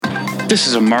This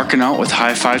is a Markin Out with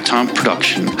High5Tom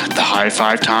production, the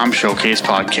High5Tom Showcase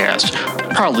Podcast,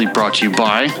 proudly brought to you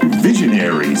by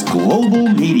Visionaries Global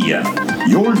Media,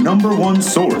 your number one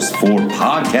source for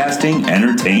podcasting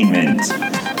entertainment.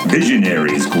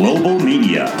 Visionaries Global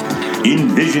Media,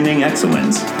 envisioning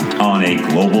excellence on a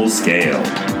global scale.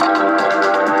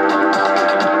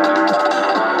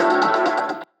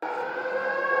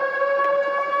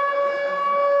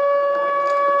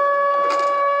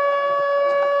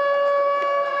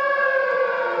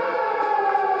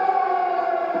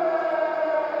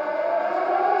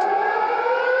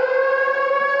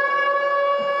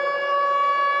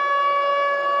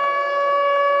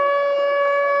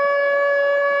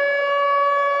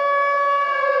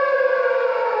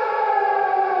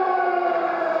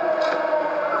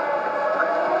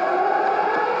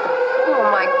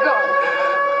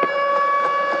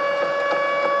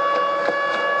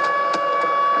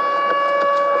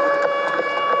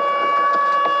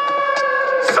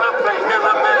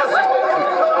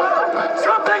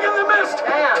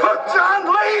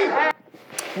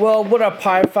 Well, what up,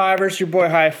 High-Fivers? Your boy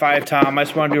High5Tom. I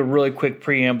just want to do a really quick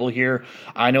preamble here.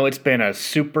 I know it's been a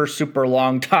super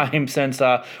long time since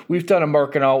we've done a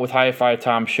Markin Out with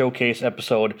High5Tom showcase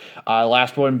episode.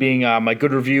 Last one being my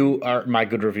review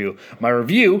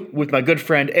with my good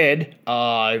friend Ed.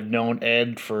 I've known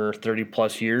Ed for 30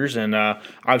 plus years, and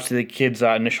obviously the kid's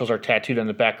initials are tattooed on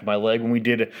the back of my leg when we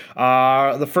did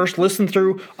the first listen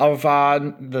through of the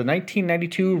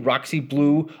 1992 Roxy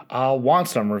Blue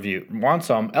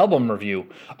Wansum album review.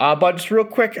 But just real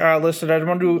quick, listen, I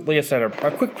want to do, like I said,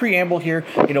 a quick preamble here.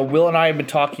 You know, Will and I have been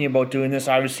talking about doing this.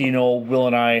 Obviously, you know, Will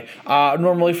and I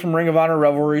normally from Ring of Honor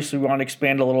Revelry, so we want to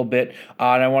expand a little bit.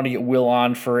 And I want to get Will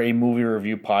on for a movie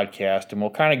review podcast, and we'll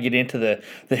kind of get into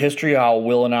the history of how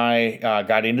Will and I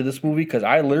got into this movie, because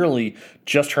I literally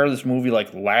just heard this movie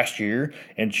like last year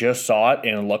and just saw it,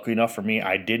 and luckily enough for me,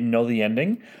 I didn't know the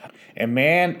ending. And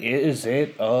man, is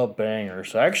it a banger.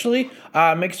 So actually,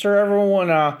 make sure everyone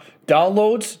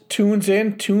downloads, tunes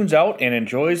in, tunes out, and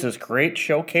enjoys this great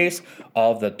showcase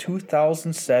of the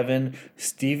 2007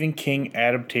 Stephen King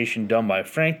adaptation done by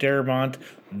Frank Darabont,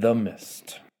 The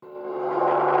Mist.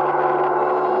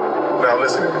 Now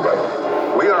listen, everybody.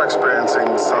 We are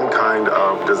experiencing some kind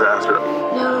of disaster.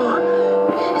 No,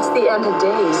 it's the end of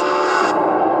days.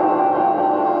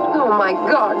 Oh my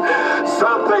God.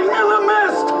 Something in the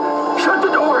mist! Shut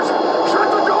the doors! Shut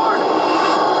the doors!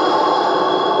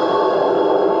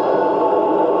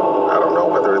 I don't know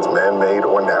whether it's man-made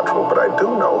or natural, but I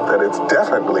do know that it's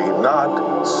definitely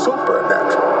not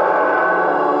supernatural.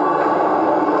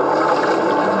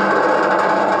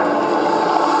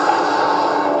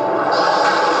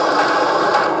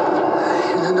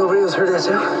 Nobody else heard that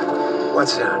sound? What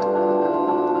sound?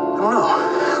 I don't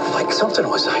know. Like something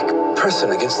was like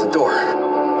pressing against the door.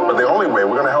 But the only way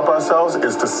we're going to help ourselves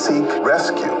is to seek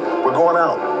rescue. We're going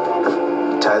out.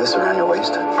 Tie this around your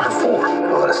waist. Or four.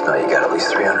 Well, let us know you got at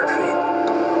least 300 feet.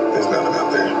 There's nothing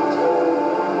out there.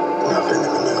 Nothing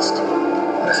in the mist.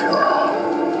 What if you're wrong?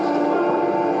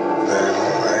 Then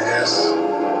I guess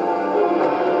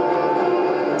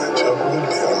the joke would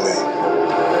be on me.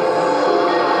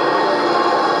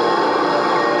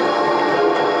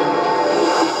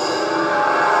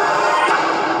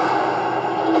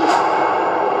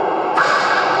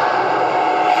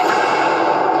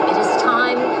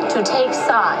 Take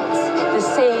sides, the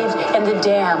saved and the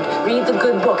damned. Read the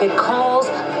good book. It calls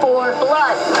for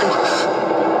blood.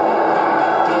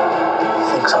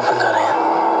 Think something got in.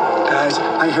 Guys,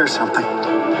 I hear something.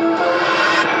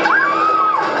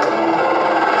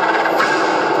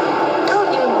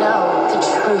 Don't you know the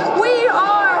truth? We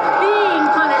are being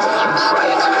punished.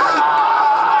 Right.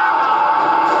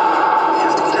 We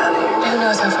have to get out of here. Who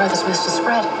knows how far this mist has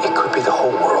spread? It could be the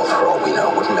whole world for all we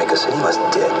know. It wouldn't make us any less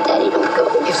dead. Daddy, don't go.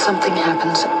 If something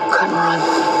happens, cut and run.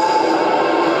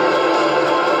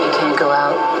 You can't go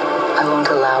out. I won't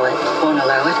allow it. Won't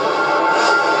allow it?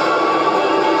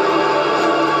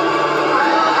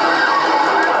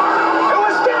 It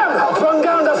was them! Bring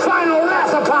down the final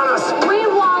wrath upon us! We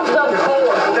want the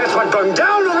poor. That's what brought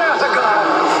down the wrath of God!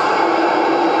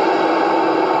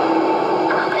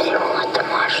 Promise you won't let the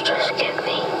monsters get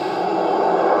me.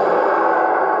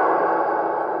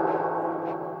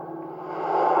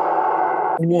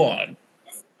 One.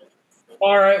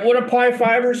 All right, what up,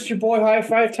 High-Fivers? It's your boy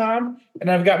High5Tom, and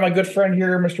I've got my good friend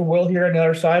here, Mr. Will, here on the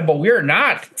other side, but we are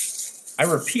not, I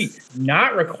repeat,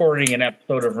 not recording an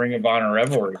episode of Ring of Honor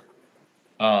Revelry.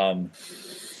 I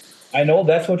know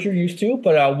that's what you're used to,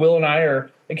 but Will and I are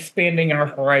expanding our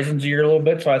horizons here a little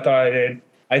bit, so I thought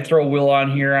I'd throw Will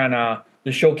on here on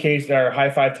the showcase, our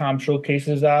High5Tom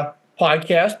Showcases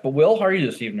podcast. But Will, how are you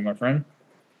this evening, my friend?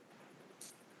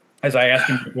 As I asked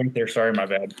him to drink there, sorry, my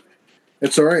bad.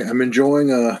 It's all right. I'm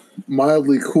enjoying a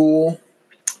mildly cool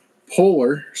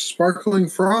Polar sparkling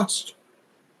frost.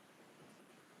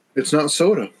 It's not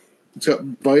soda. It's got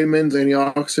vitamins,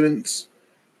 antioxidants.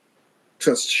 It's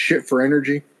got shit for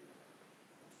energy.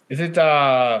 Is it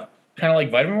kind of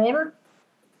like vitamin water?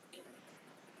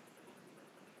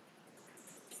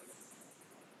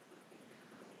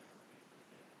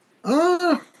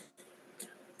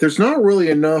 There's not really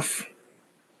enough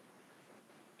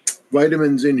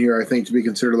vitamins in here, I think, to be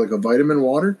considered like a vitamin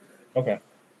water. Okay.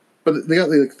 But they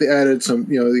added some,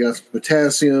 they got some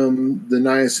potassium, the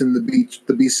niacin, the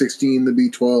B16, the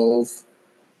B12,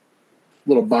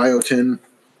 little biotin.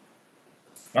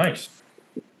 Nice.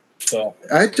 So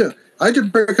I had to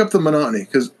break up the monotony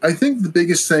because I think the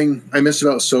biggest thing I miss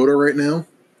about soda right now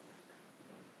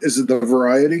is the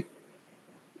variety.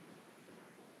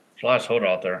 there's a lot of soda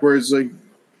out there. Where it's like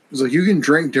you can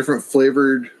drink different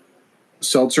flavored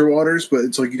seltzer waters, but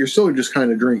it's like you're still just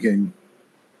kind of drinking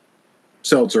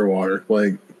seltzer water.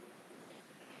 Like,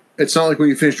 it's not like when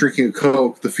you finish drinking a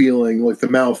Coke, the feeling, like the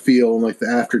mouthfeel and like the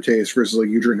aftertaste, versus like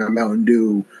you drink a Mountain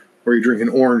Dew, or you drink an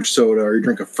orange soda, or you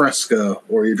drink a Fresca,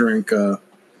 or you drink a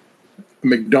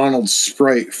McDonald's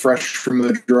Sprite fresh from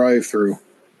the drive-through.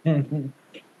 You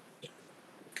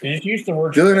just used the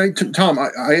word. The other night, Tom,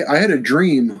 I had a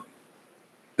dream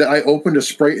that I opened a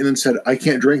Sprite and then said, I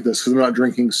can't drink this because I'm not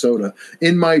drinking soda.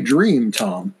 In my dream,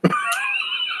 Tom.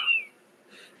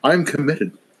 I'm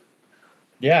committed.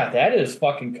 Yeah, that is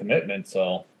fucking commitment.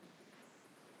 So,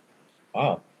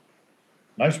 wow,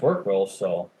 nice work, Will.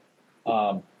 So,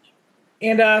 so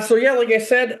yeah, like I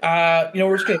said,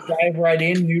 we're just gonna dive right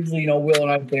in. Usually, Will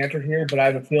and I banter here, but I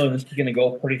have a feeling this is gonna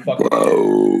go pretty fucking.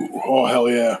 Oh, hell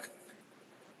yeah!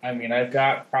 I mean, I've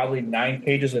got probably 9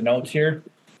 pages of notes here.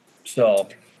 So,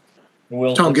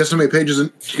 Will. Tom, guess how many pages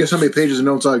of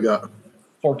notes I got?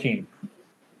 14.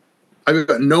 I've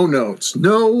got no notes.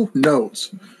 No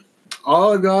notes.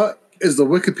 All I got is the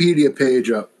Wikipedia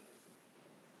page up.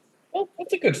 Well,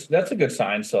 that's a good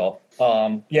sign. So,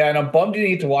 yeah, and I'm bummed you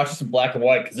need to watch this in black and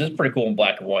white because it's pretty cool in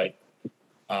black and white.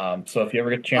 So if you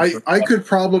ever get a chance, I could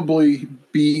probably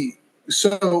be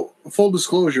so. Full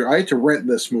disclosure, I had to rent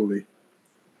this movie.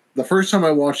 The first time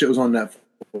I watched it was on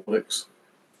Netflix.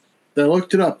 Then I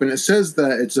looked it up, and it says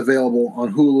that it's available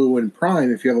on Hulu and Prime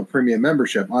if you have a premium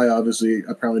membership. I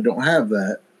apparently don't have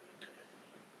that.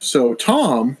 So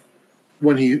Tom,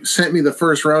 when he sent me the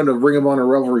first round of Ring of Honor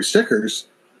Revelry stickers,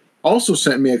 also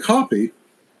sent me a copy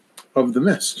of The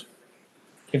Mist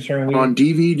on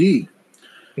DVD.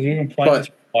 You've been playing this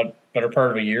for better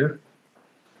part of a year.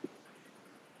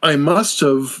 I must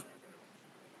have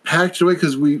packed it away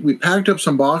because we packed up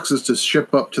some boxes to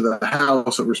ship up to the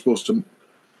house that we're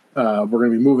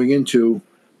going to be moving into,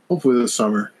 hopefully this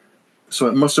summer. So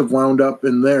it must have wound up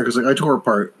in there because I tore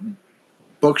apart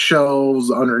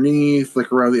bookshelves underneath,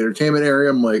 like around the entertainment area.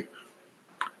 I'm like,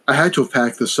 I had to have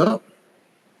packed this up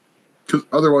because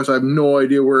otherwise I have no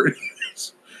idea where it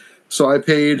is. So I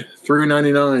paid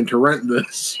 $3.99 to rent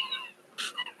this.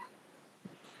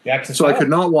 Yeah, so I could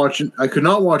not watch it. I could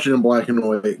not watch it in black and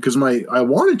white because I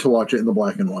wanted to watch it in the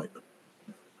black and white.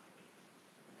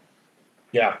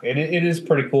 Yeah, it is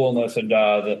pretty cool in this, and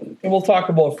we'll talk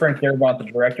about Frank Darabont, the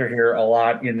director, here a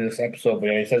lot in this episode. But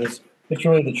yeah, he said it's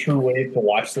really the true way to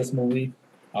watch this movie.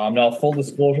 Now, full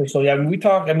disclosure, so yeah, we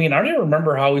talked. I mean, I don't even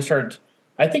remember how we started.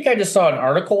 I think I just saw an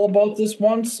article about this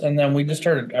once, and then we just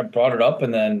started. I brought it up,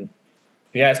 and then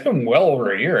yeah, it's been well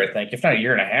over a year, I think, if not a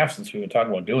year and a half, since we've been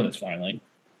talking about doing this finally.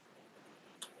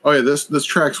 Oh yeah, this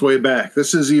tracks way back.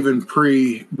 This is even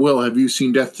pre. Will, have you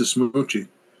seen Death to Smoochie?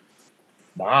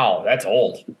 Wow, that's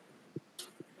old.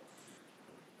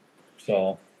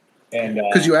 So, and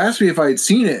because you asked me if I had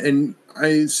seen it, and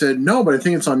I said no, but I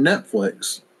think it's on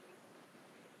Netflix.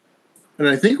 And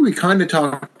I think we had kind of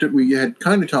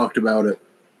talked about it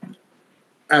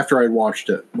after I'd watched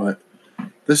it, but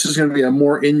this is going to be a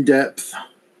more in-depth,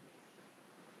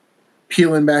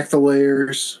 peeling back the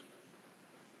layers.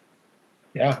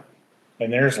 Yeah,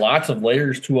 and there's lots of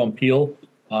layers to unpeel.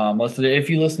 If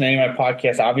you listen to any of my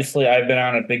podcasts, obviously I've been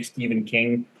on a big Stephen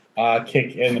King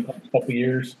kick in the past couple of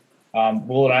years.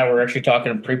 Will and I were actually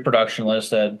talking in pre-production. Liz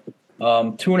said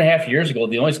 2.5 years ago,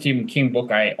 the only Stephen King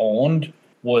book I owned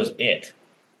was It.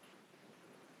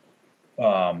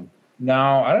 Now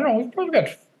I don't know. We've probably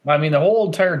got. I mean, the whole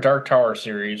entire Dark Tower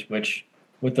series, which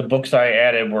with the books I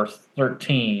added were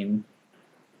 13.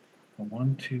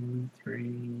 1, 2,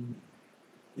 3.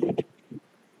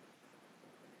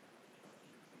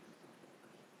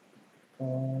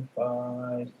 4,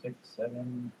 5, 6,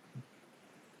 7.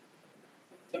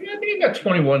 I mean, I think I got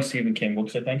 21 Stephen King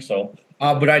books. I think so.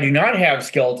 But I do not have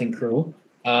Skeleton Crew,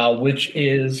 which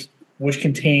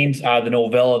contains the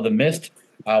novella The Mist,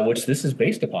 which this is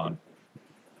based upon.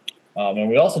 And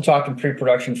we also talked in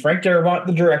pre-production. Frank Darabont,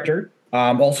 the director,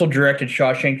 also directed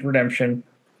Shawshank Redemption.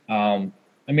 I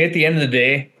mean, at the end of the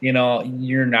day,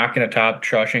 you're not going to top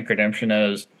Shawshank Redemption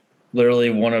as literally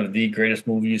one of the greatest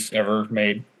movies ever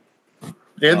made.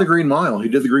 And The Green Mile. He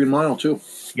did The Green Mile, too.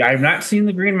 Yeah, I've not seen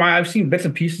The Green Mile. I've seen bits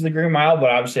and pieces of The Green Mile, but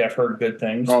obviously I've heard good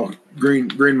things. Oh,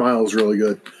 Green Mile is really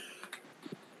good.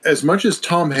 As much as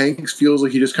Tom Hanks feels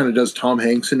like he just kind of does Tom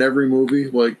Hanks in every movie,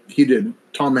 like he did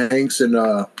Tom Hanks and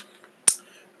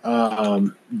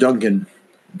Duncan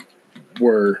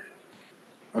were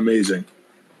amazing.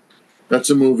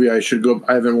 That's a movie I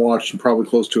haven't watched in probably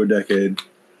close to a decade.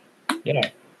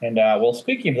 Yeah. And, well,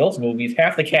 speaking of those movies,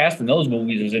 half the cast in those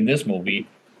movies is in this movie.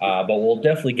 But we'll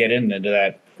definitely get into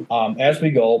that as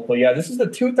we go. But, yeah, this is the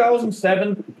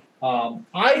 2007,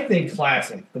 I think,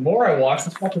 classic. The more I watch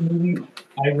this fucking movie,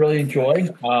 I really enjoy.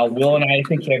 Will and I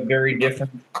think have very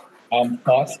different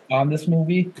thoughts on this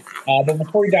movie. But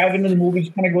before we dive into the movie,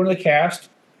 just kind of go into the cast.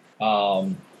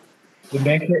 The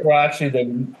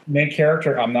main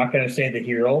character, I'm not going to say the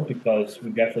hero because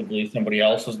we definitely believe somebody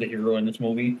else is the hero in this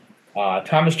movie.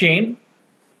 Thomas Jane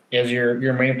is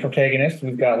your main protagonist.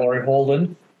 We've got Laurie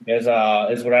Holden as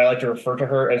what I like to refer to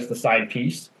her as the side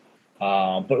piece.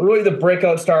 But really the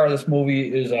breakout star of this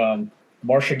movie is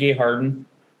Marcia Gay Harden.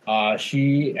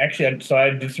 She actually, so I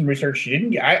did some research. She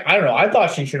didn't. I don't know. I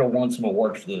thought she should have won some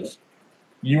awards for this.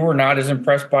 You were not as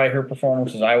impressed by her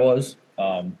performance as I was.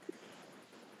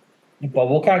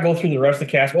 But we'll kind of go through the rest of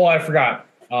the cast. Oh, I forgot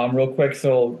real quick.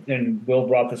 So, and Will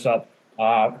brought this up.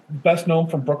 Best known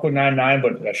from Brooklyn Nine-Nine,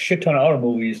 but a shit ton of other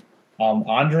movies.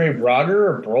 Andre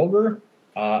Broger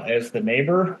as the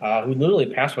neighbor, who literally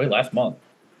passed away last month,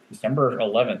 December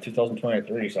 11th,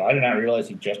 2023. So I did not realize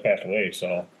he just passed away.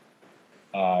 So,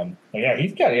 but yeah,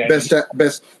 he's got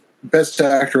best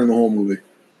actor in the whole movie.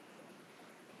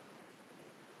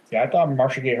 Yeah, I thought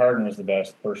Marcia Gay Harden was the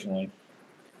best personally.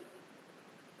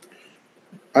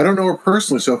 I don't know her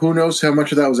personally, so who knows how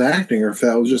much of that was acting or if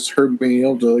that was just her being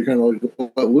able to kind of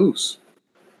like let loose.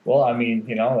 Well, I mean,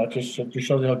 that just shows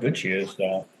you how good she is.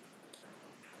 So,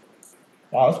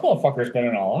 wow, this motherfucker's been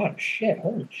in a lot of shit.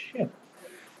 Holy shit!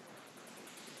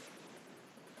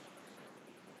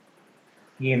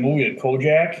 He's in a movie with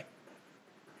Kojak.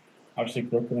 Obviously,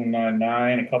 Brooklyn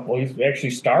Nine-Nine. He's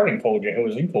actually starred in Kojak. It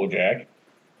was in Kojak.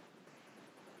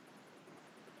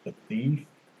 The Thief.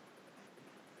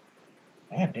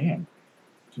 God damn.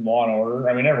 It's Law and Order.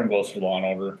 I mean, everyone goes through Law and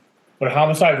Order. But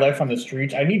Homicide Life on the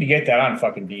Streets, I need to get that on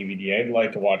fucking DVD. I'd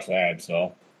like to watch that,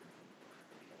 so.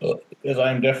 Because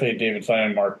I'm definitely a David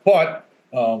Simon mark. But,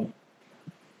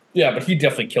 yeah, but he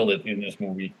definitely killed it in this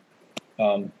movie.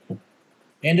 And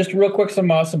just real quick, some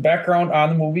background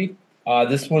on the movie.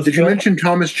 This was. Did you mention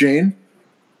Thomas Jane?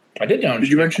 I did know. Did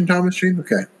you mention Thomas Jane?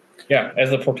 Okay. Yeah, as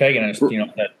the protagonist,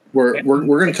 that. We're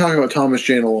going to talk about Thomas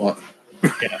Jane a lot.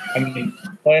 Yeah, I mean,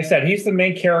 like I said, he's the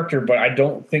main character, but I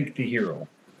don't think the hero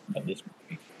of this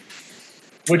movie,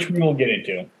 which we will get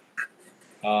into.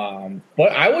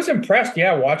 But I was impressed.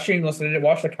 Yeah, watch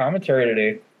the commentary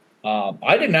today.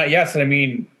 I did not. Yes, I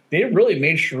mean, they really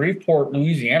made Shreveport,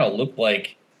 Louisiana, look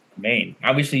like Maine.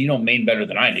 Obviously, you know Maine better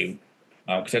than I do,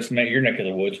 because that's not your neck of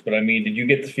the woods. But I mean, did you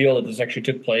get the feel that this actually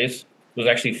took place? Was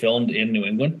actually filmed in New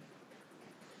England?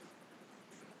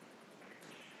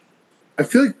 I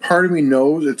feel like part of me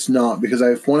knows it's not because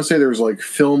I want to say there's like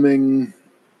filming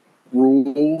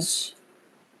rules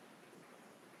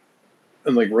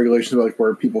and like regulations about like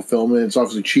where people film it. It's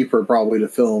obviously cheaper probably to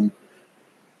film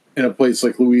in a place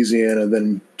like Louisiana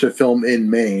than to film in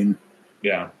Maine.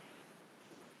 Yeah.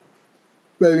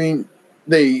 But I mean,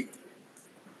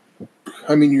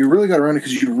 you really got around it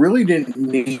because you really didn't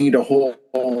need a whole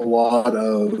lot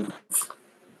of.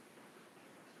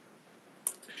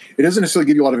 It doesn't necessarily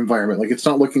give you a lot of environment. Like, it's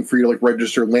not looking for you to like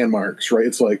register landmarks, right?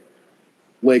 It's like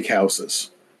lake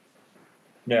houses.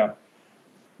 Yeah.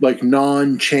 Like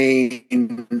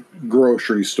non-chain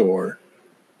grocery store.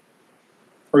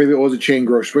 Or maybe it was a chain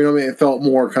grocery. I mean, it felt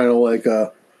more kind of like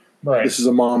this is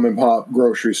a mom and pop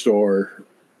grocery store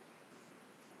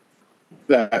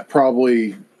that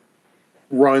probably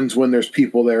runs when there's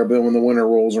people there, but then when the winter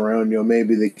rolls around,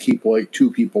 maybe they keep like 2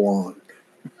 people on.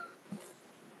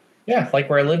 Yeah, like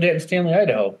where I lived at in Stanley,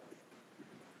 Idaho.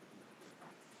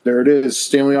 There it is,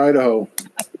 Stanley, Idaho.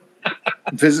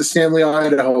 Visit Stanley,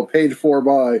 Idaho, paid for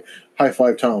by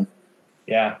High5Tom.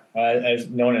 Yeah, as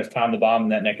known as Tom the Bomb in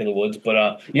that neck of the woods.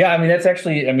 But yeah, I mean that's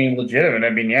actually, legitimate.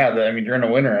 I mean, yeah, during the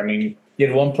winter, I mean, you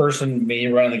had one person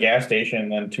maybe running the gas station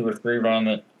and then 2 or 3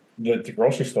 running the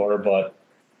grocery store. But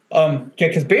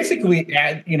because basically,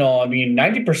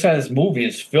 90% of this movie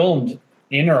is filmed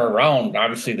in or around,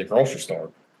 obviously, the grocery store.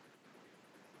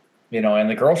 And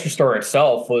the grocery store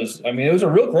itself it was a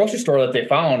real grocery store that they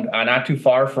found not too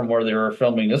far from where they were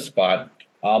filming this spot.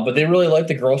 But they really liked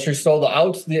the grocery store.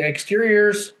 The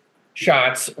exteriors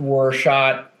shots were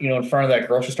shot, in front of that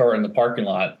grocery store in the parking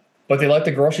lot. But they liked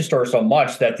the grocery store so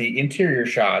much that the interior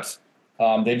shots,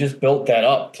 they just built that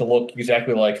up to look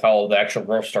exactly like how the actual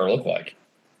grocery store looked like.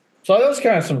 So that was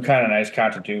kind of nice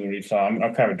continuity. So I'm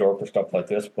kind of a dork for stuff like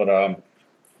this, but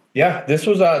yeah, this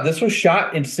was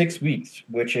shot in 6 weeks,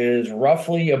 which is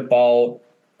roughly about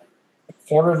a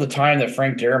quarter of the time that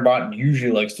Frank Darabont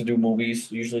usually likes to do movies.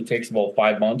 Usually takes about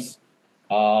 5 months.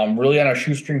 Really on a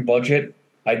shoestring budget.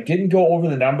 I didn't go over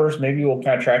the numbers. Maybe we'll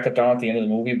kind of track that down at the end of the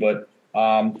movie, but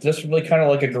this really kind of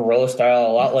like a guerrilla style,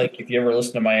 a lot like if you ever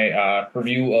listen to my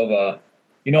review of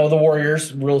the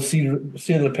Warriors, real seat of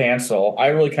the pants. So I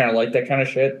really kind of like that kind of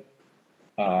shit.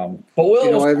 But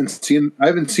Will, I haven't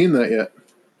seen that yet.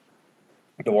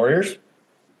 The Warriors?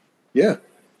 Yeah.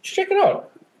 Check it out.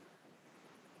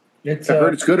 I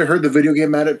heard it's good. I heard the video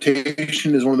game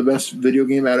adaptation is one of the best video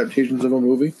game adaptations of a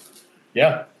movie.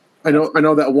 Yeah. I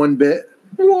know that one bit.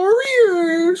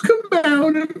 Warriors, come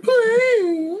down and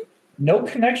play. No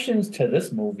connections to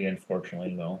this movie,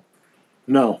 unfortunately, though.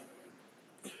 No.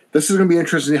 This is going to be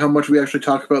interesting how much we actually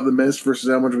talk about The Mist versus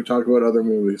how much we talk about other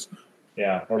movies.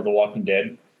 Yeah, or The Walking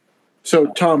Dead. So,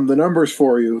 Tom, the numbers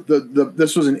for you.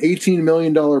 This was an $18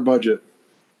 million budget.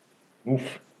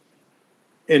 Oof.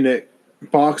 And it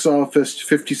box office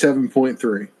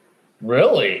 57.3.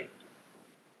 Really?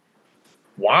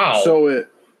 Wow. So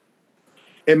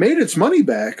it made its money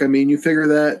back. I mean, you figure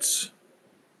that's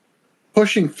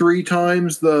pushing 3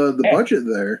 times the budget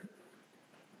there.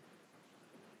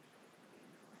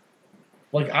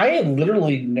 Like, I had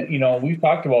literally, we've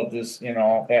talked about this, at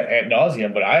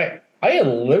nauseum, but I had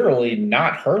literally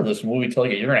not heard of this movie until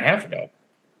like a year and a half ago.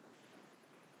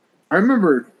 I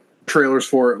remember trailers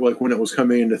for it, like, when it was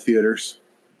coming into theaters.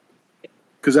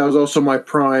 Because that was also my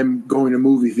prime going to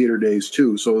movie theater days,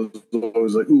 too. So it was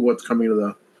always like, ooh, what's coming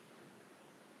to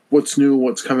what's new,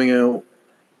 what's coming out.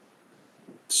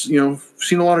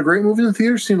 Seen a lot of great movies in the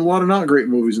theater, seen a lot of not great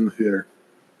movies in the theater.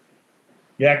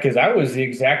 Yeah, because I was the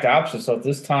exact opposite. So at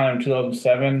this time,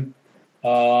 2007, I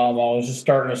was just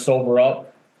starting to sober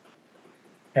up,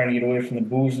 trying to get away from the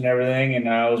booze and everything, and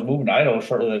I was moving to Idaho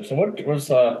shortly. So what was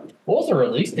the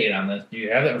release date on this? Do you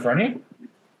have that in front of you?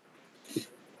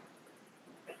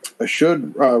 I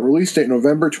should. Release date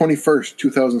November 21st,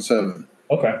 2007.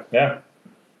 Okay, yeah.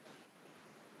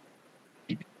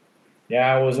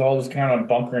 Yeah, I was always kind of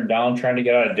bunkering down, trying to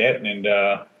get out of debt, and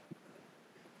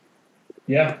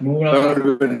moving on.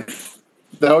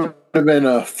 That would have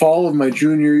been fall of my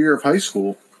junior year of high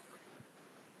school.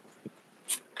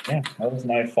 Yeah, that was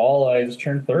my fall. I just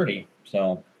turned 30,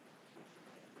 so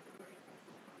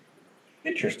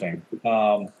interesting.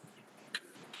 But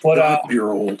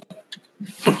you're old.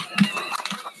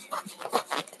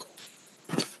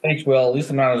 Thanks, Will. At least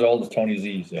I'm not as old as Tony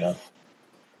Z. So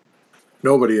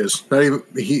nobody is. Not even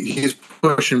he's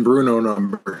pushing Bruno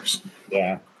numbers.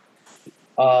 Yeah.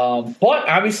 But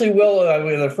obviously, Will,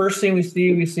 the first thing we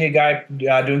see a guy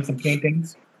doing some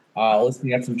paintings,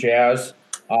 listening to some jazz.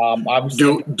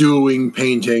 Obviously, doing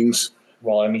paintings.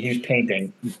 Well, I mean, he's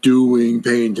painting. Doing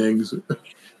paintings.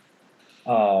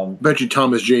 Bet you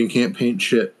Thomas Jane can't paint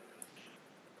shit.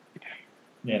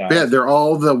 Yeah, they're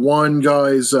all the one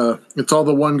guy's. It's all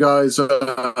the one guy's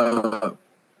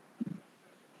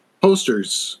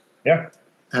posters. Yeah,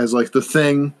 has like the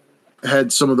Thing.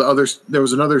 Had some of the others. There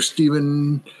was another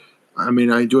Stephen. I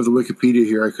mean, I do have the Wikipedia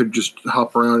here. I could just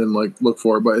hop around and like look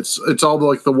for it, but it's all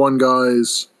like the one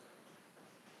guy's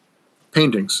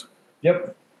paintings.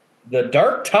 Yep, the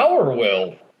Dark Tower,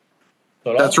 Will.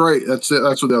 That's right. That's it.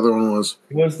 That's what the other one was.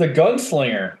 It was the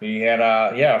Gunslinger. He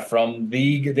had from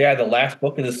the last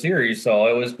book of the series. So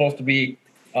it was supposed to be.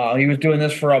 He was doing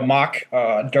this for a mock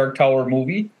Dark Tower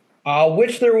movie,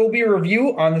 which there will be a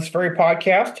review on this very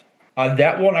podcast.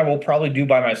 That one I will probably do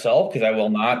by myself because I will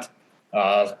not,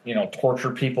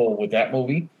 torture people with that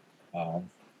movie. I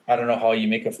don't know how you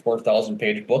make a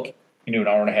 4,000-page book into an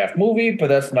hour-and-a-half movie, but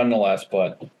that's nonetheless.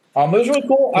 But it was really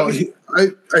cool.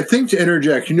 I think to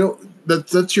interject,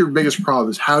 that's your biggest problem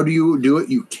is how do you do it?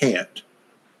 You can't.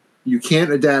 You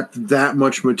can't adapt that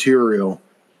much material.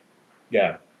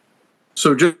 Yeah.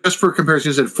 So just for comparison,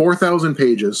 you said 4,000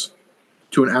 pages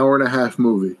to an hour-and-a-half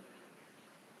movie.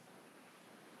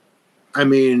 I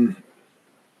mean,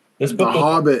 This The book was,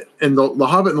 Hobbit and the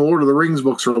Hobbit and the Lord of the Rings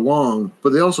books are long,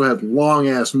 but they also had long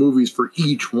ass movies for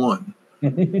each one.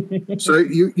 So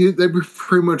they'd be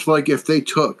pretty much like if they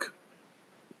took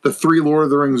the 3 Lord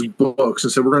of the Rings books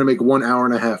and said we're going to make 1 hour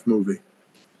and a half movie.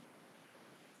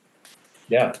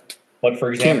 yeah. But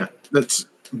for example, Can't. That's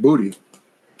booty.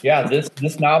 yeah,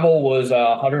 this novel was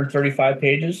 135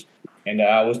 pages and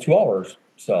was 2 hours.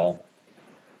 So,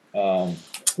 well,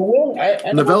 I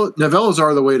don't know. Novellas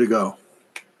are the way to go.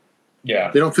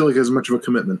 Yeah. They don't feel like as much of a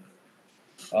commitment.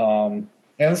 And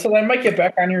so I might get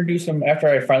back on here and do some after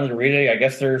I finally read it. I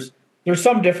guess there's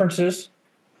some differences,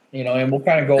 and we'll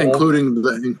kind of go Including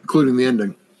the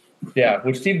ending. Yeah,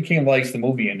 which Stephen King likes the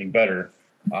movie ending better.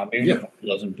 Maybe Yeah. the book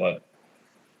doesn't, but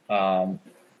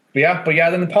yeah.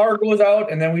 Then the power goes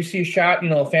out, and then we see a shot.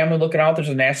 A family looking out. There's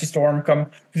a nasty storm come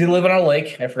because they live on a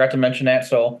lake. I forgot to mention that.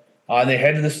 So they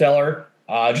head to the cellar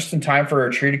just in time for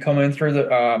a tree to come in through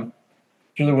the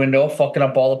window, fucking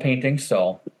up all the paintings.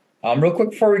 So real quick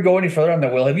before we go any further on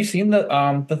that, Will, have you seen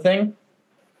the Thing?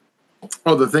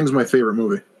 Oh, The Thing's my favorite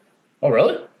movie. Oh,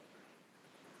 really?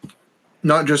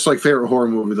 Not just like favorite horror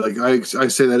movie. Like I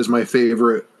say that is my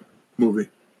favorite movie.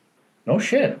 No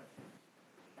shit.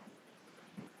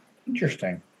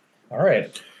 Interesting. All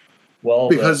right. Well,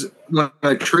 Because when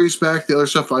I trace back the other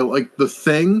stuff, I like The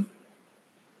Thing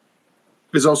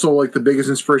is also like the biggest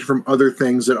inspiration from other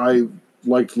things that I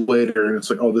liked later. And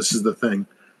it's like, oh, this is The Thing.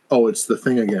 Oh, it's The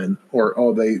Thing again. Or,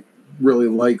 oh, they really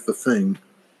like The Thing.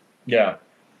 yeah.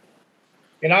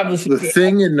 And obviously, The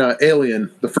Thing and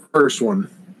Alien, the first one,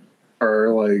 are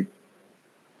like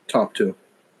top 2.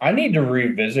 I need to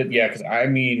revisit. Yeah, because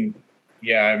I've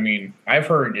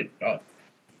heard it.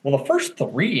 Well, the first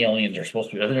 3 Aliens are supposed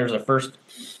to be. I think there's the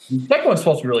second one's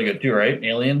supposed to be really good too, right?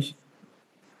 Aliens.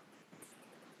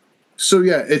 So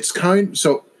yeah,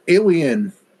 so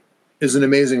Alien is an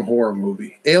amazing horror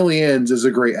movie. Aliens is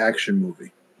a great action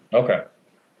movie. Okay.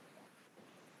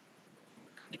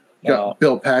 Got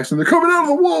Bill Paxton. They're coming out of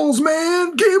the walls,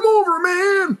 man. Game over,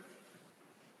 man.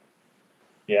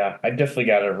 Yeah, I definitely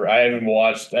got it. I haven't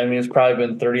watched. I mean, it's probably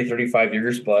been 30, 35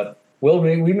 years, but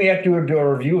we may have to do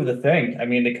a review of The Thing. I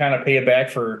mean, to kind of pay it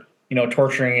back for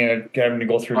torturing and having to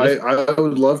go through this. I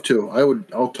would love to.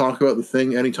 I'll talk about The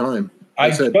Thing anytime.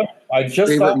 I just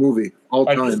favorite saw, movie all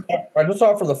time. I just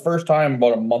saw it for the first time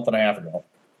about a month and a half ago.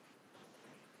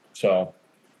 So.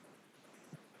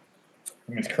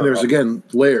 And there's again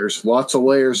lots of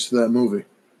layers to that movie.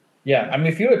 Yeah, I mean,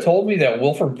 if you had told me that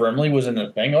Wilford Brimley was in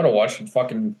The Thing, I would have watched it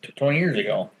fucking 20 years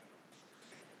ago.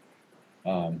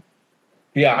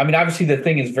 Yeah, I mean, obviously The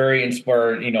Thing is very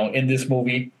inspired, in this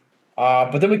movie.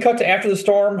 But then we cut to after the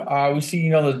storm. We see,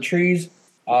 the trees,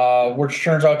 which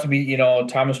turns out to be,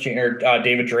 Thomas Jane or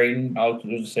David Drayton. I was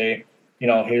going to say,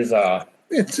 his.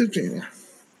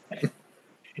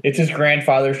 It's his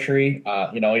grandfather's tree.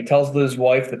 He tells his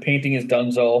wife the painting is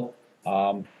donezo.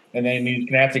 And then he's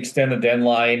going to have to extend the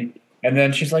deadline. And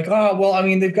then she's like, oh, well, I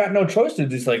mean, they've got no choice.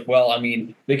 It's like, well, I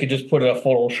mean, they could just put a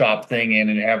Photoshop thing in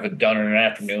and have it done in an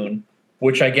afternoon,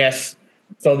 which I guess.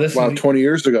 So this is 20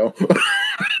 years ago.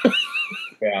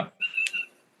 Yeah.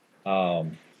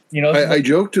 I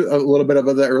joked a little bit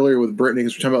about that earlier with Brittany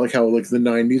because we're talking about like how like the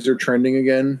 90s are trending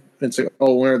again. And it's like,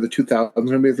 oh, when are the 2000s going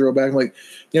to be a throwback? I'm like,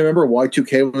 yeah, remember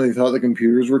Y2K when they thought the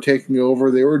computers were taking over?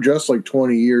 They were just like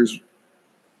 20 years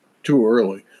too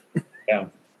early. Yeah.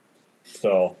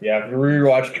 So, yeah, if you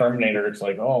rewatch Terminator, it's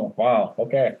like, oh, wow,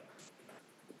 okay.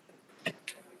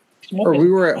 Or we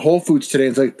were at Whole Foods today.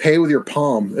 It's like, pay with your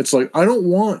palm. It's like, I don't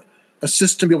want a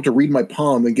system to be able to read my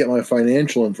palm and get my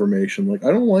financial information. Like,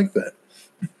 I don't like that.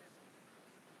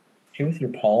 Pay with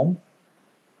your palm?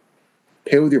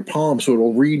 Pay with your palm so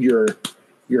it'll read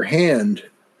your hand.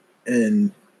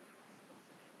 And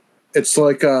it's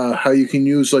like how you can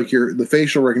use like the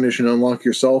facial recognition to unlock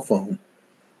your cell phone.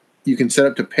 You can set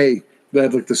up to pay. They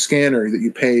have like the scanner that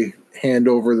you pay, hand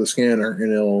over the scanner,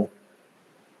 and it'll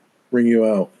ring you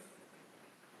out.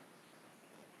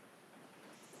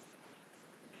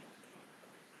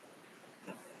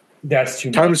 That's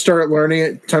too time much. to start learning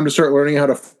it. Time to start learning how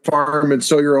to farm and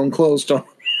sew your own clothes, Tom.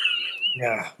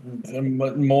 Yeah,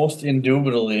 most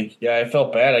indubitably. Yeah, I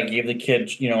felt bad. I gave the kid,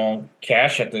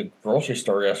 cash at the grocery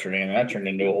store yesterday, and that turned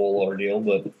into a whole ordeal.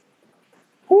 But,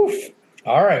 whew.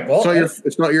 All right. Well,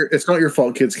 it's not your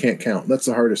fault. Kids can't count. That's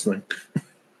the hardest thing.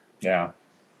 Yeah.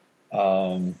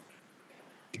 But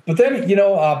then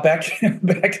back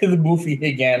to the movie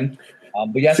again.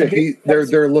 But yes,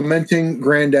 they're lamenting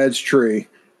Granddad's tree,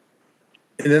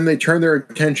 and then they turn their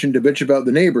attention to bitch about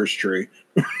the neighbor's tree,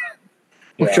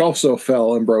 which also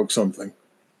fell and broke something.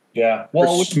 Yeah.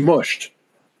 Well, smushed.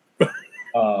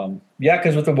 Yeah,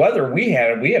 because with the weather we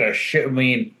had a shit. I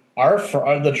mean,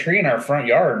 the tree in our front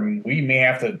yard, we may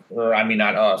have to, or I mean,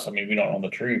 not us. I mean, we don't own the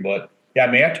tree, but yeah,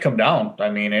 it may have to come down. I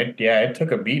mean, it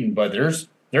took a beating, but there's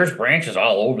branches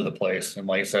all over the place, and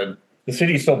like I said, the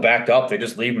city's so backed up, they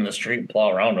just leave them in the street and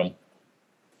plow around them.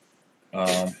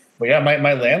 But yeah,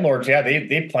 my landlords, yeah,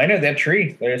 they planted that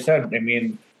tree. Like I said, I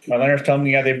mean, my landlords telling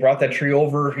me, yeah, they brought that tree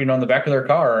over, in the back of their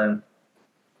car, and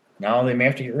now they may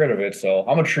have to get rid of it. So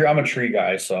I'm a tree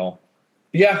guy. So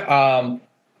yeah.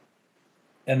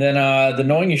 And then the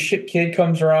knowing as shit kid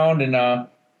comes around, and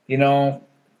you know,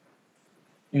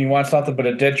 and he wants nothing but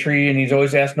a dead tree, and he's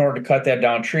always asking Norton to cut that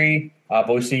down tree. But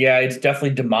we see, yeah, it's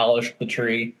definitely demolished the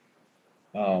tree.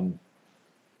 Yeah,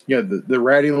 the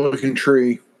ratty looking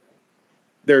tree.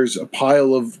 There's a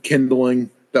pile of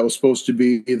kindling that was supposed to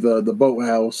be the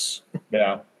boathouse.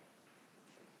 Yeah.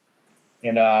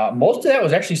 And most of that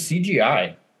was actually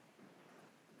CGI.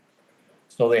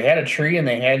 So they had a tree and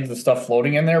they had the stuff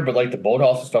floating in there, but like the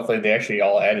boathouse and stuff, like they actually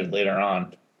all added later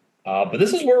on. But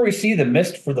this is where we see the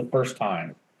mist for the first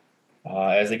time,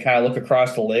 as they kind of look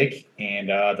across the lake, and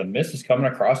the mist is coming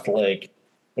across the lake.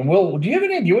 And Will, do you have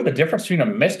any idea what the difference between a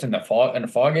mist and the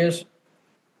fog is?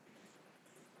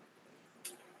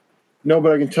 No,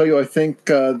 but I can tell you, I think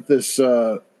this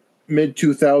mid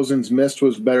 2000s mist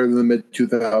was better than the mid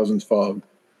 2000s fog.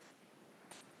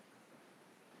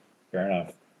 Fair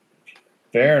enough.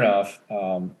 Fair enough.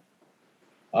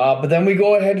 But then we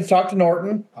go ahead to talk to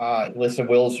Norton, listed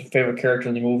Will's favorite character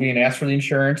in the movie, and ask for the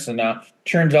insurance. And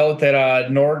turns out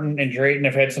that Norton and Drayton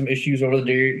have had some issues over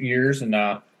the years, and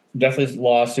definitely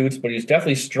lawsuits, but he's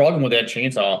definitely struggling with that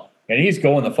chainsaw, and he's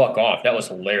going the fuck off. That was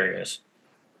hilarious.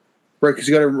 Right, because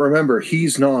you got to remember,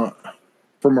 he's not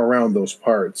from around those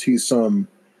parts. He's some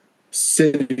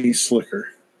city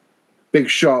slicker, big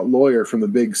shot lawyer from the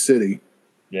big city.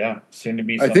 Yeah, soon to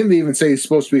be. I think they even say he's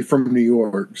supposed to be from New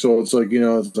York. So it's like,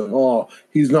 it's like, oh,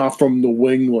 he's not from New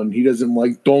England. He doesn't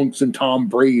like donks and Tom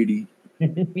Brady.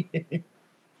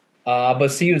 But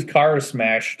see, his car was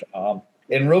smashed.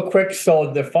 And real quick,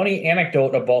 so the funny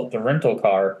anecdote about the rental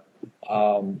car, I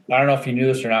don't know if you knew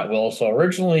this or not, Will. So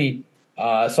originally,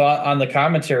 so on the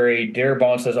commentary,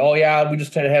 Darabone says, oh, yeah, we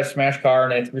just had to have a smashed car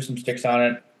and they threw some sticks on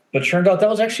it. But it turned out that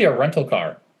was actually a rental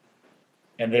car.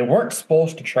 And they weren't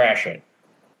supposed to trash it.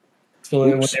 So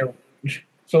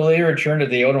they returned it.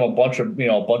 They owed him a bunch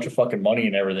of fucking money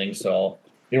and everything. So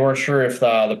they weren't sure if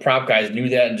the prop guys knew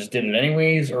that and just did it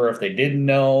anyways, or if they didn't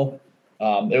know.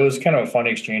 It was kind of a funny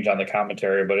exchange on the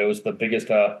commentary, but it was the biggest,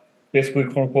 basically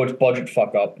quote unquote budget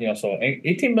fuck up. So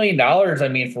 $18 million. I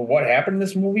mean, for what happened in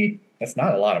this movie, that's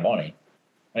not a lot of money.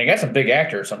 I mean, that's a big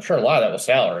actor, so I'm sure a lot of that was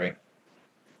salary.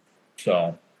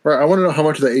 So right, I want to know how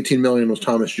much of that $18 million was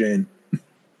Thomas Jane.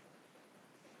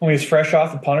 Well, he's fresh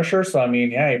off the Punisher, so I mean,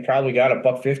 yeah, he probably got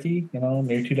 $1.50,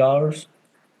 maybe $2.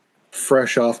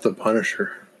 Fresh off the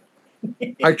Punisher.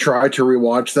 I tried to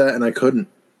rewatch that and I couldn't.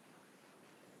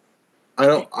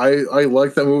 I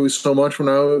liked that movie so much when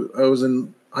I was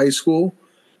in high school,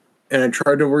 and I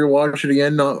tried to rewatch it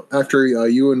again not after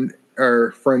you and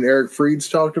our friend Eric Freeds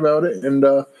talked about it, and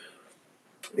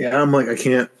yeah, I'm like, I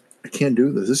can't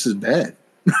do this. This is bad.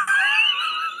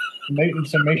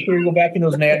 So make sure you go back in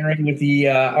those nattering with the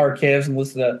archives and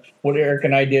listen to what Eric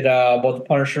and I did about the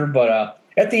Punisher. But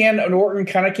at the end, Norton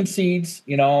kind of concedes.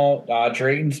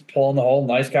 Drayton's pulling the whole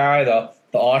nice guy. The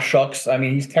aw shucks. I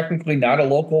mean, he's technically not a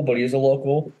local, but he is a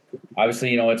local.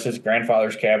 Obviously, it's his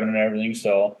grandfather's cabin and everything.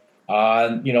 So,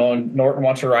 Norton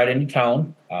wants to ride into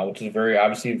town, which is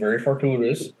obviously very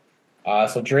fortuitous.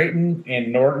 So Drayton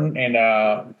and Norton and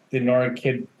the Norton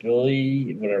kid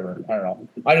Billy, whatever. I don't know.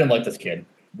 I didn't like this kid.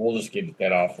 We'll just get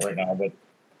that off right now. But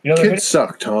kids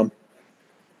suck, Tom.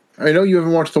 I know you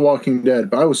haven't watched The Walking Dead,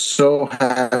 but I was so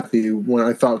happy when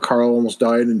I thought Carl almost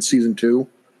died in season 2.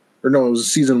 Or no, it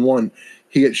was season 1.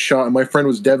 He gets shot, and my friend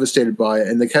was devastated by it.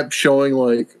 And they kept showing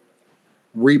like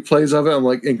replays of it. I'm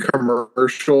like in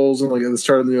commercials and like at the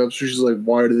start of the new episode. She's like,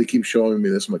 "Why do they keep showing me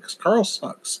this?" I'm like, "Because Carl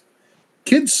sucks.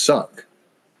 Kids suck."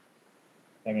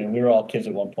 I mean, we were all kids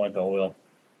at one point, though. Will.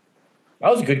 I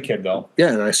was a good kid, though.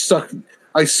 Yeah, and I sucked.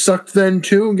 I sucked then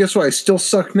too, and guess what? I still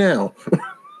suck now.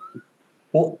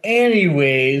 Well,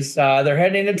 anyways, they're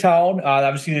heading into town.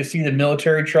 Obviously, they see the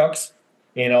military trucks,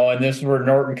 and this is where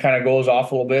Norton kind of goes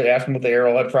off a little bit, asking what the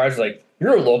Arrowhead Project is. Like,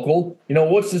 you're a local.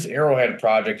 What's this Arrowhead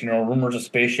Project? Rumors of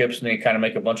spaceships, and they kind of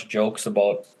make a bunch of jokes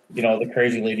about, the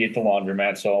crazy lady at the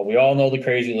laundromat. So we all know the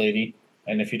crazy lady.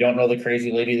 And if you don't know the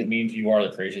crazy lady, that means you are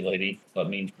the crazy lady. That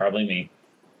means probably me.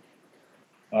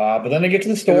 But then they get to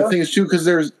the store. And the thing is, too, because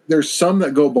there's some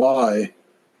that go by,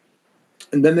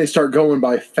 and then they start going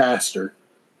by faster.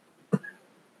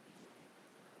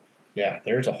 Yeah,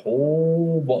 there's a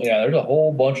whole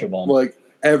bunch of them. Like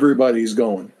everybody's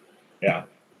going. Yeah.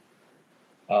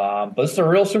 But it's a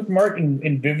real supermarket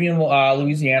in Vivian,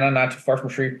 Louisiana, not too far from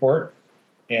Shreveport.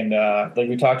 And like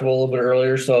we talked about a little bit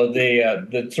earlier, so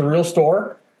it's a real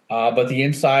store, but the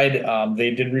inside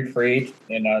they did recreate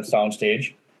in a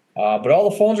soundstage. But all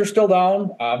the phones are still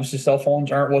down. Obviously, cell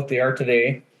phones aren't what they are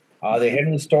today. They head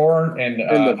in the store and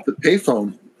The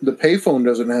payphone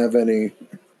doesn't have any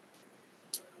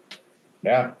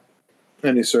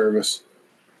service.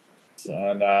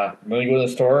 And when you go to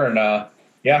the store, and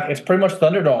it's pretty much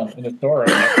Thunderdome in the store.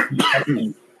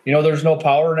 And, there's no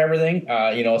power and everything.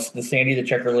 The Sandy, the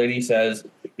checker lady, says,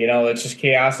 it's just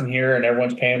chaos in here, and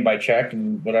everyone's paying by check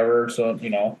and whatever. So,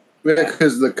 Yeah,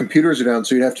 because the computers are down,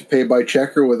 so you'd have to pay by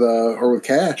check or with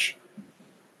cash.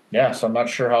 Yeah, so I'm not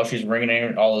sure how she's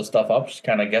bringing all this stuff up. She's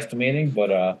kind of guesstimating,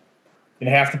 but and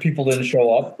half the people didn't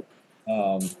show up.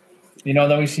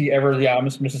 Then we see ever the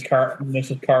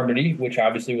Mrs. Carmody, which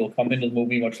obviously will come into the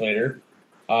movie much later.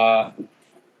 And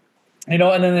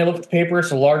then they look at the paper. It's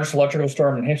the largest electrical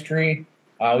storm in history.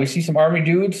 We see some army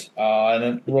dudes, and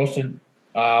then roasted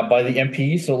by the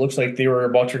MP. So it looks like they were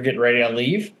about to get ready on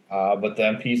leave. But the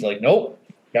MP's like, nope,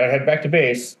 gotta head back to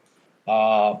base.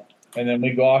 And then we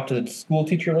go off to the school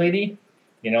teacher lady,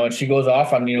 and she goes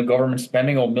off on, government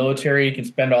spending. Military, you can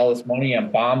spend all this money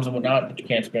on bombs and whatnot, but you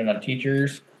can't spend it on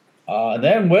teachers. And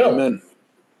then, Amen.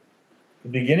 The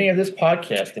beginning of this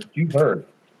podcast that you heard,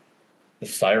 the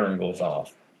siren goes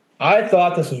off. I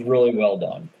thought this was really well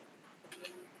done.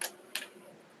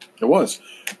 It was.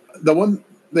 The one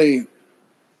the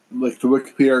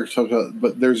Wikipedia talks about,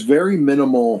 but there's very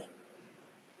minimal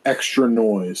extra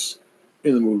noise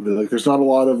in the movie. Like, there's not a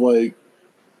lot of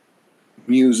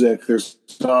music. There's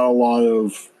not a lot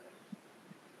of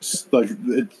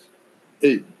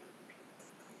it.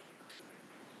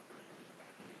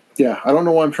 Yeah, I don't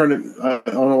know why I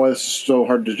don't know why this is so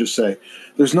hard to just say.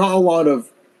 There's not a lot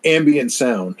of ambient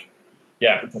sound.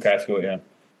 Yeah, okay, that's good, yeah.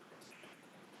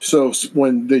 So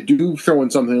when they do throw in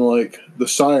something like the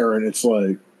siren, it's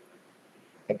like,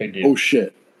 a big deal. Oh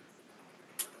shit.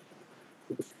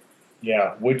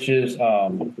 Yeah, which is,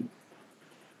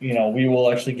 we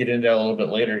will actually get into that a little bit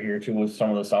later here too with some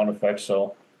of the sound effects.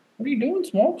 So, what are you doing,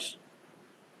 Smokes?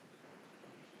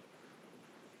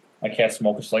 My cat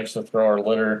Smokes likes to throw our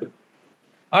litter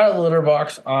out of the litter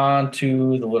box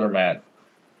onto the litter mat.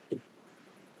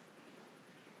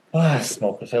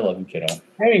 Smokes, I love you, kiddo.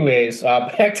 Anyways,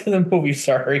 back to the movie.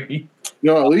 Sorry.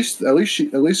 At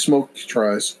least Smoke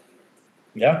tries.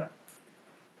 Yeah.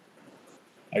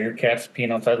 Are your cats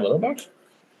peeing outside the litter box?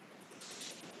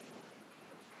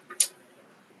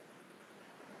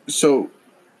 So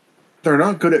they're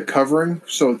not good at covering.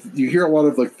 So you hear a lot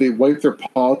of they wipe their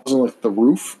paws on the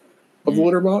roof of the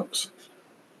litter box.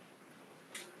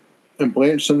 And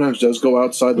Blanche sometimes does go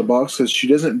outside the box because she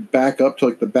doesn't back up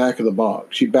to the back of the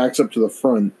box. She backs up to the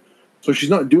front. So she's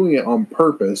not doing it on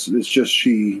purpose. It's just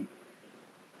she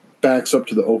backs up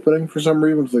to the opening for some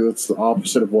reason. That's the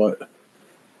opposite of what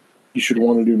you should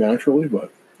want to do naturally.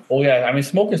 But yeah, I mean,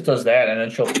 Smokus does that, and then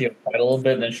she'll pee outside a little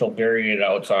bit, and then she'll bury it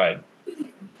outside.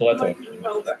 So that's okay.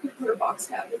 That litter box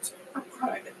habits are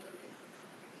private.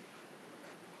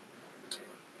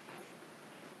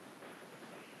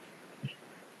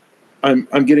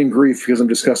 I'm getting grief because I'm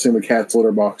discussing the cat's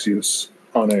litter box use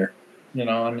on air.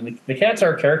 The cats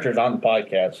are characters on the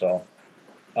podcast, so.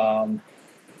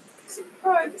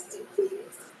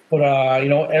 But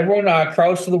everyone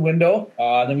crowds to the window.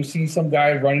 Then we see some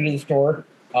guy running to the store,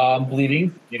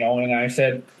 bleeding. And I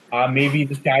said maybe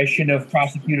this guy shouldn't have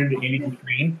prosecuted Andy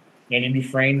Dufresne. Andy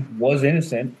Dufresne was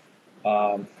innocent.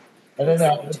 And then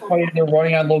they're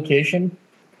running on location.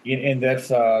 And that's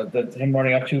him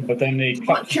running up to, but then they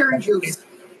cut cherry juice.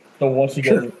 So once he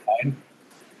goes fine.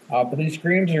 But he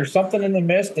screams, "There's something in the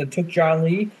mist that took John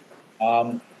Lee."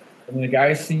 And the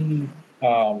guy sees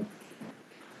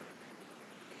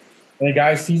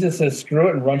it, says "screw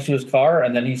it," and runs to his car.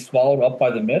 And then he's swallowed up by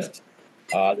the mist.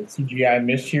 The CGI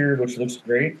mist here, which looks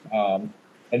great. And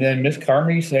then Miss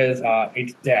Carmody says,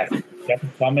 "It's death. Death is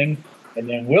coming." And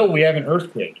then we have an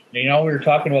earthquake. We were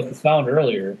talking about the sound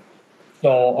earlier. So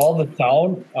all the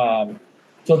sound,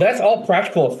 so that's all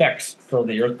practical effects for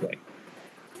the earthquake.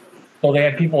 So they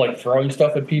had people throwing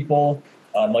stuff at people,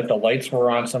 the lights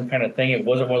were on some kind of thing. It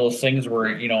wasn't one of those things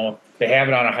where they have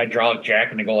it on a hydraulic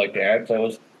jack and they go like that. So it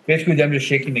was basically them just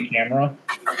shaking the camera.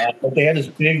 But they had this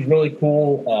big, really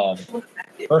cool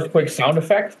earthquake sound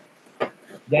effect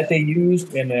that they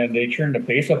used, and then they turned the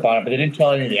bass up on it, but they didn't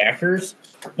tell any of the actors.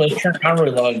 So they turned on really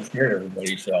loud and scared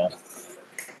everybody. So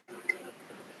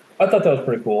I thought that was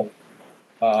pretty cool.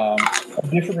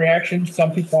 Different reactions.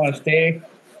 Some people want to stay.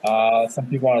 Some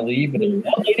people want to leave. But there's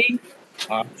one lady, she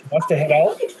wants to head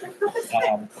out.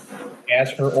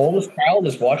 As her oldest child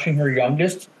is watching her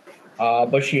youngest,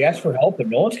 but she asked for help, and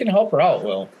no one's going to help her out.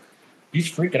 Will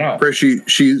she's freaking out? Right,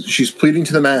 she's pleading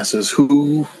to the masses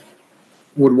who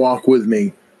would walk with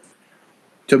me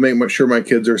to make sure my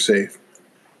kids are safe.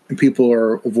 And people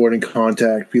are avoiding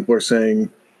contact. People are saying,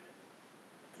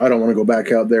 I don't want to go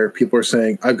back out there. People are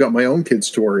saying, I've got my own kids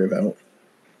to worry about.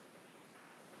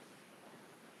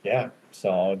 Yeah,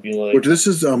 so it'd be like, which this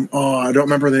is I don't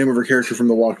remember the name of her character from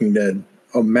The Walking Dead.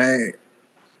 Oh,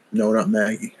 no, not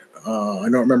Maggie. I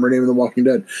don't remember her name of The Walking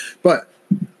Dead, but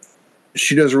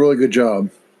she does a really good job,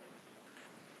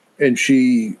 and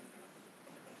she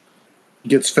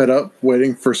gets fed up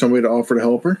waiting for somebody to offer to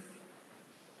help her.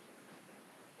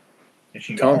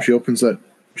 Tom, she opens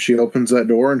that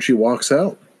door and she walks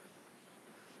out.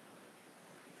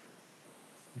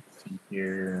 Let's see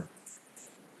here.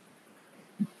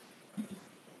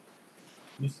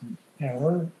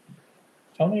 Yeah,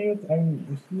 tell me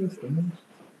you see this thing?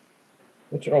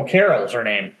 Carol's her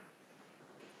name.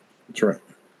 That's right.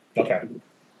 Okay.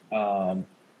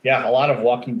 Yeah, a lot of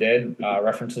Walking Dead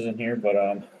references in here,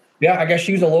 but yeah, I guess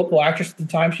she was a local actress at the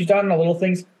time. She's done a little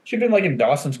things. She's been like in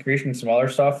Dawson's Creek and some other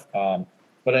stuff.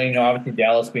 But obviously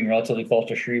Dallas being relatively close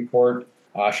to Shreveport,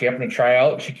 she happened to try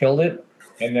out. She killed it,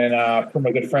 and then from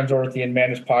my good friends over at the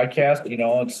Madness podcast,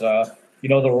 it's the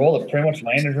role that pretty much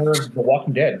landed her The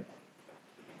Walking Dead.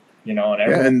 And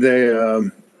everyone. And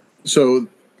they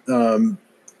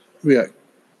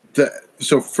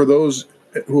so for those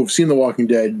who have seen The Walking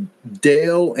Dead,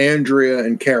 Dale, Andrea,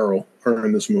 and Carol are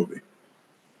in this movie.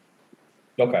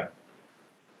 Okay.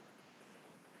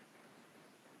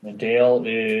 And Dale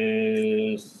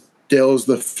is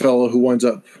the fellow who winds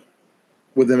up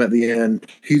with him at the end.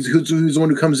 He's the one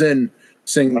who comes in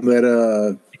saying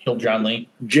that killed John Lee.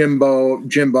 Jim Bob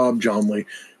John Lee.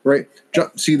 Right?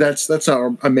 See, that's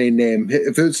not a main name.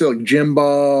 If it's like Jim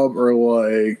Bob or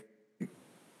like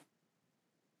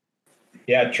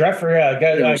his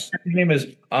name is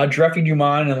Jeffrey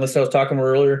Dumont, unless I was talking about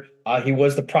earlier. He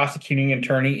was the prosecuting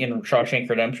attorney in Shawshank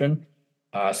Redemption.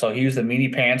 So he was the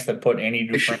meanie pants that put Andy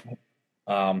Dufresne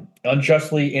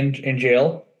unjustly in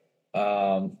jail.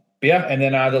 And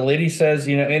then the lady says,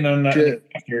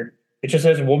 it just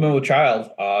says woman with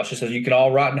child. She says you can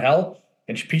all rot in hell,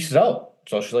 and she pieces out.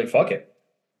 So she's like, fuck it.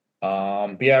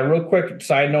 Real quick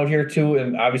side note here too,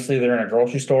 and obviously they're in a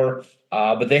grocery store,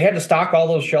 but they had to stock all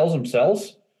those shelves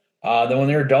themselves. Then when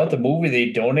they were done with the movie,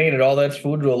 they donated all that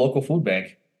food to a local food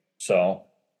bank. So,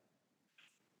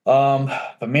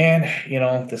 but man,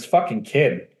 this fucking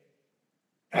kid,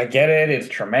 I get it. It's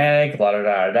traumatic, blah, da,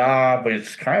 da, da, but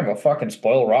it's kind of a fucking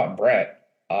spoiled, rotten brat.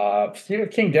 Stephen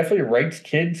King definitely writes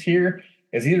kids here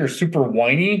as either super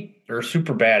whiny or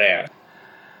super badass.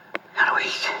 How do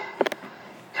we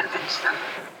convince them?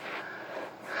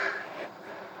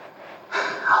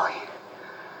 Ollie,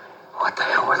 what the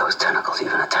hell were those tentacles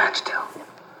even attached to?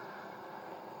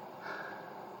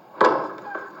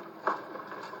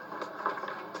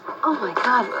 Oh my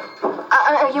God.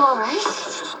 Are you all right?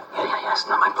 Yeah, it's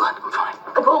not my blood. I'm fine.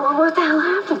 Well, what the hell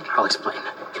happened? I'll explain.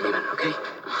 Give me a minute, okay?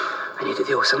 I need to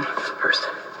deal with something first.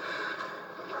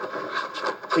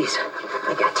 Please,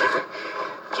 I got to.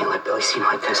 Can't let Billy see me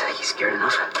like this. He's scared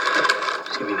enough.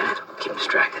 Just give me a minute. Keep him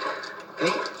distracted.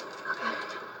 Okay?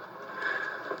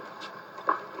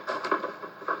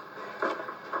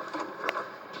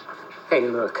 Hey,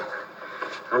 look.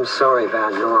 I'm sorry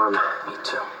about Norm. Me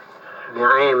too. I mean,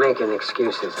 I ain't making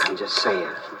excuses. I'm just saying.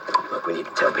 Look, we need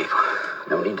to tell people.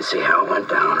 No need to see how it went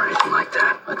down or anything like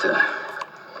that. But,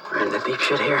 we're in the deep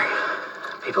shit here.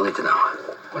 People need to know.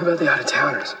 What about the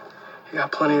out-of-towners? You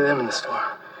got plenty of them in the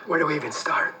store. Where do we even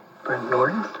start? Brent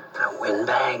Norton? The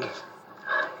windbag?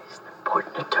 He's an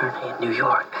important attorney in New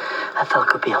York. That fella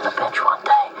could be on the bench one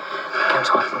day. Comes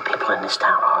one from people in this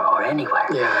town or anywhere.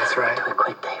 Yeah, that's right. Do it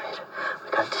quick, David.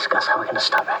 We gotta discuss how we're gonna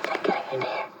stop acting getting in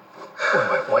here.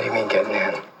 Wait, what do you mean getting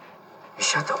in? You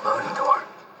shut the loading door.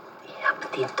 Yeah,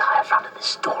 but the entire front of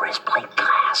this door is plate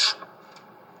glass.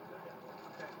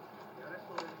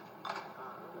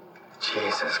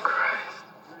 Jesus Christ.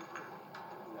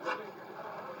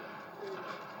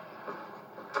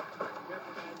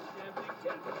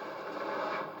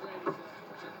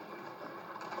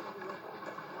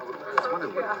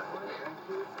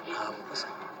 Listen.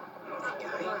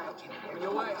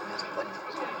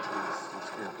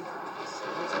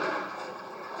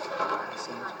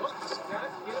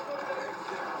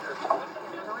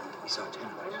 We saw Tim.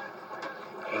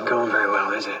 Ain't going very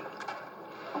well, is it?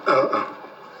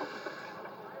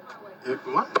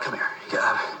 What? Come here.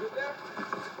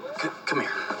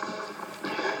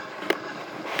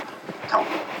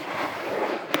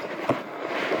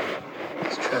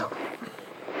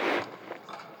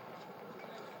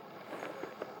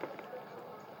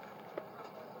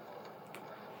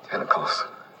 tentacles.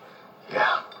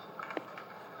 Yeah.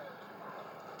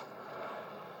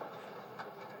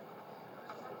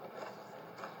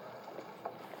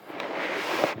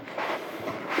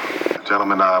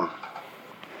 Gentlemen,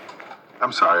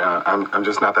 I'm sorry. I'm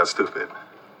just not that stupid.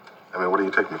 I mean, what do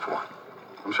you take me for?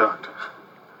 I'm shocked.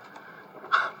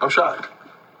 I'm shocked.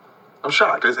 I'm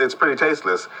shocked. It's pretty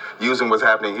tasteless using what's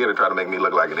happening here to try to make me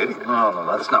look like an idiot. No,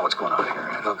 that's not what's going on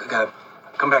here. Look,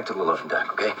 come back to the loading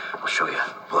dock, okay? I'll show you.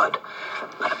 Blood.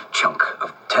 Like a chunk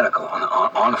of tentacle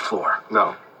on the floor.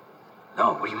 No.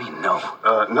 No, what do you mean, no?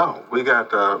 No. We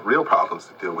got real problems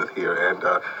to deal with here, and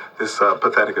this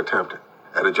pathetic attempt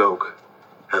at a joke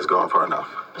has gone far enough.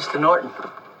 Mr. Norton,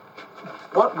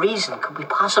 what reason could we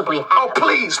possibly have? Oh,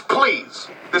 please.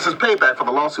 This is payback for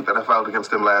the lawsuit that I filed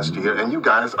against him last year, and you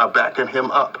guys are backing him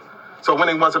up. So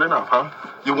winning wasn't enough, huh?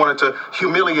 You wanted to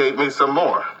humiliate me some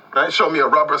more, right? Show me a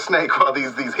rubber snake while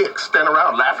these hicks stand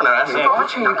around laughing at us. Hey,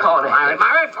 what are you calling it? All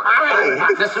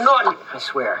right. Mr. Norton, I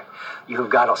swear, you have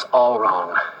got us all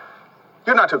wrong.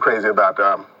 You're not too crazy about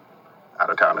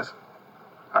out-of-towners,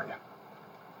 are you?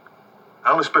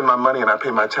 I only spend my money and I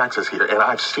pay my taxes here, and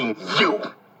I've seen you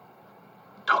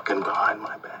talking behind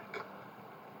my back.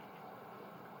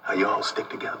 How you all stick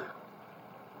together.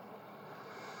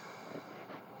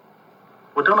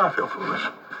 Well, don't I feel foolish?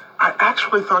 I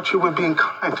actually thought you were being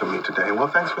kind to me today. Well,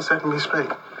 thanks for setting me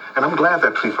straight. And I'm glad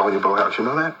that tree fell on your boat house. You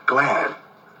know that? Glad.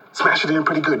 Smashed it in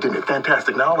pretty good, didn't it?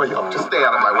 Fantastic. Now all of y'all, just stay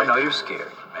out of my way. I know you're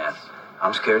scared, man.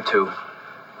 I'm scared too.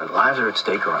 But lives are at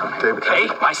stake around here. David, okay?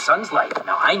 My son's life.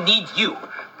 Now, I need you.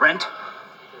 Brent,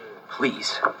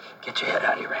 please, get your head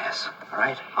out of your ass, all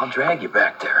right? I'll drag you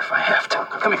back there if I have to.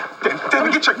 Come here.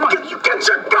 David, get your goddamn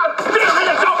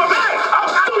hands off of me! I'll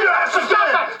sue your ass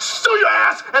again! Sue your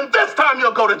ass, and this time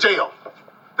you'll go to jail.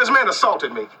 This man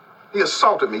assaulted me. He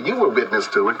assaulted me. You were witness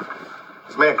to it.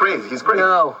 This man crazy. He's crazy.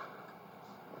 No.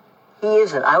 He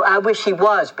isn't. I wish he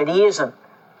was, but he isn't.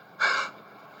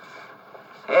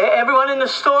 Everyone in the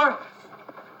store,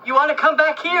 you want to come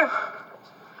back here?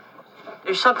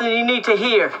 There's something you need to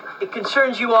hear. It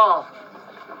concerns you all.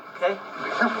 Okay? Wait.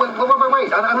 I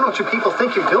don't know what you people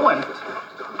think you're doing.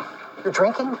 You're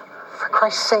drinking? For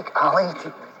Christ's sake, Ollie.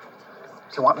 Do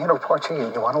you want me to report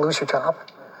you? You want to lose your job?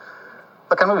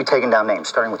 Look, I'm going to be taking down names,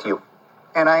 starting with you.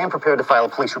 And I am prepared to file a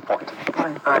police report.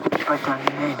 Write down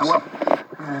your names. I will.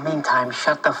 In the meantime,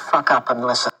 shut the fuck up and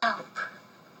listen. Help.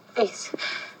 Please.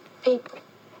 People.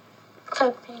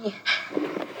 Let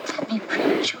me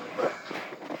preach your word.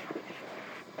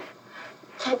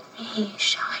 Let me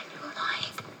shine your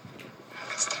light.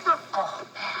 Because they're not all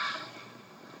bad.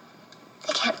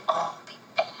 They can't all be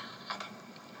bad.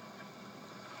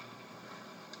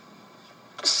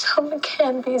 Some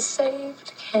can be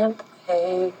saved, can't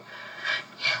they?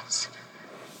 Yes.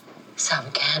 Some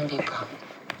can be brought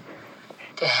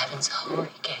to heaven's holy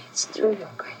gates through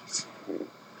your grace.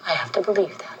 I have to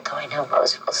believe that, though I know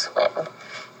most will swim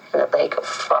in a lake of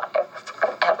fire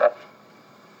forever.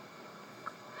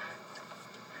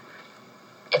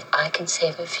 If I can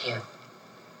save a few,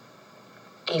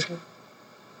 even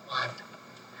one,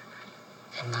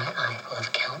 then my life will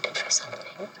have counted for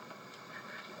something.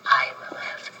 I will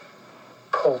have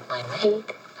pulled my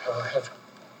weight. I will have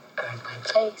earned my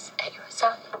place at your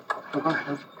side. I will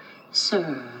have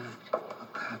served a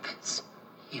purpose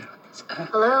here on this earth.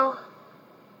 Hello?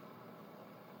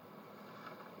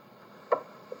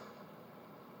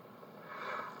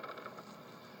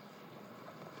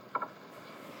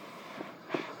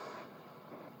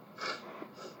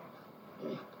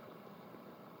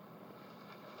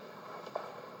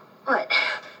 What?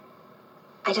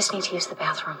 I just need to use the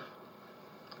bathroom.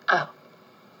 Oh.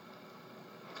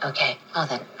 Okay, well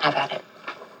then, have at it.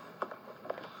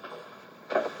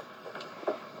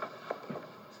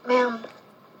 Ma'am,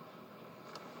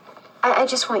 I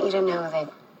just want you to know that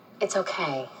it's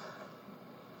okay.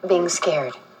 Being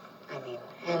scared, I mean.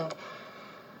 And,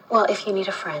 well, if you need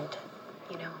a friend,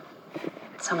 you know,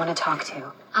 someone to talk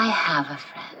to. I have a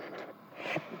friend.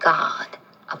 God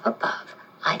up above.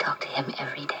 I talk to him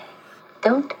every day.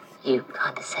 Don't you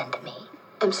condescend to me.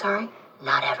 I'm sorry?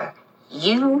 Not ever.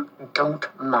 You don't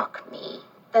mock me.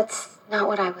 That's not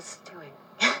what I was doing.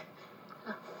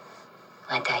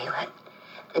 I tell you what,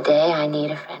 the day I need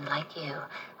a friend like you,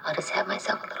 I'll just have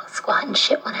myself a little squat and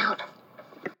shit one out.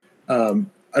 I don't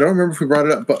remember if we brought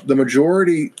it up, but the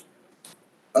majority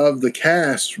of the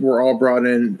cast were all brought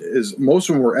in. Most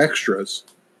of them were extras.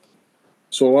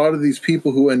 So a lot of these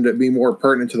people who ended up being more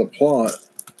pertinent to the plot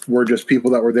were just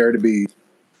people that were there to be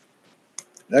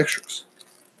extras.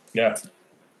 Yeah.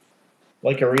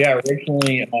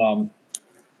 Originally,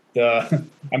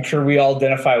 I'm sure we all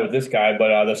identify with this guy,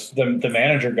 but the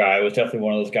manager guy was definitely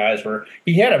one of those guys where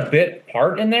he had a bit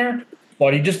part in there,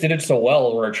 but he just did it so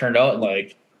well where it turned out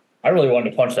like I really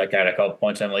wanted to punch that guy at a couple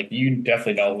points. I'm like, you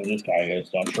definitely know who this guy is.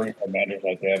 So I'm sure he had managers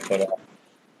like that. But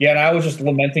yeah, and I was just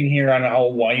lamenting here on how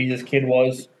whiny this kid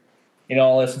was. You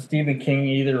know, listen, Stephen King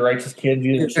either writes his kids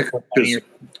either super whiny or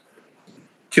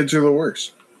kids are the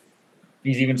worst.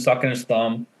 he's even sucking his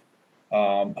thumb.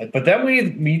 But then we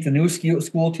meet the new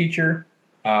school teacher,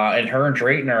 and her and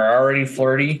Drayton are already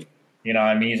flirty. You know,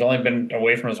 I mean, he's only been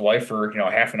away from his wife for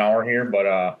half an hour here,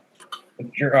 but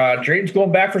Drayton's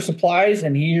going back for supplies,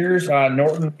 and he hears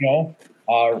Norton,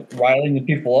 riling the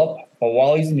people up. But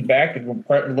while he's in the back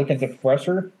looking at the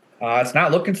compressor, it's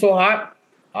not looking so hot.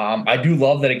 I do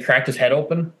love that he cracked his head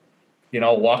open,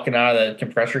 walking out of the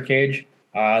compressor cage,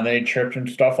 and then he tripped and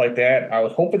stuff like that. I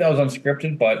was hoping that was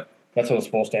unscripted, but that's what was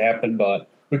supposed to happen. But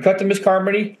we cut to Miss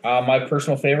Carmody, my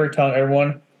personal favorite, telling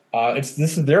everyone this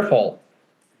is their fault.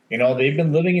 They've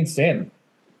been living in sin.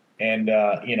 And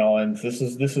and this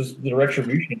is the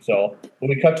retribution. So when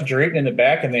we cut to Drayton in the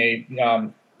back, and they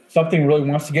something really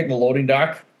wants to get in the loading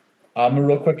dock.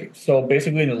 Real quick. So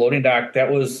basically, in the loading dock, that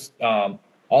was all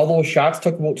those shots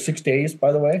took about 6 days.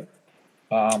 By the way,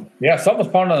 something was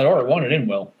found on the door. It wanted in,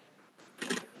 Will.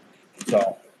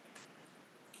 So,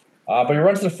 but he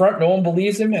runs to the front. No one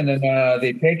believes him, and then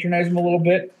they patronize him a little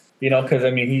bit. Because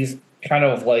I mean he's kind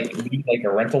of like a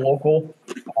rental local.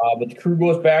 But the crew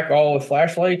goes back all with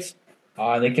flashlights.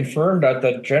 And they confirmed that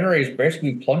the generator is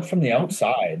basically plugged from the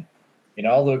outside.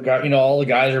 All the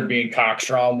guys are being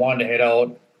cockstrong, wanting to head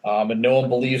out, and no one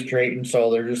believes Drayton,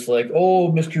 so they're just like,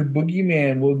 "Oh, Mr.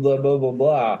 Boogeyman, blah blah blah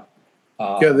blah."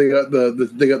 They got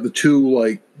the two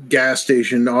like gas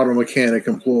station auto mechanic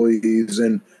employees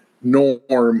and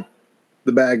Norm,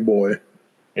 the bag boy.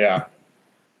 Yeah,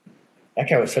 that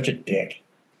guy was such a dick.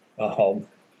 And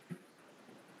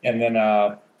then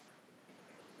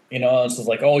it's just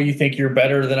like, oh, you think you're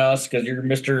better than us because you're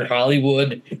Mr.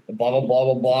 Hollywood, blah, blah, blah,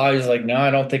 blah, blah. He's like, no,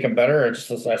 I don't think I'm better. I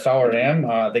saw where I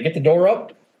am. They get the door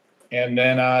up, and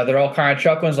then they're all kind of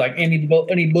chuckling. It's like, any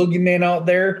boogeyman out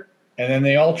there? And then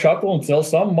they all chuckle until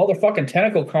some motherfucking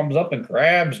tentacle comes up and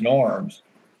grabs Norm's.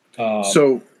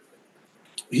 So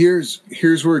here's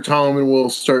where Tom and Will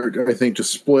start, I think, to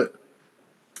split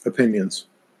opinions.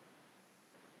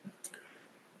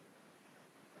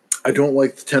 I don't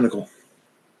like the tentacle.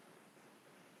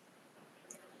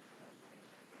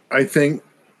 I think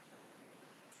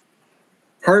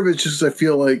part of it's just I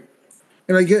feel like,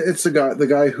 and I get it's the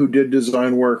guy who did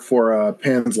design work for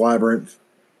Pan's Labyrinth,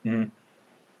 mm-hmm.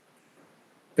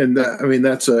 And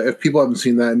that's if people haven't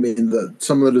seen that, I mean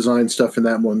some of the design stuff in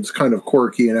that one's kind of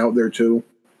quirky and out there too.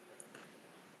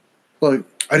 But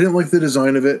I didn't like the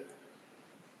design of it,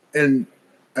 and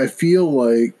I feel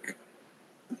like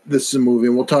this is a movie,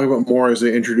 and we'll talk about more as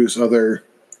they introduce other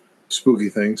spooky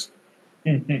things.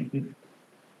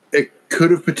 It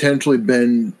could have potentially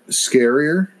been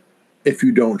scarier if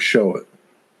you don't show it.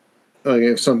 Like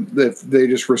if they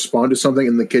just respond to something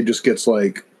and the kid just gets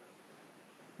like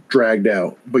dragged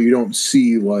out, but you don't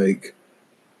see like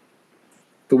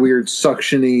the weird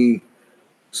suction-y.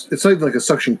 It's not even like a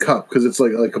suction cup because it's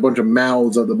like a bunch of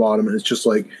mouths at the bottom, and it's just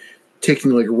like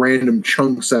taking like random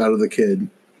chunks out of the kid.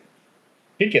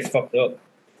 He gets fucked up.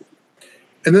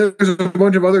 And then there's a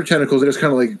bunch of other tentacles that just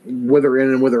kind of like wither in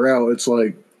and wither out. It's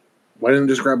like, why didn't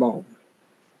they just grab all of them?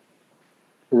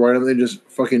 Or why don't they just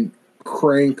fucking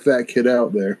crank that kid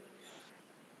out there?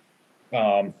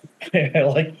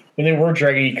 Like when they were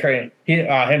dragging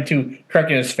him to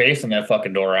cracking his face in that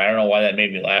fucking door. I don't know why that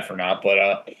made me laugh or not, but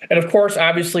and of course,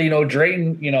 obviously,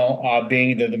 Drayton,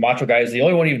 being the macho guy, is the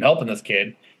only one even helping this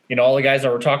kid. All the guys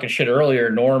that were talking shit earlier,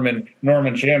 Norm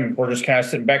and Jim, were just kind of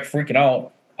sitting back freaking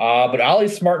out. But Ollie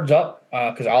smartens up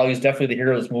because Ollie's definitely the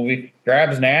hero of this movie.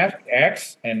 Grabs an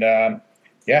axe, and and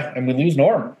we lose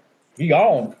Norm. He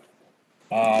gone.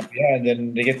 And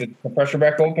then they get the pressure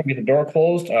back open, get the door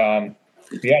closed.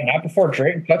 Not before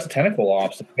Drayton cuts a tentacle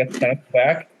off. So they get the tentacle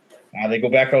back. They go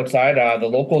back outside. The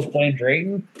locals blame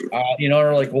Drayton.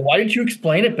 Are like, well, why didn't you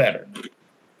explain it better?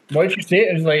 Why didn't you say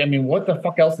it? It's like, I mean, what the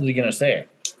fuck else is he gonna say?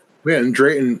 Yeah, and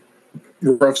Drayton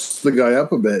roughs the guy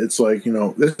up a bit. It's like,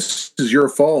 this is your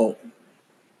fault.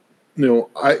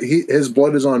 His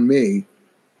blood is on me.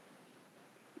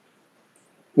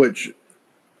 Which,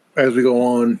 as we go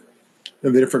on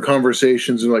in the different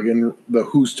conversations and like in the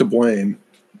who's to blame,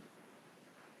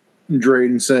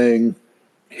 Drayton saying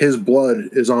his blood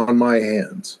is on my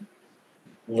hands.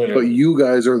 Literally. But you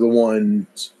guys are the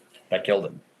ones that killed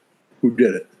him. Who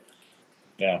did it.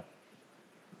 Yeah.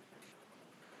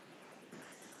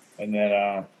 And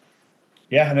then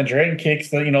Yeah, and then Drayton kicks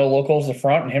the locals to the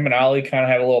front, and him and Ollie kind of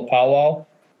have a little powwow,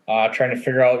 trying to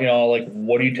figure out like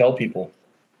what do you tell people,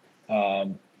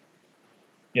 so.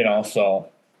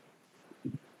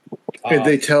 And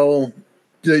they tell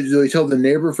the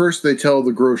neighbor first. They tell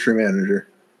the grocery manager.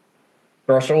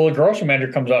 The grocery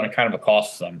manager comes out and kind of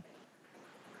accosts them.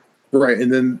 Right,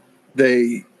 and then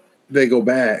they go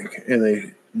back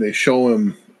and they show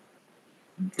him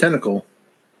tentacle,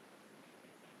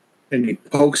 and he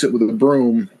pokes it with a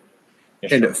broom,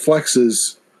 and it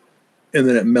flexes, and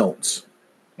then it melts.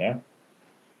 Yeah.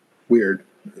 Weird.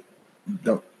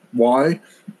 Why?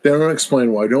 They don't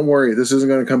explain why. Don't worry, this isn't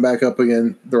going to come back up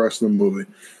again the rest of the movie.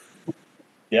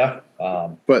 Yeah.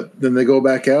 But then they go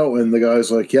back out, and the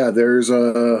guy's like, "Yeah,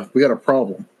 we got a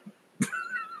problem."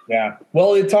 Yeah.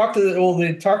 Well, they talked to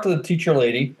the teacher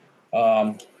lady.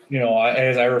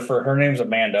 As I refer, her name's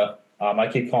Amanda. I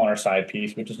keep calling her side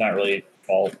piece, which is not really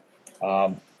fault.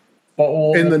 But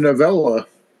in the novella,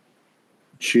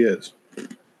 she is.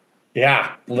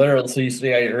 Yeah, literally. So you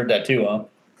see, I heard that too, huh?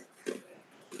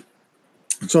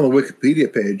 It's on the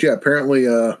Wikipedia page. Yeah, apparently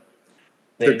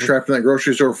they're trapped in that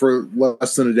grocery store for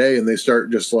less than a day, and they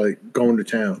start just like going to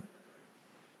town.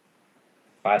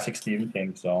 Classic Stephen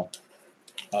King. So,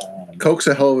 coke's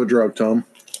a hell of a drug, Tom.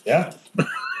 Yeah,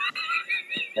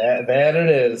 that it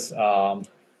is.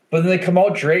 But then they come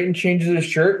out, Drayton changes his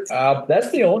shirt.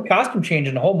 That's the only costume change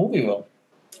in the whole movie, Will.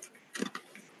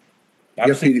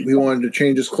 Yep, he wanted to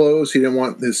change his clothes. He didn't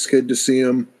want his skid to see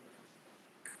him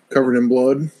covered in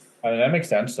blood. I mean, that makes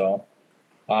sense, though.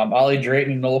 Ollie,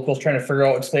 Drayton, and the locals trying to figure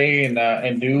out what to say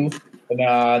and do. And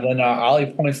then Ollie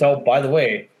points out, by the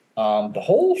way, the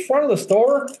whole front of the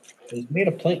store is made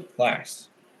of plate glass.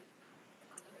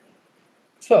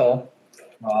 So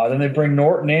then they bring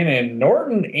Norton in, and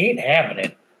Norton ain't having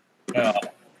it.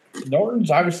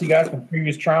 Norton's obviously got some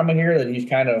previous trauma here that he's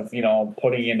kind of,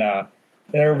 putting in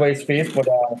everybody's face. But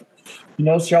he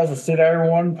knows Charles will sit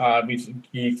everyone.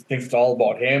 He thinks it's all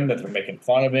about him, that they're making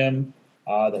fun of him.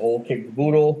 The whole kick the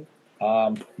boodle.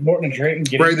 Norton and Drayton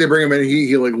get right. They bring him in.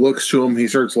 He like looks to him. He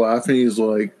starts laughing. He's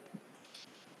like,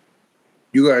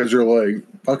 "You guys are like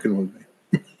fucking with me."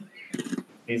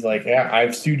 He's like, "Yeah,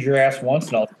 I've sued your ass once,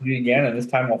 and I'll sue you again, and this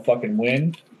time I'll fucking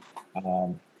win."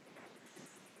 And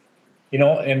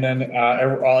then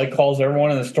Ollie calls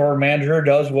everyone, and the store manager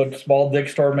does what small dick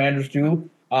store managers do.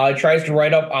 He tries to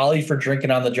write up Ollie for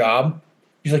drinking on the job.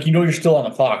 He's like, you're still on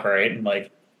the clock, right? And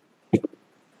like,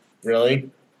 really?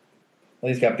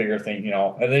 Well, he's got bigger things,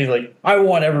 And then he's like, I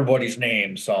want everybody's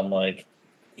name. So I'm like,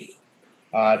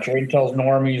 Drayton tells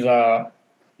Norm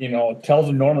tells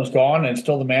him Norm is gone, and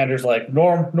still the manager's like,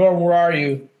 Norm, where are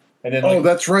you? And then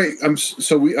that's right.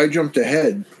 I jumped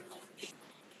ahead.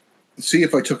 See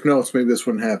if I took notes, maybe this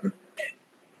wouldn't happen.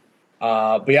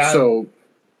 But yeah. So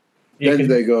then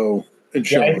they go and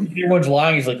show him. Everyone's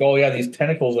lying. He's like, oh yeah, these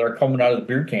tentacles that are coming out of the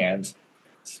beer cans.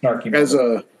 Snarky.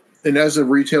 As a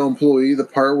retail employee, the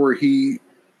part where he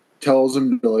tells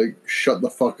him to like shut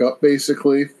the fuck up,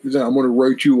 basically, I'm going to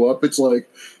write you up. It's like,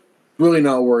 really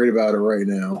not worried about it right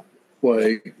now.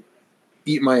 Like,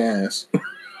 eat my ass.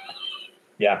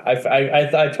 Yeah,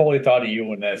 I totally thought of you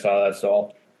when I saw that.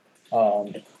 So,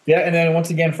 yeah, and then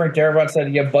once again, Frank Darabont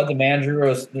said, yeah, Bud the manager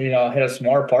was had a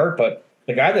smart part, but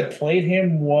the guy that played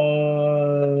him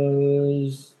was,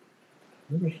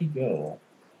 where did he go?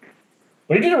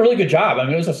 But he did a really good job. I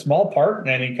mean, it was a small part,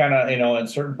 and he kind of in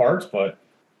certain parts, but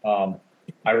I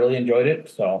really enjoyed it.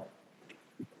 So,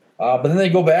 but then they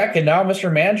go back, and now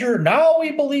Mr. Manager, now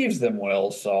he believes them, Will.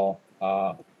 So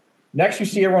next, we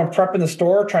see everyone prepping the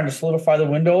store, trying to solidify the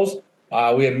windows.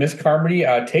 We have Miss Carmody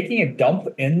taking a dump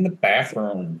in the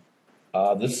bathroom.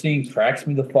 This scene cracks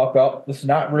me the fuck up. This is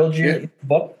not real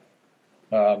book.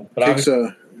 But takes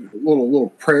a little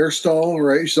prayer stall,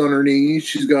 right? She's on her knees.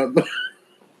 She's got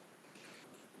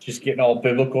she's getting all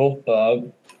biblical.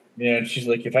 She's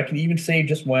like, if I can even say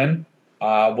just when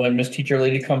Miss Teacher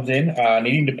Lady comes in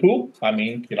needing to poop, I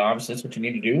mean, obviously that's what you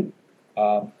need to do.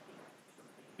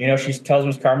 She tells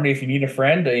Miss Carmody, if you need a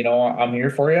friend, I'm here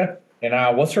for you.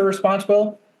 And what's her response,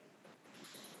 Bill?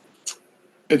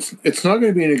 It's not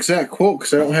going to be an exact quote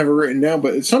because I don't have it written down,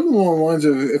 but it's something along the lines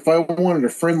of, if I wanted a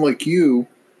friend like you,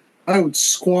 I would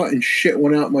squat and shit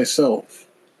one out myself.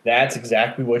 That's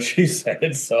exactly what she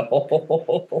said.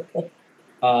 So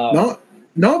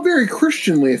not very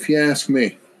Christianly, if you ask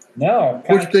me. No.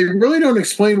 Which they really don't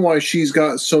explain why she's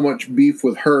got so much beef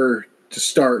with her to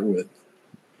start with.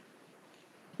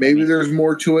 Maybe there's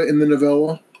more to it in the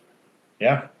novella.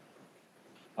 Yeah.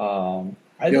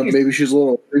 Maybe she's a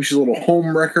little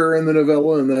home wrecker in the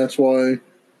novella, and that's why.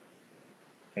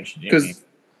 Because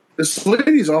This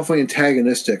lady's awfully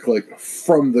antagonistic, like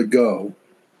from the go.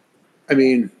 I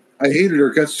mean, I hated her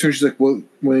guts too. She's like, well,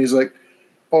 when he's like,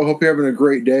 "Oh, I hope you're having a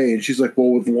great day," and she's like,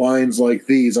 "Well, with lines like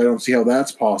these, I don't see how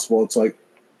that's possible." It's like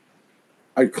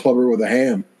I'd club her with a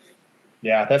ham.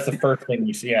 Yeah, that's the first thing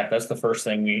we see. Yeah, that's the first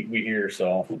thing we hear.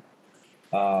 So,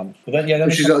 but then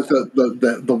She's got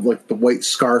the like the white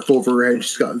scarf over her head.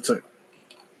 She's got it's like,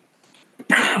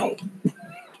 pow.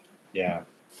 Yeah.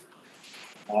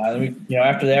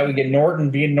 After that we get Norton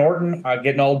being Norton,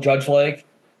 getting all judge-like,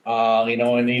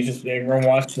 and he's just everyone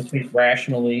wants to think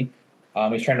rationally.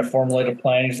 He's trying to formulate a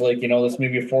plan. He's like, this may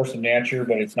be a force of nature,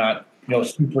 but it's not,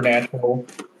 supernatural.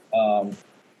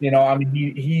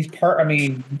 He's part. I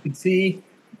mean, you can see,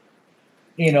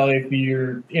 if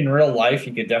you're in real life,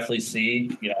 you could definitely see,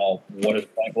 what his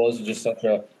point was. He's just such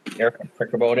a arrogant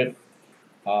prick about it.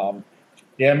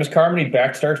 Miss Carmody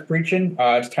back starts preaching.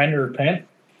 It's time to repent.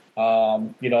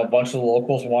 A bunch of the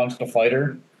locals wants to fight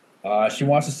her. She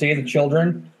wants to save the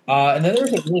children. And then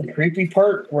there's a really creepy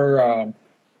part where,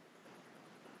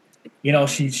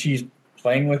 she's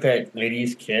playing with that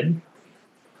lady's kid.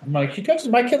 I'm like, she touches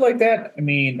my kid like that? I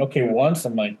mean, okay, once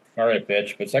I'm like, all right,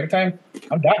 bitch. But second time,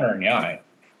 I'm dotting her in the eye.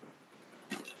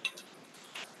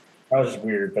 That was just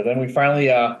weird. But then we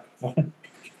finally, I love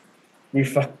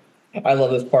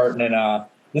this part. And then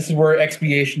this is where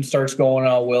expiation starts going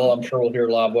on. Will, I'm sure we'll hear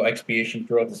a lot about expiation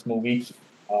throughout this movie.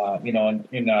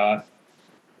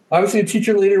 Obviously, the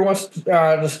teacher leader wants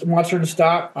her to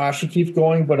stop. She keeps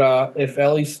going, but if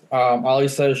Ollie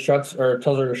says tells her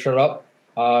to shut up,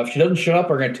 if she doesn't shut up,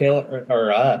 we're going to tail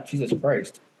her. Jesus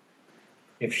Christ!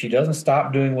 If she doesn't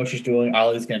stop doing what she's doing,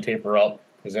 Ollie's going to tape her up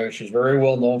because she's very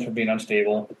well known for being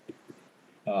unstable.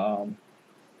 And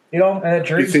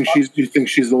Do you think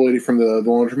she's the lady from the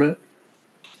laundromat?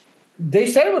 They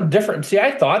said it was different. See,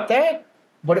 I thought that,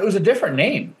 but it was a different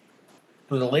name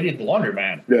for the lady at the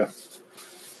laundromat. Yeah.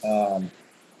 I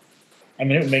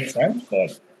mean, it would make sense,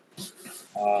 but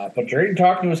Drayton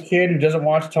talking to his kid who doesn't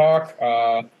want to talk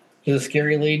to the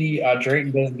scary lady.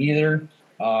 Drayton doesn't either.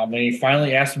 And he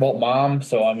finally asks about mom.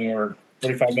 So, I mean, we're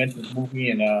 45 minutes of the movie,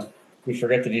 and we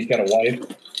forget that he's got a wife.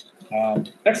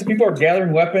 Next, people are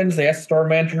gathering weapons. They ask the store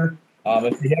manager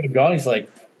if he had a gun. He's like,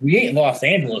 "We ain't Los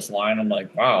Angeles line." I'm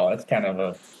like, wow, that's kind of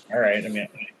all right. I mean,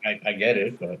 I get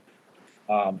it, but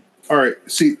all right.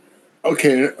 See,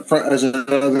 okay, as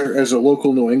a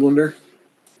local New Englander,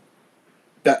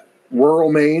 that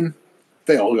rural Maine,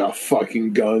 they all got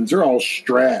fucking guns. They're all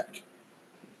strapped.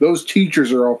 Those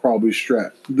teachers are all probably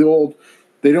strapped.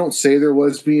 They don't say they're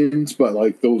lesbians, but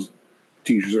like those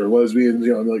teachers are lesbians.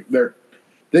 Like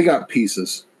they got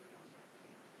pieces.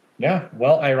 Yeah,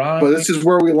 well, ironically, but this is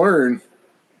where we learn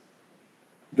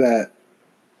that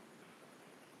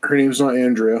her name's not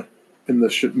Andrea in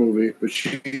this shit movie, but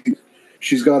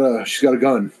she's got a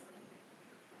gun.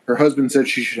 Her husband said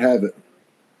she should have it.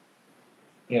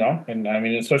 And I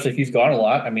mean, especially if he's gone a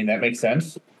lot, I mean that makes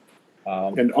sense.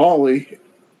 And Ollie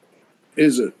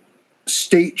is a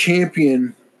state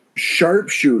champion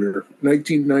sharpshooter,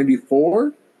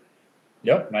 1994.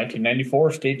 Yep,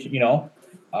 1994 state.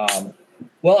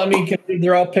 Well, I mean,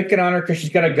 they're all picking on her because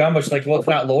she's got a gun, but she's like, well, it's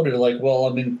not loaded. Like, well, I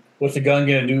mean, what's the gun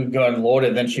going to do? Gun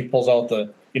loaded. Then she pulls out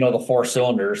the 4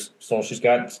 cylinders. So she's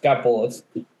got bullets.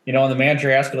 And the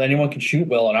manager asks if anyone can shoot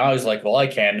Will. And Ollie's like, well, I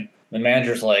can. And the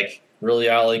manager's like, really,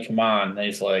 Ollie? Come on. And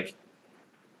he's like,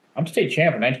 I'm state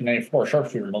champ in 1994,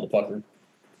 sharpshooter, motherfucker.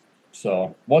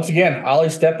 So once again,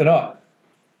 Ollie's stepping up.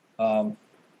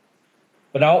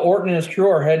 But now Orton and his crew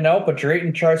are heading out, but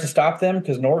Drayton tries to stop them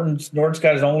because Norton's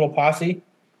got his own little posse.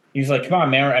 He's like, "Come on,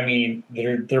 man! I mean,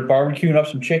 they're barbecuing up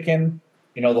some chicken.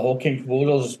 The whole King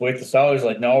Caboodle just wait this out." He's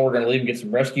like, "No, we're gonna leave and get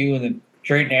some rescue." And then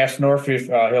Drayton asks North if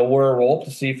he'll wear a rope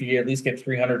to see if he can at least get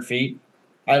 300 feet.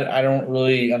 I don't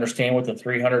really understand what the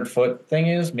 300-foot thing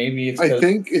is. Maybe it's. I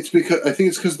think it's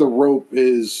because the rope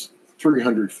is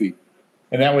 300 feet,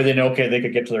 and that way they know they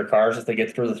could get to their cars if they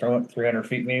get through the 300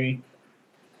 feet, maybe.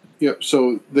 Yep.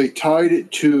 So they tied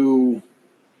it to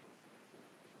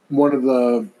one of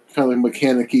the kind of like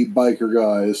mechanic-y biker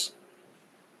guys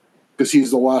because he's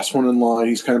the last one in line.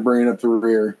 He's kind of bringing up the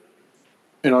rear.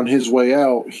 And on his way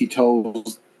out, he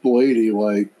tells the lady,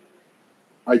 like,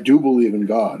 I do believe in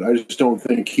God. I just don't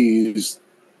think he's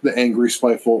the angry,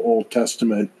 spiteful Old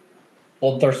Testament.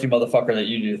 Old thirsty motherfucker that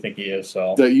you do think he is.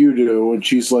 So that you do. And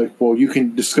she's like, well, you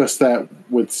can discuss that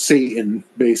with Satan,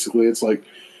 basically. It's like,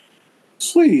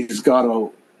 this lady's got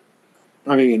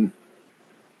I mean,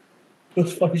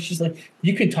 it's funny. She's like,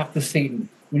 you can talk to Satan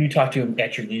when you talk to him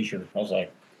at your leisure. I was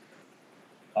like,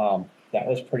 that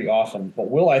was pretty awesome.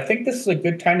 But Will, I think this is a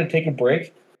good time to take a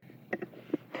break.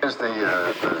 Here's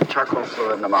the charcoal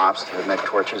fluid and the mops to make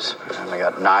torches, and we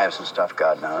got knives and stuff,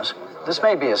 God knows. This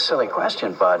may be a silly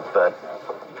question, Bud, but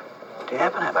do you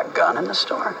happen to have a gun in the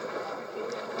store?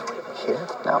 Here?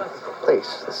 No,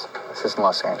 please. This isn't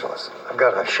Los Angeles. I've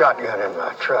got a shotgun in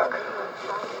my truck.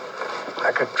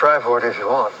 I could try for it if you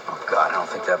want. Oh, God, I don't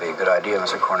think that'd be a good idea,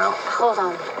 Mr. Cornell. Hold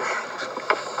on.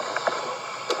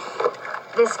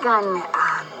 This gun,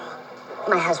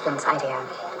 my husband's idea.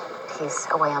 He's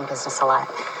away on business a lot.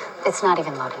 It's not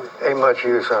even loaded. Ain't much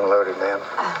use unloaded, ma'am.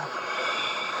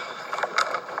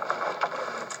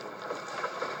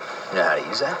 You know how to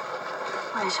use that?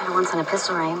 Well, I shot it once on a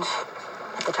pistol range.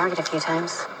 Hit the target a few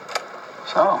times.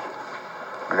 So,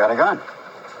 we got a gun.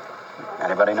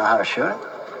 Anybody know how to shoot it?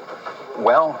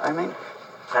 Well, I mean.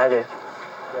 I do.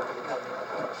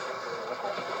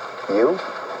 You?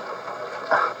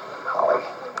 Holly,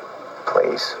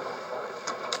 please.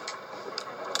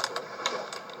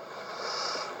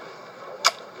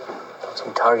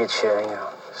 Some target shooting.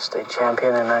 State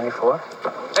champion in '94.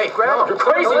 Hey, Greg, you're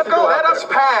crazy. Let go. Let us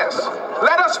pass.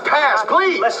 Let us pass,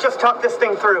 please. Let's just talk this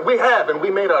thing through. We have, and we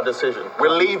made our decision. We're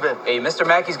leaving. Hey, Mr.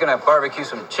 Mackey's gonna barbecue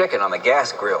some chicken on the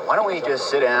gas grill. Why don't we just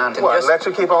sit down and What, let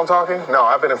you keep on talking? No,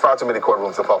 I've been in far too many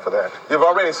courtrooms to fall for that. You've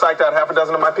already psyched out half a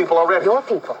dozen of my people already. Your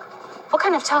people? What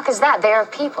kind of talk is that? They're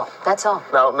people. That's all.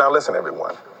 Now listen,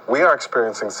 everyone. We are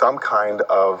experiencing some kind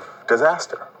of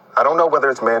disaster. I don't know whether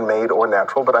it's man-made or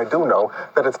natural, but I do know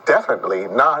that it's definitely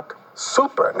not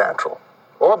supernatural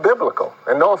or biblical.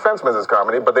 And no offense, Mrs.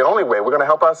 Carmody, but the only way we're going to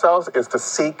help ourselves is to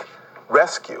seek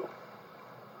rescue.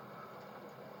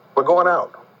 We're going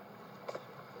out.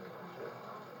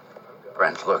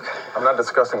 Brent, look. I'm not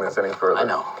discussing this any further. I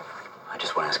know. I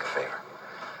just want to ask a favor.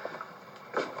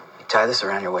 You tie this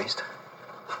around your waist?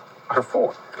 What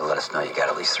for? It'll let us know you got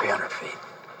at least 300 feet.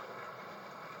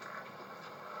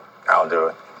 I'll do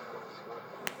it.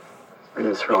 Are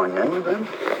you throwing any of them?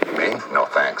 Me? No,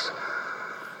 thanks.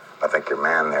 I think your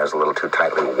man there's a little too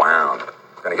tightly wound.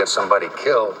 Gonna get somebody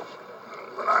killed.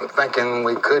 But I'm thinking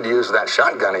we could use that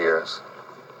shotgun of yours.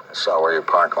 I saw where you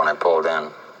parked when I pulled in.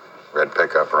 Red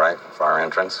pickup, right? Far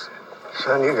entrance.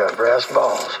 Son, you got brass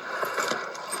balls.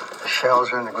 The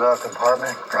shells are in the glove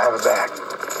compartment. Drive it back.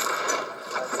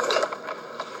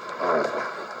 All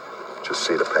right. Just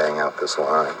see to paying out this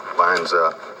line. Line's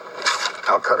up.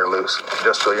 I'll cut her loose,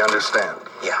 just so you understand.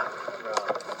 Yeah.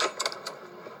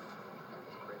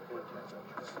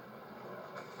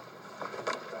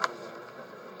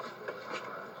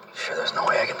 Sure, there's no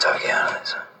way I can talk you out of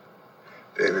this.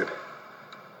 David,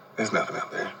 there's nothing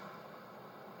out there.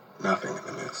 Nothing in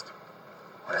the mist.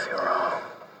 What if you're wrong?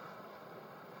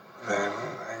 Then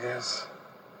I guess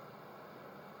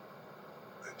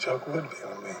the joke would be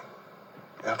on me,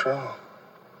 after all.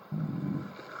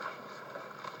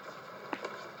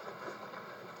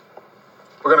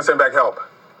 We're gonna send back help.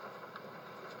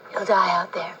 You'll die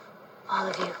out there. All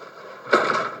of you.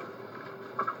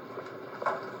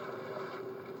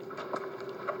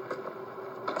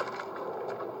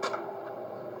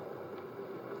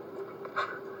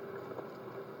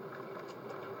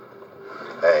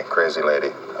 Hey, crazy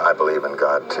lady, I believe in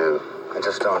God, too. I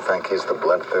just don't think he's the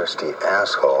bloodthirsty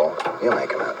asshole you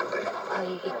make him out to be.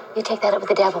 Well, you take that up with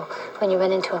the devil when you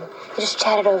run into him. You just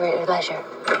chat it over at your leisure.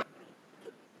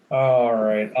 All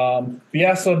right.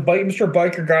 Yeah, so Mr.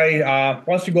 Biker Guy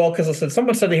wants to go out because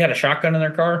someone said they had a shotgun in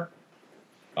their car.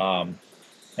 And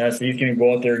so he's going to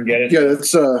go out there and get it. Yeah,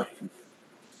 that's the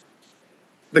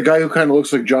guy who kind of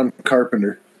looks like John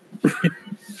Carpenter.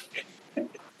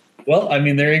 Well, I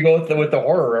mean, there you go with the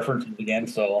horror references again.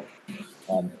 So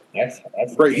that's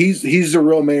right. He's the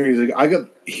real man. He's like,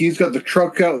 he's got the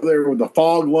truck out there with the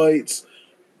fog lights,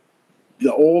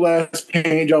 the old ass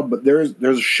paint job, but there's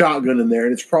a shotgun in there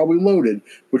and it's probably loaded,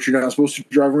 but you're not supposed to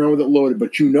drive around with it loaded,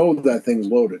 but you know that thing's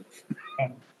loaded.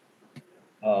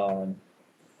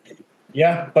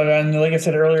 Yeah, but like I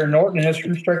said earlier, Norton has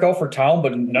crew strike out for town,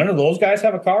 but none of those guys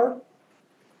have a car.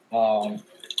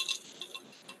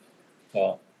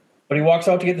 But he walks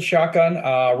out to get the shotgun.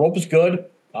 Rope is good,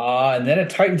 and then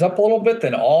it tightens up a little bit.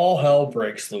 Then all hell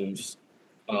breaks loose.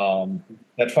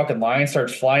 That fucking line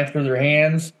starts flying through their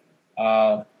hands.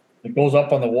 It goes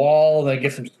up on the wall. Then it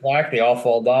gets some slack. They all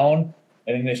fall down,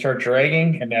 and then they start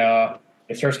dragging, and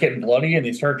it starts getting bloody, and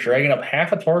they start dragging up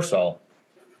half a torso.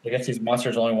 I guess these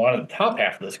monsters only wanted the top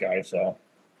half of this guy, so.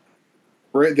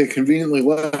 Right, they conveniently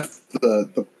left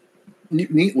the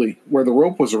neatly where the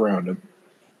rope was around him,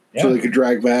 so they could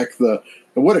drag back and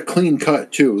what a clean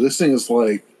cut too. This thing is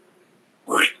like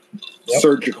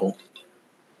surgical.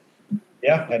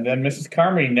 Yeah, and then Mrs.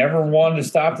 Carmody never wanted to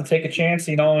stop to take a chance,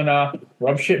 and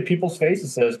rub shit in people's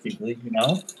faces, so to speak,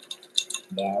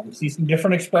 We see some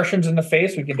different expressions in the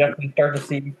face. We can definitely start to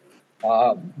see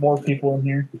more people in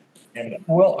here. And,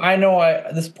 well, I know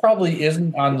this probably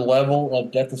isn't on the level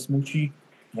of Death of Smoochie.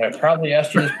 I probably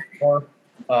asked you this before.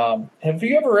 Have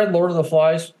you ever read Lord of the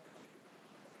Flies?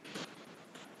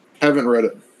 Haven't read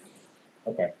it.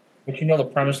 Okay. But you know the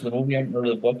premise of the movie or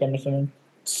the book, I'm assuming?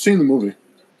 Seen the movie.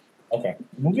 Okay.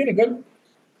 Movie any good?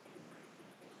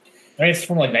 I mean, it's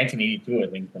from like 1982, I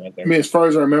think. Right there. I mean, as far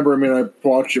as I remember, I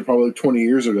watched it probably 20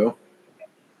 years ago.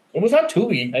 It was on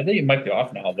Tubi. I think it might be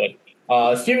off now,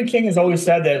 but Stephen King has always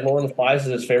said that Lord of the Flies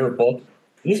is his favorite book.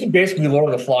 This is basically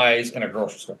Lord of the Flies in a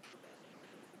grocery store.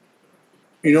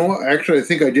 You know what? Actually, I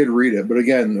think I did read it, but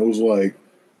again, it was like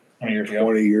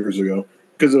 20 years ago.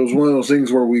 Because it was one of those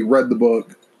things where we read the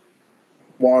book,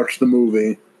 watched the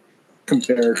movie,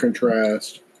 compare,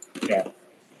 contrast. Yeah.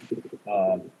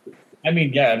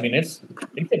 It's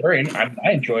a very.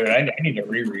 I enjoyed it. I need to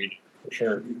reread for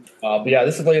sure. But yeah,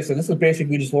 this is like I said. This is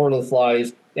basically just Lord of the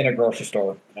Flies in a grocery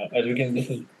store. This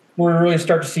is where we really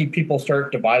start to see people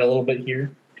start to divide a little bit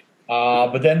here.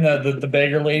 But then the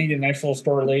beggar lady, the nice little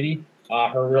store lady,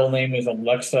 her real name is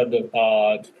Alexa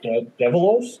Develos.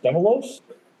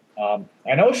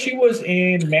 I know she was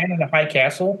in Man in the High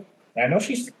Castle. And I know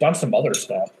she's done some other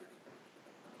stuff.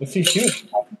 Let's see, she was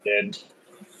dead.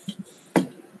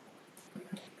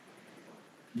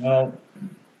 No.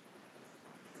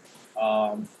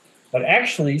 But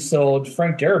actually, so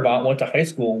Frank Darabont went to high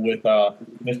school with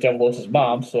Miss Develos'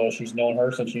 mom, so she's known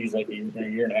her since she's like a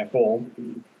year and a half old.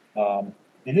 And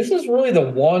this is really the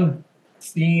one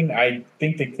scene I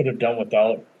think they could have done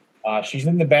without. She's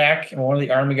in the back, and one of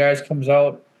the army guys comes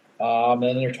out, and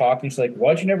they're talking. She's like,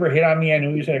 "Why'd you never hit on me? I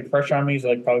knew you had a crush on me." He's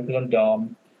like, "Probably because I'm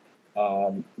dumb."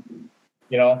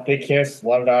 They kiss,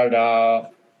 la da da.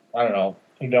 I don't know.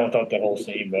 I'm done without that whole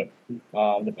scene, but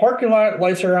the parking lot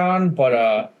lights are on,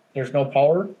 but there's no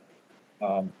power.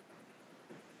 But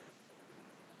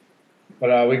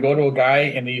we go to a guy,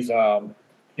 and he's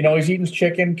eating his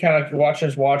chicken, kind of watching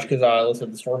his watch because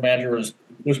listen, the store manager was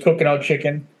cooking out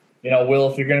chicken.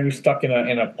 Will, if you're going to be stuck in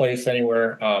a place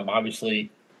anywhere,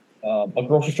 obviously, a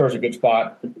grocery store is a good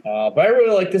spot. But I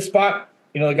really like this spot.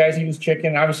 The guy's eating his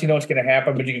chicken. Obviously, you know what's going to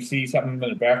happen, but you can see something in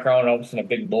the background. All of a sudden, a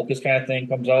big locust kind of thing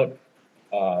comes out.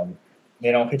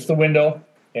 Hits the window,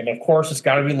 and of course, it's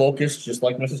got to be locusts, just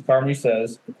like Mrs. Carmody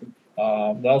says.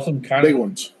 Also, kind big of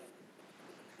ones.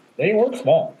 They weren't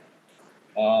small.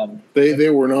 They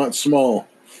were not small.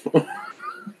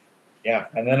 Yeah,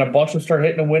 and then a bunch of them start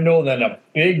hitting the window. Then a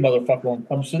big motherfucker one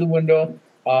comes through the window.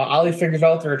 Ollie figures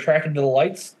out they're attracted to the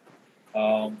lights.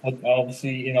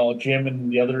 Obviously, Jim and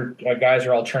the other guys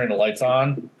are all turning the lights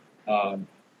on.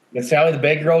 Then Sally, the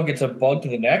big girl, gets a bug to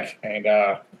the neck, and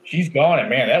she's gone. And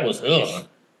man, that was ugh.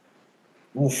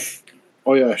 Oof.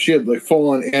 Oh yeah, she had like full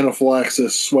on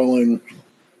anaphylaxis, swelling.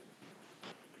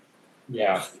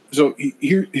 Yeah. So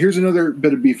here's another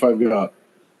bit of beef I've got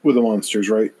with the monsters,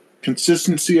 right?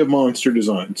 Consistency of monster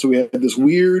design. So we had this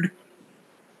weird.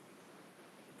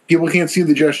 People can't see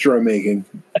the gesture I'm making,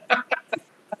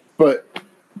 but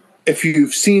if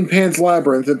you've seen Pan's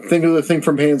Labyrinth, and think of the thing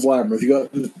from Pan's Labyrinth, you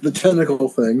got the tentacle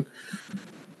thing,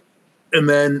 and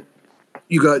then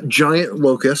you got giant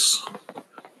locusts,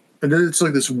 and then it's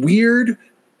like this weird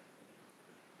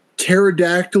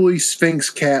pterodactyl sphinx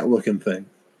cat looking thing.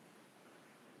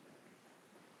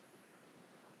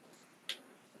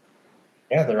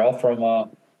 Yeah, they're all from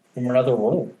another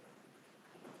world.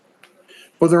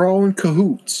 But they're all in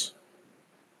cahoots.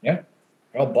 Yeah,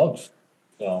 they're all bugs.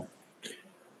 So.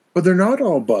 But they're not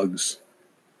all bugs.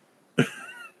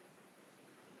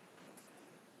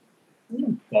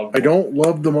 I don't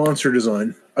love the monster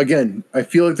design. Again, I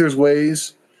feel like there's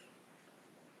ways.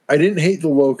 I didn't hate the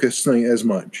locust thing as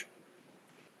much.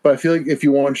 But I feel like if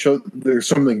you want to show there's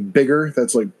something bigger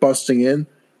that's like busting in,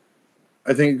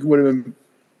 I think it would have been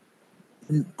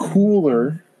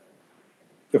cooler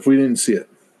if we didn't see it.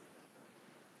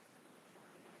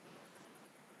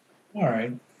 All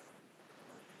right.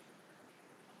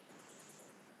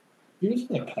 He was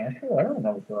in the Punisher? I don't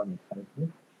know if they're on the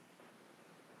Punisher.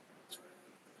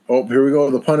 Oh, here we go.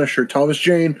 The Punisher. Thomas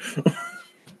Jane. The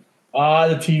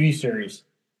TV series.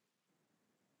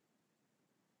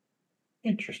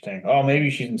 Interesting. Oh, maybe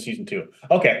she's in season 2.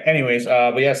 Okay. Anyways,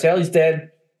 but yeah, Sally's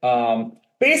dead.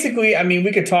 Basically,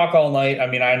 we could talk all night.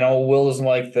 I know Will doesn't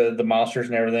like the monsters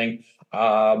and everything.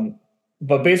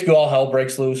 But basically all hell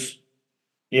breaks loose,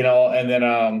 and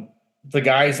then the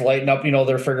guys lighten up,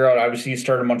 they're figuring out, obviously, he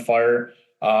started them on fire.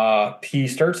 He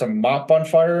starts a mop on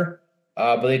fire,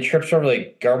 but he trips over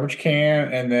the garbage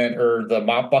can or the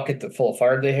mop bucket full of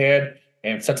fire they had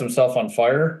and sets himself on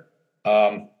fire.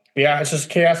 Yeah, it's just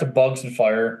chaos of bugs and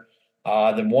fire.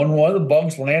 Then one of the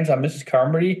bugs lands on Mrs.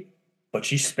 Carmody, but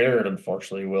she's spared,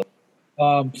 unfortunately. Will.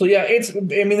 So yeah, it's. I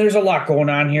mean, there's a lot going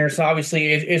on here. So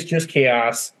obviously, it's just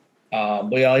chaos.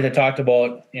 But yeah, like I talked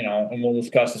about, and we'll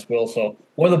discuss this. Will. So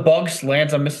one of the bugs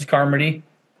lands on Mrs. Carmody,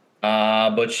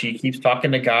 but she keeps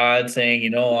talking to God,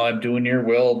 saying, I'm doing your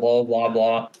will, blah blah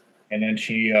blah, and then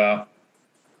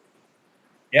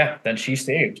then she's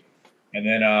saved, and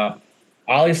then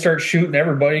Ollie starts shooting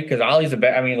everybody because Ollie's a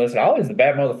bad. I mean, listen, Ollie's the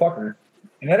bad motherfucker,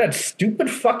 and then that stupid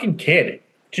fucking kid.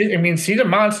 I mean, sees a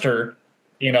monster.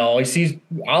 He sees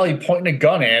Ollie pointing a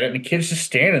gun at it, and the kid's just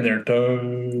standing there.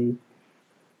 Duh.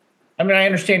 I mean, I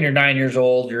understand you're 9 years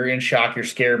old, you're in shock, you're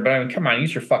scared, but I mean, come on,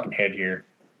 use your fucking head here.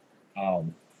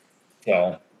 And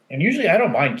usually I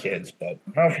don't mind kids, but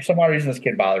I don't know, for some odd reason this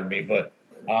kid bothered me. But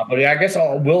yeah, I guess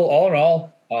all in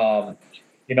all,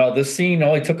 this scene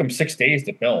only took him 6 days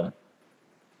to film.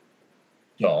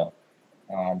 So,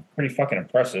 pretty fucking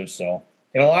impressive. So,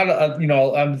 and a lot of,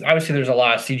 obviously there's a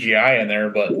lot of CGI in there,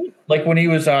 but like when he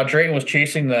was, Drayton was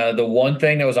chasing the one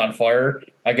thing that was on fire,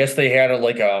 I guess they had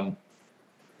like a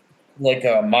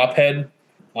mop head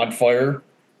on fire,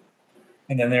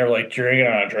 and then they were like dragging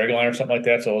on a drag line or something like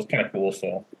that. So it was kind of cool.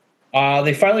 So,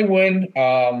 they finally win.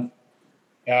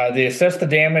 They assess the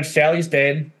damage. Sally's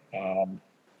dead. And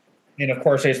of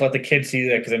course they just let the kid see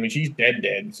that because I mean she's dead.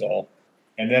 So.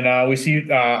 And then we see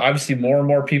obviously more and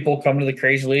more people come to the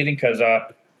crazy lady because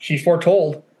she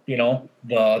foretold, the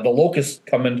locusts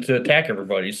coming to attack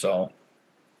everybody. So,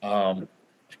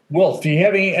 Will, do you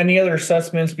have any other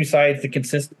assessments besides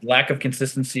the lack of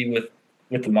consistency with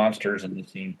the monsters in the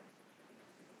scene?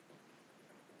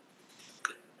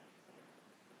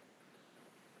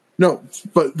 No,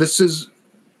 but this is,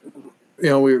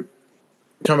 we're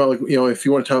talking about if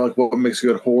you want to talk like what makes a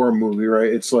good horror movie,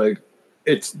 right? It's like.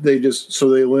 They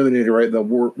eliminated right that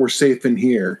we're safe in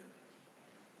here.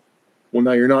 Well,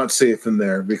 now you're not safe in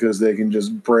there because they can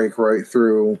just break right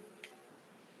through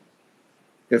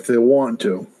if they want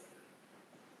to.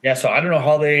 Yeah, so I don't know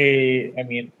how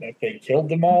if they killed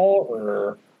them all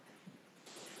or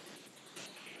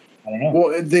I don't know.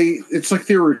 Well, it's like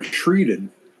they retreated,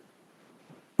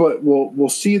 but we'll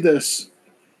see this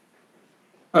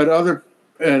at other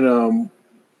and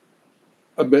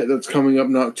a bit that's coming up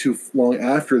not too long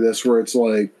after this, where it's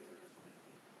like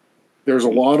there's a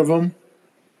lot of them.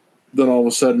 Then all of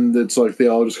a sudden, it's like they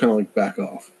all just kind of like back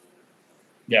off.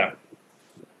 Yeah.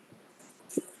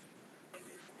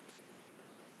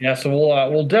 Yeah. So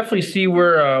we'll definitely see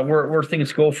where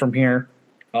things go from here.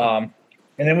 And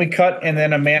then we cut, and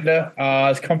then Amanda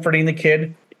is comforting the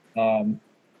kid.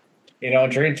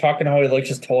 Drayton talking how he likes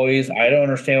his toys. I don't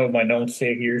understand what my notes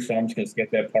say here, so I'm just gonna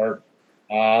skip that part.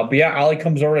 But yeah, Ollie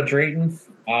comes over to Drayton.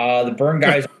 The burn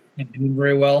guys aren't doing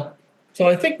very well. So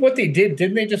I think what they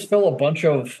didn't they just fill a bunch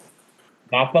of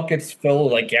mop buckets filled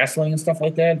with like gasoline and stuff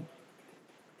like that?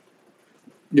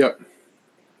 Yep.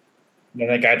 And then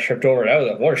that guy tripped over it. That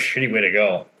was what a shitty way to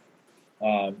go.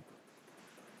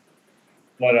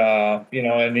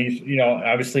 And he's,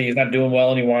 obviously he's not doing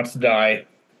well and he wants to die.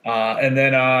 And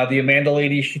then the Amanda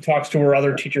lady, she talks to her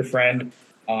other teacher friend.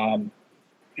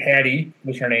 Hattie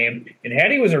was her name, and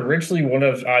Hattie was originally one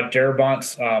of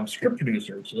Darabont's script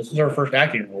producers. So this is her first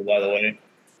acting role, by the way.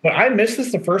 But I missed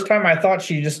this the first time. I thought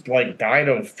she just like died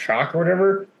of shock or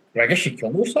whatever. But I guess she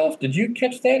killed herself. Did you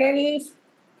catch that out of this?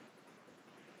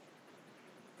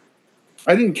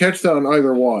 I didn't catch that on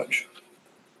either watch.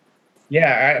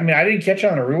 Yeah, I didn't catch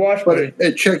it on a rewatch, but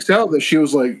it checks out that she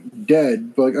was like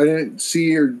dead. But like, I didn't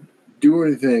see her do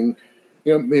anything.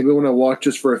 Maybe when I watch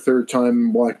this for a third time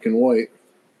in black and white.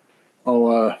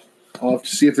 I'll have to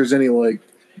see if there's any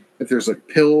if there's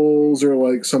pills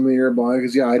or something nearby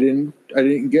because I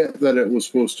didn't get that it was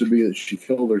supposed to be that she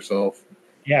killed herself.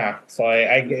 Yeah, so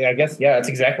I guess that's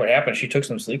exactly what happened. She took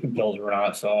some sleeping pills or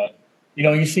not. So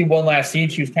you see one last scene,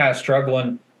 she was kind of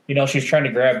struggling. She's trying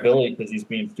to grab Billy because he's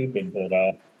being stupid,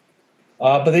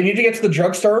 but they need to get to the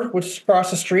drugstore, which is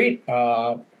across the street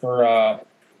right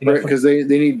because they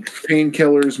need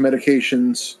painkillers,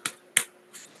 medications.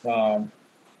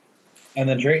 And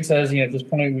then Drayton says, at this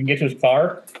point we can get to his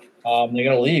car. They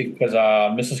got to leave because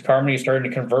Mrs. Carmody is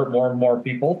starting to convert more and more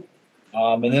people.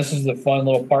 And this is the fun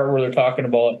little part where they're talking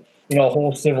about, a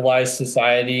whole civilized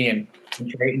society. And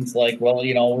Drayton's like, well,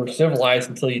 we're civilized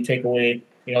until you take away,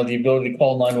 the ability to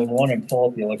call 911 and pull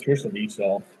up the electricity.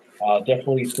 So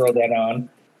definitely throw that on.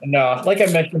 And like I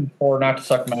mentioned before, not to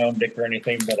suck my own dick or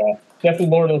anything, but definitely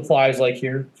Lord of the Flies like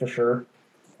here for sure.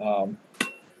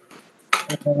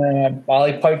 And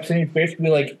Ollie pipes in. He's basically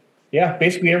like,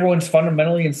 basically everyone's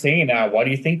fundamentally insane. Why do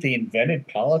you think they invented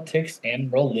politics and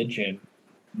religion?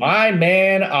 My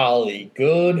man Ollie,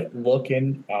 good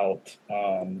looking out.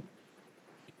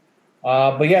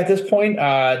 But yeah, at this point,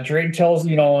 Drake tells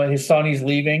his son he's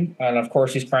leaving, and of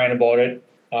course he's crying about it.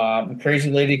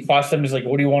 Crazy lady accosts him. He's like,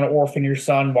 "What do you want to orphan your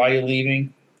son? Why are you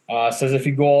leaving?" Says if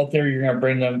you go out there, you're gonna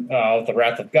bring them with the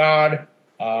wrath of God.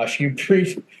 She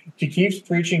keeps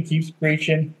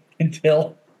preaching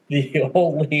until the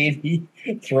old lady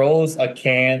throws a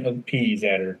can of peas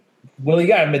at her. Well, you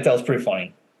gotta admit that was pretty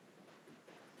funny.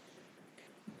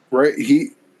 Right?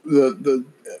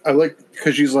 I like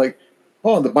because she's like,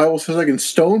 oh, the Bible says I can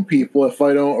stone people if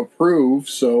I don't approve.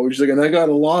 So she's like, and I got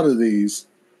a lot of these.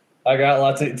 I got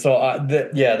lots of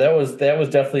that was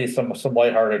definitely some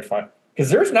lighthearted fun because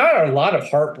there's not a lot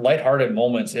of lighthearted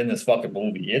moments in this fucking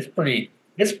movie. It's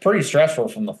pretty stressful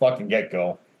from the fucking get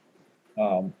go.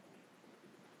 And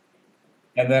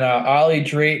then Ollie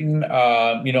Drayton,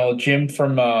 Jim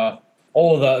from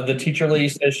the teacher lady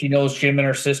says she knows Jim and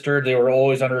her sister. They were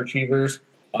always underachievers.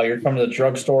 You're coming to the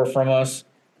drugstore from us.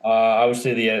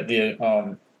 Obviously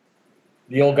the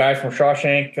old guy from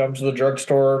Shawshank comes to the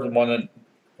drugstore. The one that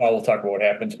we'll talk about what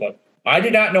happens, but I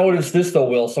did not notice this though,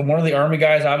 Will. So one of the army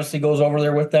guys obviously goes over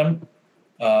there with them.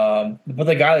 But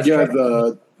the guy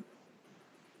that's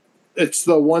it's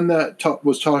the one that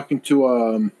was talking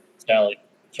to Sally.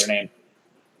 What's her name?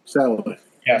 Sally.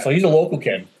 Yeah, so he's a local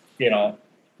kid,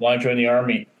 want to join the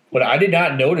army. But I did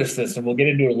not notice this, and we'll get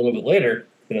into it a little bit later.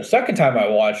 But the second time I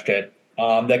watched it,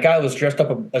 that guy was dressed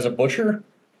up as a butcher.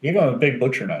 He gave him a big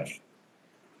butcher knife.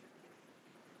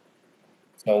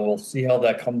 So we'll see how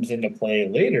that comes into play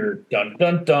later. Dun,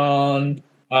 dun, dun.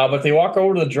 But they walk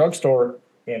over to the drugstore,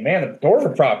 and man, the doors are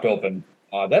propped open.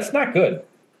 That's not good.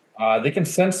 They can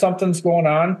sense something's going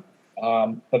on,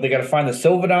 but they got to find the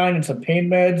Silvadine and some pain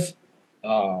meds.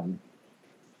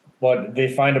 But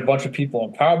they find a bunch of people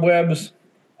in cobwebs.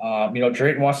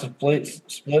 Drayton wants to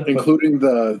split. Including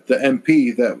the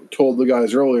MP that told the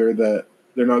guys earlier that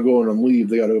they're not going on leave.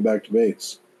 They got to go back to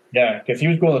base. Yeah, because he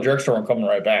was going to the drugstore and coming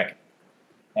right back.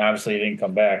 Obviously, he didn't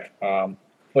come back.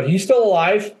 But he's still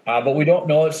alive, but we don't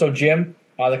know it. So Jim,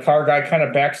 the car guy, kind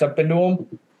of backs up into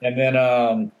him. And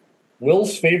then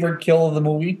Will's favorite kill of the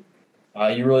movie.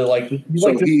 You really like this.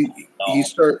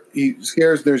 He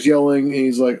scares, there's yelling, and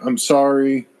he's like, I'm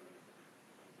sorry.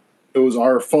 It was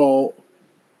our fault.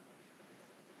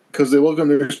 Because they look and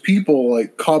there's people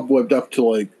like cobwebbed up to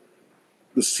like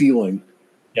the ceiling.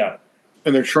 Yeah.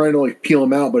 And they're trying to like peel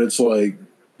him out, but it's like,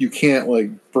 you can't like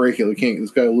break it. You can't get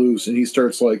this guy loose. And he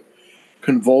starts like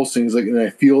convulsing. He's like, and I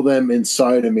feel them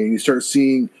inside of me. And you start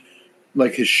seeing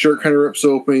like his shirt kind of rips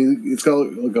open. It's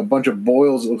got like a bunch of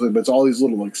boils, it looks like, but it's all these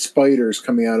little like spiders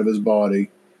coming out of his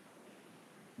body.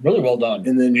 Really well done.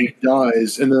 And then he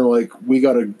dies, and they're like, we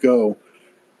gotta go.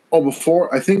 Oh,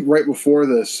 right before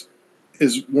this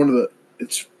is one of the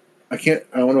I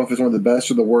don't know if it's one of the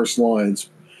best or the worst lines.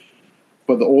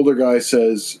 But the older guy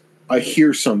says, I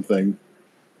hear something.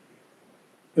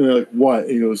 And they're like, what?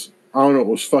 And he goes, I don't know, it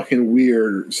was fucking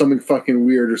weird, or something fucking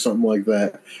weird, or something like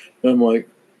that. And I'm like,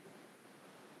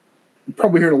 you're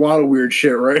probably hearing a lot of weird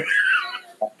shit, right?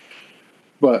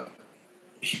 But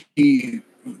the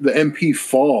MP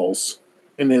falls,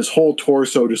 and his whole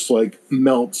torso just like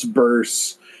melts,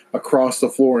 bursts across the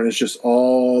floor, and it's just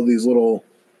all these little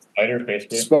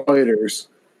spiders.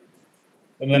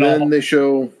 And then they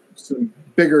show some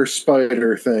bigger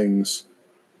spider things.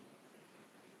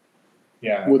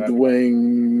 Yeah, with the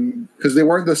wing, because they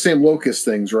weren't the same locust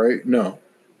things, right? No,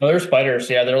 they're spiders.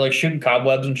 Yeah, they're like shooting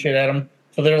cobwebs and shit at them.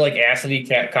 So they're like acidy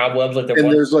cobwebs, like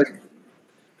there's like,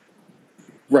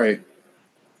 right?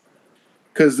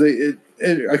 Because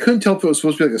I couldn't tell if it was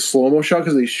supposed to be like a slow-mo shot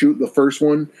because they shoot the first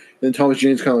one, and then Thomas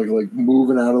Jane's kind of like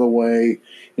moving out of the way,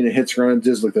 and it hits around and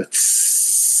does like the.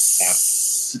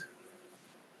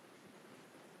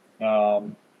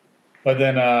 But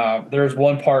then there's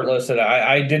one part listed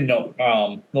I didn't know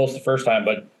most the first time,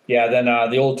 but yeah, then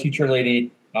the old teacher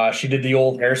lady, she did the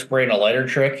old hairspray and a lighter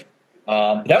trick.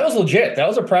 That was legit. That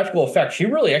was a practical effect. She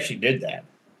really actually did that.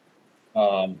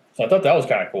 So I thought that was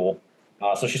kind of cool.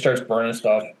 So she starts burning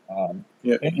stuff.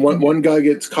 Yeah, one guy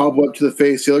gets cobweb to the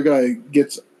face. The other guy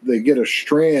they get a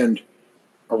strand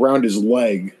around his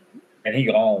leg, and he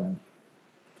gone.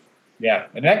 Yeah,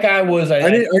 and that guy was. I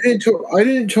didn't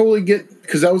totally get,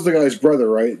 because that was the guy's brother,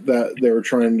 right? That they were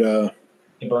trying to.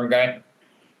 The burn guy.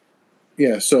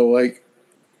 Yeah, so like,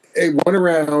 it went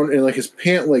around and like his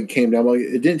pant leg came down. Like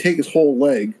it didn't take his whole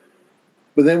leg,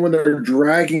 but then when they're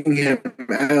dragging him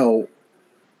out,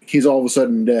 he's all of a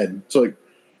sudden dead. It's like,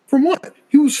 from what?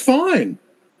 He was fine.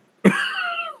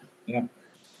 Yeah.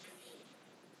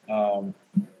 But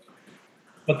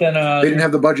then they didn't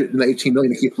have the budget in the $18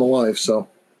 million to keep him alive, so.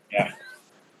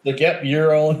 Like, yep,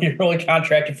 you're only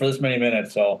contracted for this many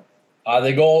minutes. So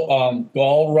they go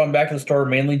all run back to the store,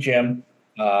 mainly Jim.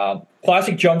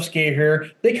 Classic jump scare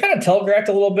here. They kind of telegraphed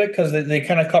a little bit because they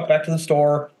kind of cut back to the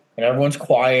store and everyone's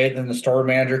quiet. And the store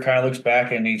manager kind of looks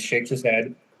back and he shakes his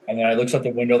head. And then I looks out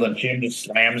the window. Then Jim just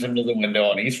slams into the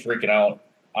window and he's freaking out.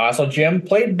 So Jim,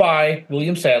 played by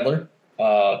William Sadler,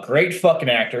 great fucking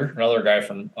actor, another guy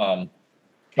from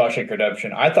Shawshank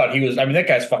Redemption. I thought he was. I mean, that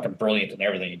guy's fucking brilliant in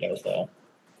everything he does, though.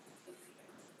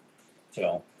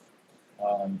 So,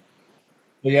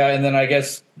 but yeah, and then I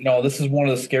guess this is one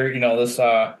of the scary. This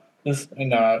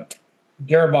and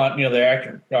Darabont, the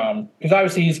actor, because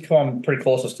obviously he's come pretty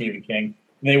close to Stephen King.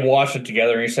 And they watched it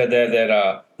together, and he said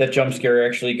that jump scare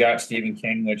actually got Stephen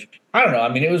King, which I don't know. I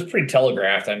mean, it was pretty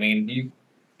telegraphed. I mean,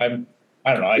 I don't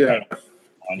know. I kind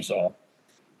of so.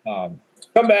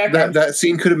 Come back. That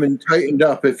scene could have been tightened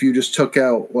up if you just took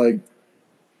out like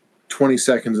 20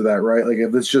 seconds of that, right? Like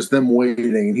if it's just them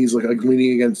waiting and he's like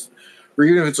leaning against, or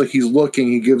even if it's like he's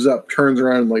looking, he gives up, turns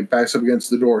around, and like backs up against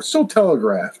the door. It's still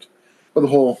telegraphed, but the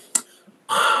whole.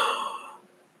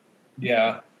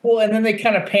 Yeah. Well, and then they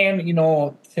kind of pan,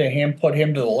 to him, put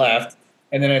him to the left,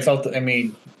 and then it's out.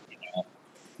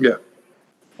 Yeah.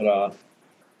 But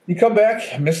you come back,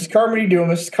 Mrs. Carmody doing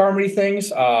Mrs. Carmody things.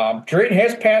 Drayton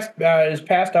is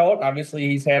passed out. Obviously,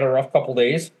 he's had a rough couple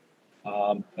days.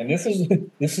 And this is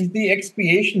the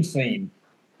expiation scene.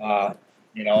 And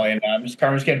Mrs.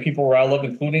 Carmody's getting people riled up,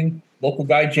 including local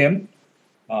guy Jim.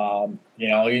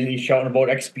 He's shouting about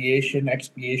expiation.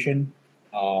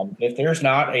 If there's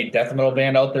not a death metal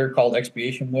band out there called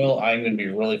Expiation, I'm going to be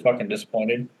really fucking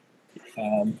disappointed.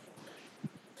 Then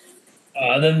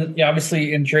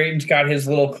obviously, and Drayton's got his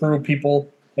little crew of people,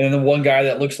 and then the one guy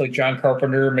that looks like John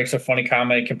Carpenter makes a funny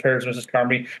comment, compares Mrs.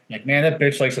 Carmody, like, man, that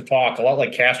bitch likes to talk a lot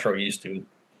like Castro used to.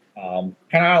 Kind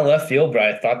of out of left field, but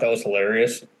I thought that was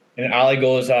hilarious. And Ollie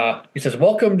goes, he says,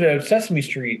 "Welcome to Sesame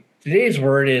Street. Today's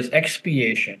word is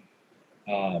expiation."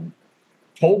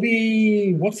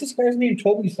 Toby, what's this guy's name?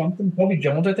 Toby something? Toby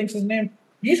Jones, I think's his name.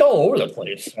 He's all over the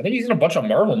place. I think he's in a bunch of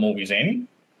Marvel movies, ain't he?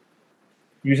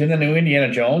 He was in the new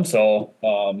Indiana Jones, so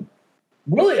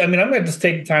really, I mean, I'm going to just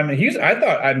take the time.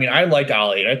 I liked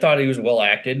Ollie, and I thought he was well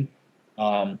acted.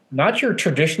 Not your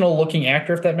traditional looking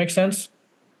actor, if that makes sense.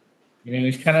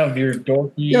 He's kind of your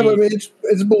dorky. Yeah, but I mean,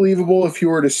 it's believable if you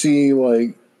were to see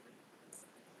like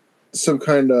some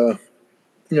kind of,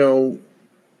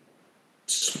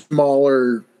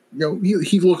 smaller.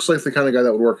 He looks like the kind of guy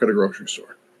that would work at a grocery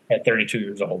store at 32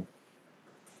 years old.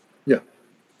 Yeah.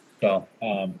 So,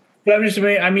 but I'm just,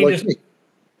 like me.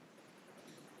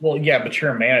 Well, yeah, but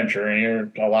you're a manager and you're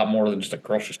a lot more than just a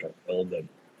grocery store build.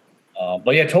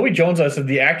 But yeah, Toby Jones, I said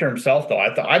the actor himself, though,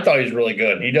 I thought he was really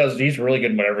good. He's really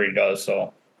good in whatever he does.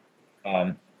 So,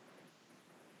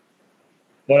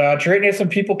 but Drayton has some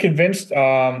people convinced,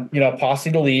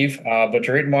 Posse to leave. But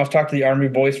Drayton wants to talk to the Army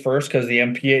boys first because the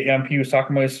MP was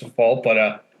talking about his fault.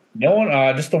 But no one,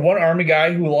 just the one Army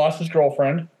guy who lost his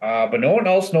girlfriend. But no one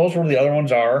else knows where the other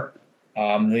ones are.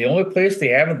 The only place they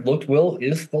haven't looked, Will,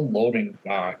 is the loading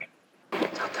dock.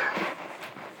 It's out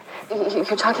there. You're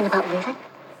talking about leaving?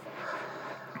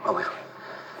 Well, we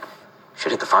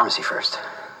should hit the pharmacy first.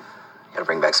 Gotta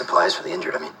bring back supplies for the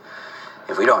injured. I mean,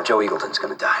 if we don't, Joe Eagleton's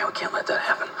gonna die. We can't let that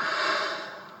happen.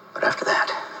 But after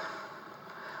that,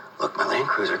 look, my Land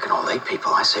Cruiser can hold 8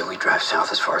 people. I say we drive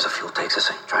south as far as the fuel takes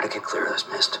us and try to get clear of this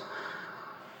mist.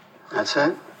 That's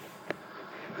it?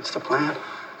 That's the plan?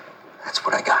 That's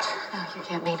what I got. No, you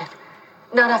can't mean it.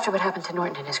 Not after what happened to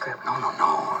Norton and his group. No.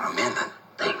 Amanda,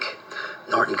 think.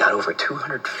 Norton got over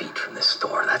 200 feet from this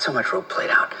store. That's how much road played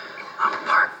out. I'm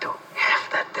parked to half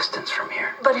that distance from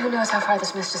here. But who knows how far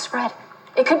this mist has spread?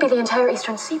 It could be the entire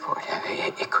eastern seaboard.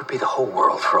 Yeah, it could be the whole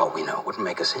world for all we know. It wouldn't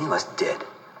make us any less dead,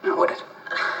 would it?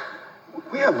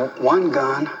 We have 1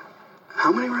 gun.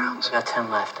 How many rounds? We got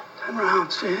 10 left. 10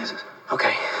 rounds, Jesus.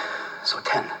 Okay, so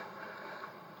 10.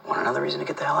 Want another reason to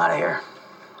get the hell out of here?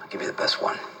 I'll give you the best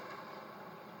one.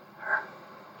 Her.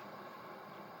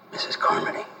 Mrs.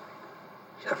 Carmody.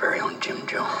 She's our very own Jim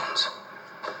Jones.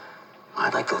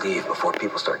 I'd like to leave before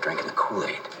people start drinking the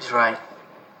Kool-Aid. He's right.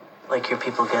 Like your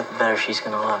people get, the better she's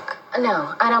gonna look.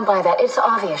 No, I don't buy that. It's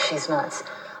obvious she's nuts.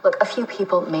 Look, a few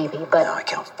people maybe, but... No, I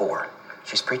count 4.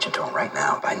 She's preaching to them right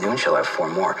now. By noon, she'll have 4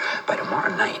 more. By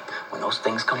tomorrow night, when those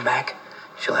things come back,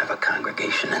 she'll have a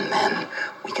congregation, and then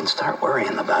we can start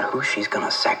worrying about who she's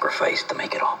gonna sacrifice to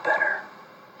make it all better.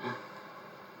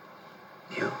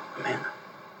 You, Amanda,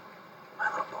 my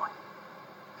little boy.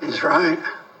 He's right.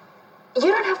 You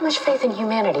don't have much faith in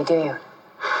humanity, do you?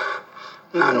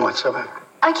 None whatsoever.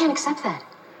 I can't accept that.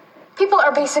 People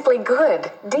are basically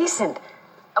good, decent.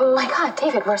 Oh my God,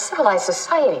 David, we're a civilized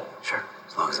society. Sure,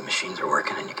 as long as the machines are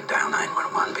working and you can dial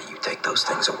 911, but you take those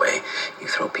things away, you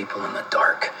throw people in the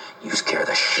dark, you scare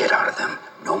the shit out of them.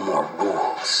 No more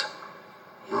rules.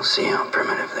 You'll see how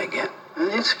primitive they get.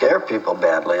 You scare people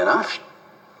badly enough,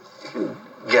 you can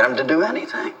get them to do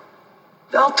anything.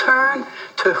 They'll turn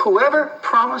to whoever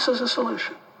promises a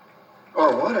solution.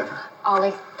 Or whatever.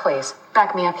 Ollie, please,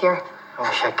 back me up here. I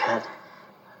wish I could.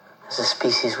 As a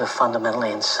species, we're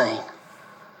fundamentally insane.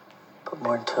 Put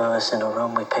more than two of us in a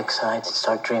room, we pick sides and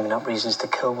start dreaming up reasons to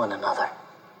kill one another.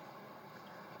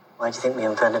 Why do you think we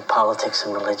invented politics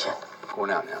and religion?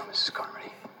 Going out now, Mrs.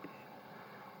 Carmody.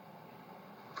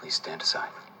 Please stand aside.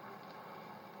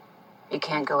 You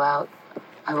can't go out.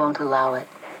 I won't allow it.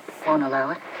 Won't allow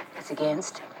it. It's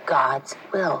against God's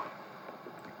will.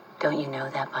 Don't you know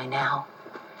that by now?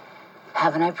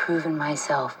 Haven't I proven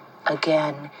myself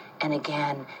again and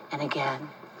again and again?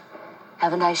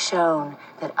 Haven't I shown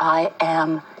that I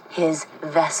am his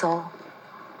vessel?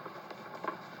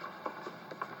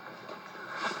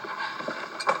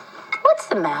 What's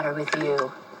the matter with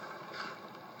you?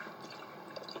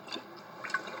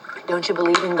 Don't you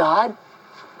believe in God?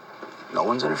 No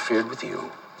one's interfered with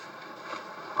you.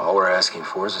 All we're asking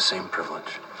for is the same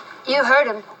privilege. You heard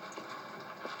him.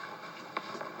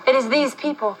 It is these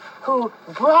people who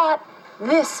brought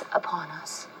this upon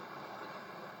us.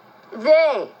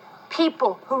 They,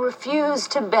 people who refuse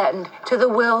to bend to the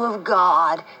will of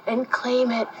God and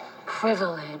claim it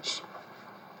privilege.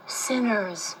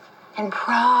 Sinners and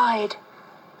pride.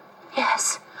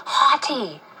 Yes,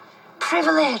 haughty,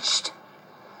 privileged.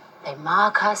 They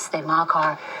mock us, they mock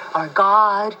our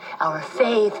God, our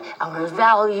faith, our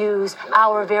values,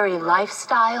 our very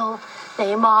lifestyle.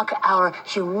 They mock our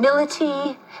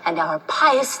humility and our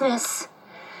piousness.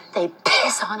 They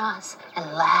piss on us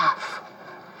and laugh.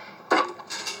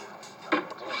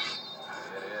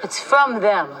 It's from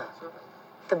them.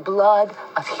 The blood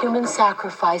of human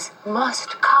sacrifice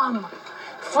must come.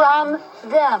 From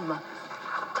them.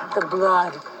 The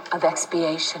blood of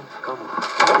expiation.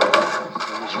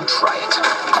 You try it.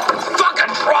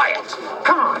 Fucking try it!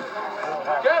 Come on.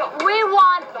 We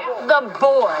want the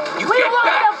boy. You we get want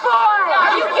back. the boy. No,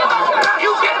 You give us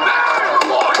you get back!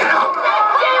 Come on now!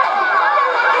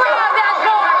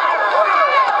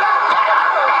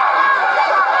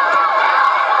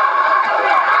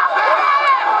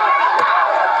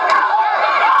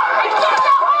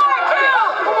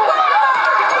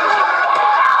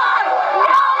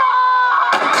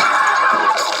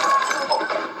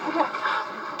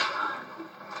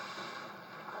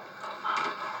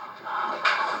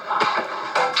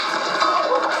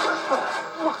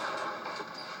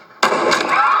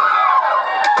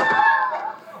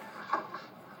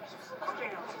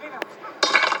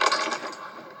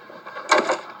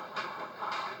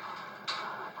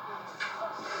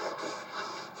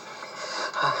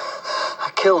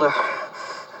 Killed her.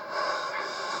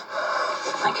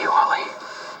 Thank you, Ollie.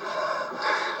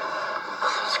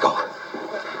 Let's go.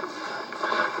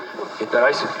 Get that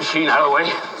ice machine out of the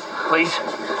way, please.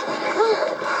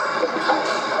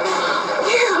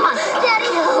 You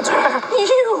killed her.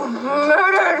 You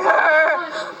murdered her.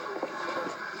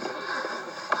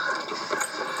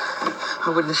 I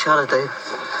wouldn't have shot her, Dave.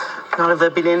 Not if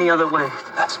there'd been any other way.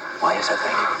 That's why I said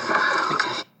thank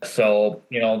you. So,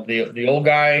 the old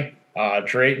guy,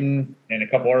 Drayton, and a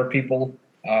couple other people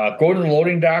go to the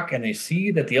loading dock, and they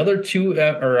see that the other two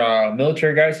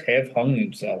military guys have hung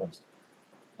themselves.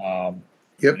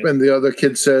 Yep, and the other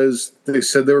kid says they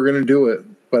said they were going to do it,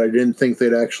 but I didn't think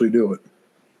they'd actually do it.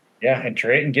 Yeah, and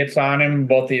Drayton gets on him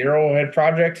about the Arrowhead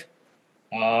Project.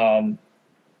 And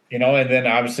then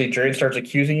obviously Drayton starts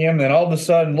accusing him. Then all of a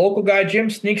sudden, local guy Jim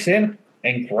sneaks in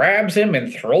and grabs him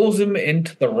and throws him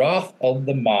into the wrath of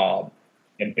the mob.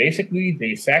 And basically,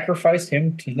 they sacrifice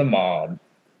him to the mob.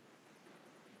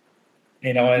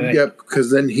 Yep,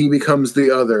 because then he becomes the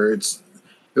other. It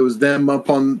was them up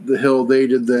on the hill. They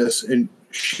did this, and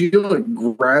she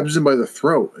grabs him by the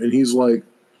throat, and he's like,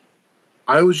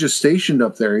 "I was just stationed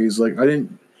up there." He's like, "I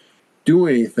didn't do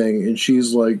anything," and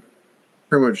she's like,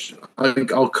 "Pretty much,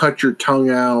 I'll cut your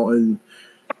tongue out and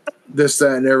this,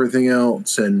 that, and everything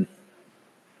else." And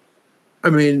I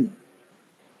mean,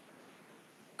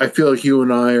 I feel like you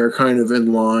and I are kind of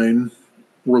in line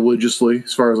religiously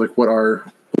as far as what our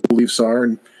beliefs are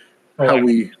and how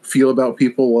we feel about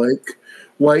people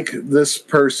like this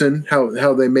person,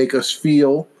 how they make us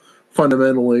feel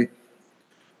fundamentally.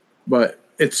 But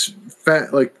it's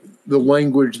the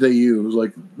language they use,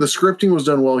 the scripting was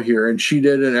done well here, and she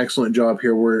did an excellent job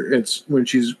here where it's when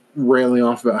she's railing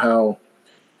off about how,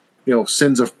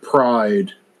 sins of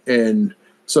pride and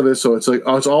So it's like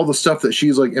it's all the stuff that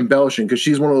she's like embellishing because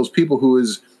she's one of those people who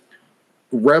is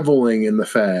reveling in the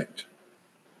fact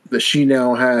that she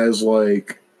now has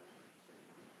like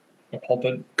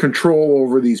control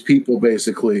over these people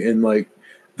basically, and like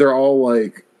they're all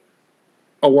like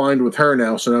aligned with her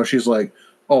now. So now she's like,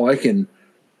 oh, I can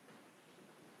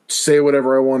say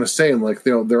whatever I want to say, and like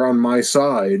they're on my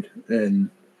side. And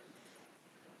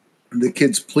the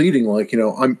kid's pleading like,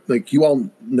 I'm like, you all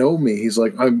know me. He's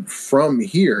like, I'm from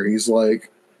here. He's like,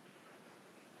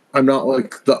 I'm not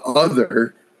like the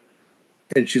other.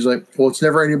 And she's like, well, it's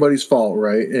never anybody's fault,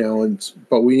 right?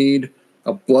 But we need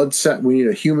a we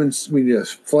need a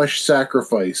flesh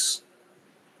sacrifice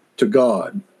to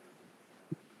God.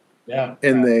 Yeah.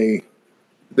 And they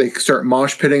start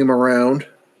mosh pitting him around,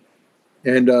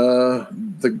 and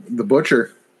the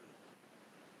butcher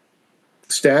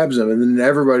stabs him, and then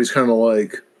everybody's kind of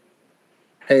like,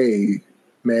 hey,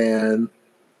 man,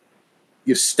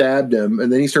 you stabbed him.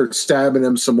 And then he starts stabbing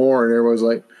him some more, and everybody's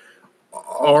like,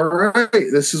 all right,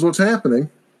 this is what's happening.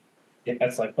 Yeah,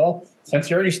 it's like, well, since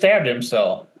you already stabbed him,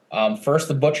 so first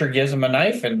the butcher gives him a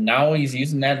knife, and now he's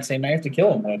using that same knife to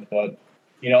kill him with. But,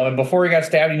 and before he got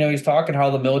stabbed, he's talking how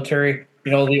the military,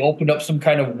 they opened up some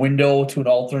kind of window to an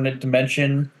alternate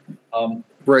dimension.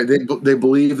 Right. They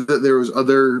believe that there was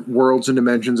other worlds and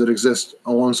dimensions that exist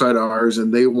alongside ours,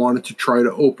 and they wanted to try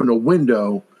to open a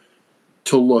window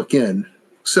to look in.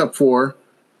 Except for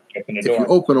if you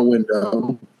open a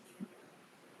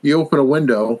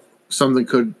window, something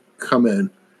could come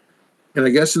in. And I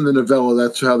guess in the novella,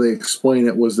 that's how they explain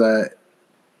it, was that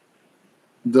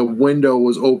the window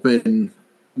was open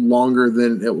longer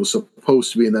than it was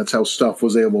supposed to be, and that's how stuff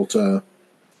was able to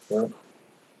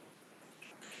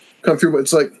come through. But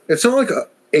it's like, it's not like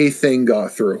a thing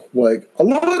got through. Like, a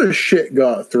lot of shit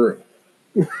got through.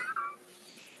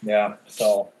 Yeah,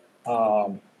 so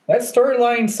that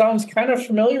storyline sounds kind of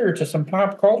familiar to some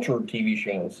pop culture TV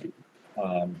shows.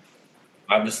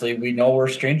 Obviously, we know where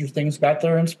Stranger Things got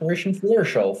their inspiration for their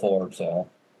show for, so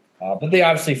but they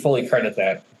obviously fully credit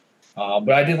that.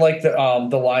 But I did like the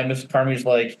line Mr. Carmy's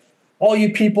like, all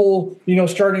you people,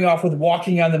 starting off with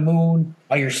walking on the moon,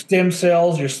 your stem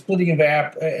cells, your splitting of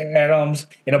atoms,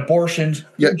 and abortions.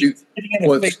 Yeah,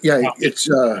 it's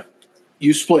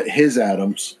you split his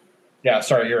atoms. Yeah,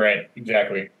 sorry, you're right,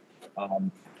 exactly.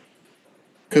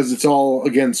 Because it's all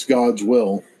against God's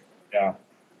will. Yeah,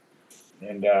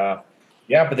 and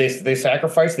but they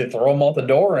sacrifice, they throw him out the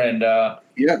door, and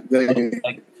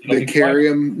they carry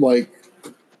him, like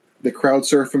they crowd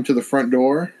surf him to the front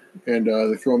door, and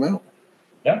they throw him out.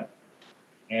 Yeah,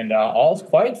 and all's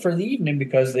quiet for the evening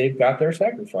because they've got their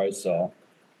sacrifice. So,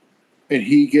 and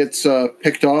he gets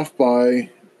picked off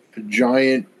by a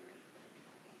giant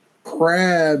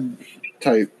crab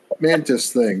type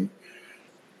mantis thing.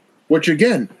 Which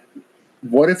again,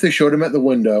 what if they showed him at the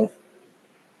window?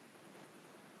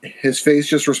 His face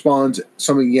just responds,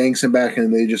 something yanks him back,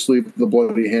 and they just leave the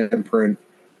bloody handprint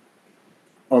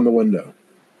on the window.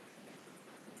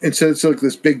 Instead, it's like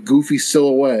this big goofy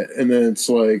silhouette, and then it's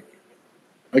like,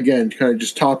 again, kind of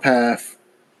just top half.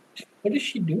 What is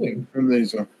she doing? And then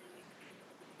he's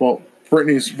well,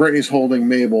 Brittany's holding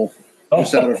Mabel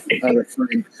just out of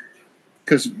frame,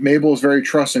 because Mabel is very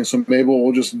trusting, so Mabel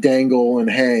will just dangle and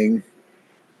hang.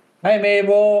 Hi,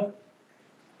 Mabel.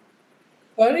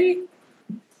 Buddy?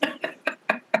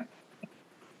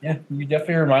 Yeah, you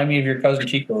definitely remind me of your cousin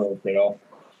Chico, kiddo.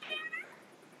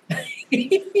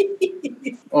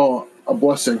 Oh, a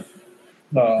blessing.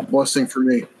 A blessing for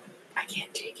me. I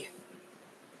can't take it.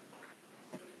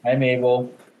 Hi,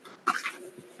 Mabel.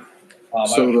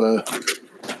 So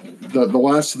the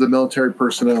last of the military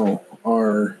personnel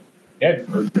are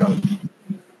done.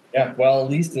 Yeah, well, at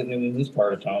least in this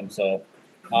part of town. So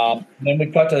then we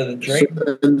cut to the Drake.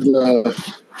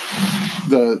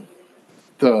 So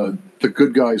the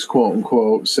good guys, quote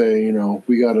unquote, say,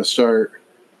 we got to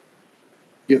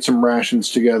get some rations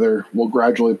together. We'll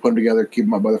gradually put them together, keep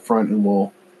them up by the front, and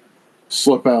we'll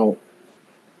slip out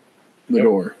the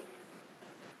door.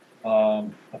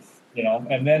 And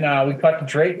then we cut to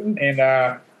Drayton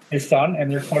and his son,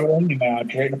 and they're cuddling, and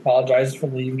Drayton apologizes for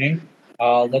leaving.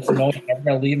 Lets him know he's never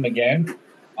going to leave him again.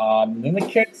 Then the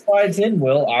kid slides in,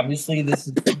 Will. Obviously, this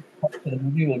is the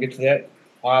movie. We'll get to that.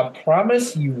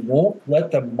 Promise you won't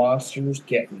let the monsters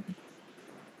get me.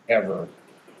 Ever.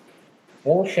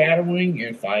 Foreshadowing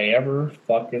if I ever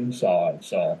fucking saw it.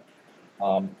 So,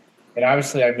 and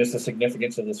obviously I missed the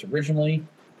significance of this originally.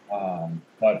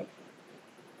 But,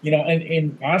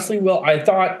 and honestly, Will, I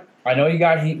know you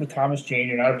got heat with Thomas Jane.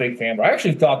 You're not a big fan, but I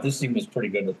actually thought this scene was pretty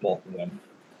good with both of them.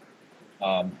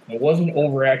 It wasn't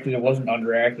overacted. It wasn't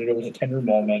underacted. It was a tender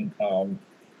moment.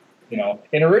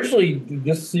 And originally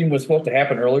this scene was supposed to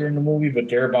happen earlier in the movie, but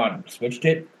Darabont switched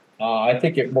it. I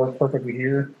think it worked perfectly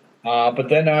here. But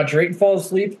then Drayton falls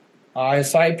asleep. His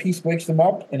side piece wakes him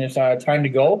up, and it's time to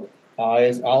go.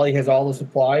 As Ollie has all the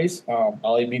supplies,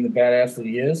 Ollie being the badass that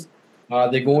he is,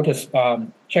 they go to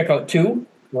checkout 2,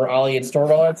 where Ollie had stored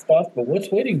all that stuff. But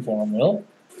what's waiting for him, Will?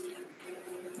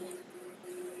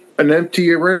 An empty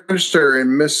register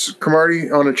and Miss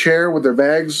Cromartie on a chair with their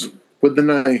bags with the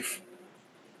knife.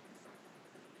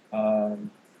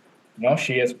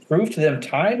 She has proved to them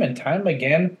time and time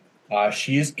again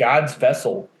she is God's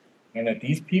vessel, and that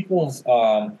these peoples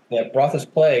that brought this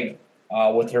plague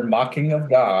with their mocking of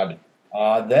God,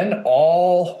 then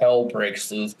all hell breaks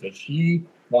loose because she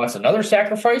wants another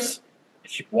sacrifice.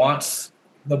 She wants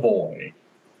the boy.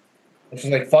 And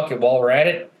she's like, fuck it, while we're at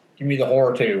it, give me the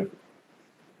horror too.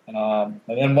 And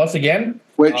then once again...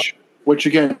 Which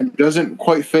again, doesn't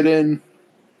quite fit in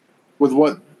with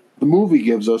what the movie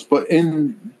gives us, but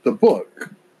in the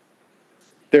book,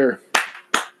 they're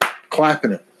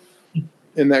clapping it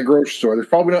in that grocery store. There's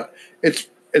probably not.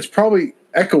 It's probably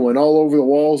echoing all over the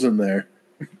walls in there.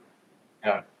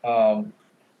 Yeah.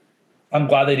 I'm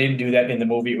glad they didn't do that in the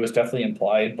movie. It was definitely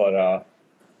implied, but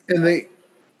and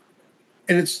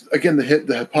it's again the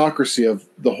hypocrisy of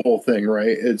the whole thing,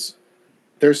 right?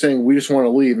 They're saying we just want to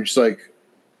leave, and she's like,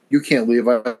 "You can't leave.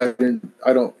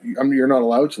 You're not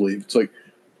allowed to leave." It's like,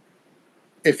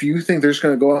 if you think they're just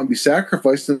going to go out and be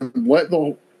sacrificed, then let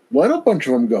a bunch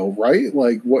of them go, right?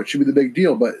 Like, what should be the big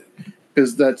deal? But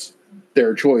because that's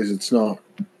their choice, it's not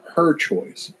her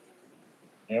choice.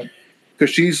 Yep. Because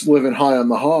she's living high on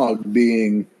the hog,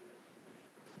 being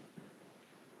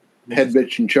head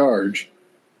bitch in charge.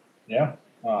 Yeah.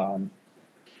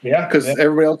 Because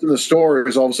everybody else in the store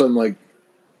is all of a sudden like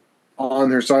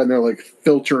on her side, and they're like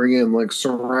filtering in, like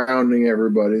surrounding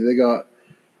everybody. They got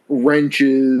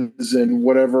wrenches and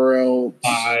whatever else.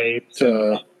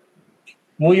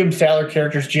 William Sadler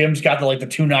characters. Jim's got the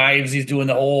 2 knives. He's doing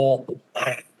the whole.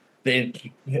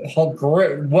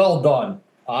 Great, well done.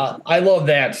 I love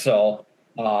that. So,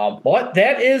 but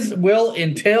that is Will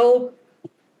until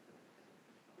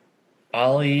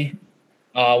Ollie.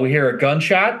 We hear a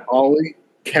gunshot. Ollie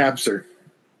caps her,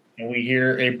 and we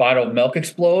hear a bottle of milk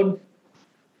explode.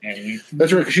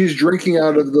 That's right. 'Cause she's drinking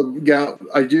out of the gallon.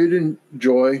 I did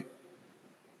enjoy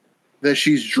that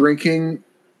she's drinking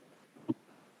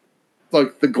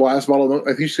like the glass bottle of milk.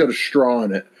 I think she's got a straw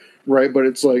in it, right? But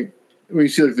it's like when you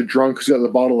see like the drunk who's got the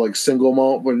bottle like single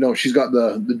malt, but no, she's got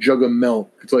the jug of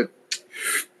milk. It's like,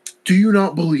 do you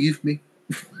not believe me?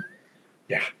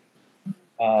 Yeah.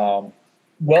 Well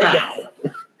done.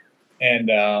 And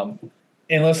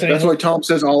listen, that's why Tom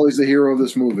says Ollie's the hero of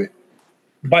this movie.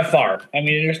 By far. I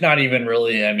mean, there's not even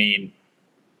really, and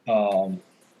we'll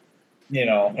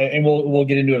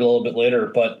get into it a little bit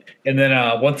later, and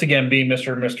then once again, being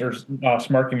Mr.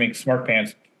 Smarky makes smart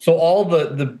pants. So all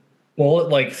the bullet,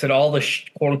 like said, all the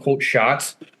quote unquote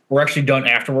shots were actually done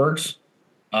afterwards.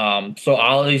 So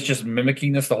Ollie's just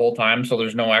mimicking this the whole time. So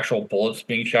there's no actual bullets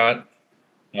being shot.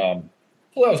 So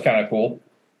that was kind of cool,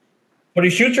 but he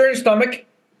shoots her in the stomach.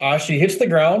 She hits the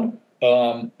ground.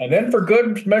 And then for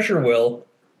good measure, Will,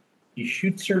 he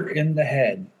shoots her in the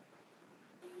head.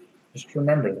 Just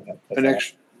remember that.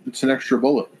 It's an extra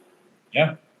bullet.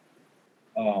 Yeah.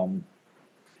 And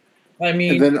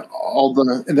then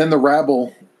the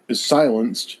rabble is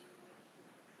silenced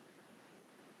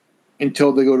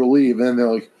until they go to leave, and then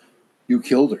they're like, "You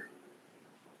killed her.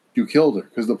 You killed her."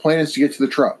 Because the plan is to get to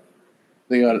the truck.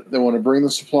 They want to bring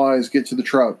the supplies, get to the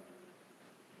truck,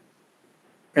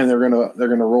 and they're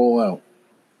gonna roll out.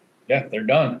 Yeah, they're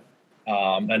done.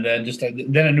 And then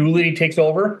then a new lady takes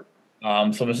over.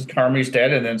 So Mrs. Carmely's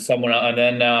dead, and then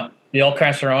they all kind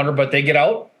of surround her, but they get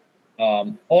out.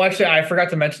 Actually, I forgot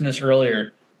to mention this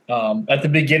earlier. At the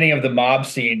beginning of the mob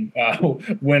scene,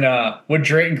 when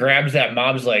Drayton grabs that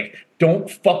mob's like, "Don't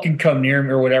fucking come near me,"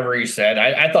 or whatever he said.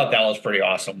 I thought that was pretty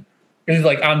awesome. Because he's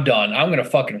like, "I'm done. I'm gonna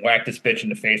fucking whack this bitch in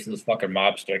the face with this fucking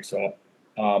mob stick." So,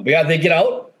 but yeah, they get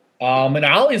out. And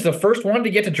Ollie's the first one to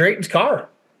get to Drayton's car.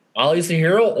 Ollie's the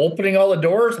hero, opening all the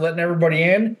doors, letting everybody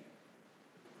in.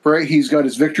 Right, he's got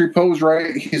his victory pose.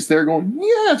 Right, he's there going,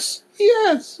 "Yes,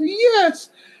 yes, yes,"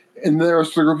 and the rest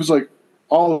of the group is like,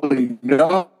 "Ollie,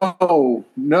 no,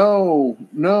 no,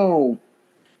 no."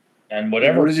 And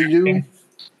whatever. And what does he do?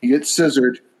 He gets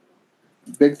scissored.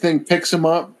 Big Thing picks him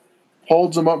up,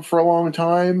 holds him up for a long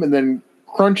time, and then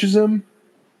crunches him,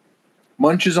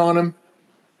 munches on him,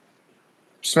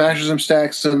 smashes him,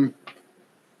 stacks him,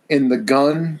 and the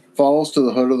gun falls to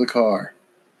the hood of the car.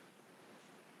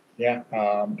 Yeah,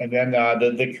 and then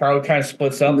the crowd kind of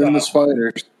splits up. And then the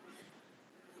spiders.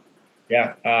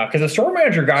 Yeah, because the store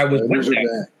manager guy was with Spiders are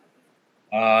them.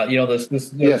 back.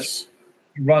 This Yes.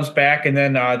 runs back, and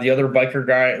then the other biker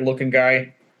guy, looking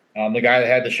guy, the guy that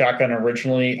had the shotgun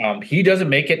originally, he doesn't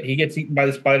make it. He gets eaten by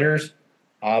the spiders.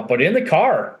 But in the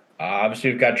car,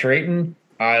 obviously we've got Drayton,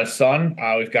 his son.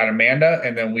 We've got Amanda,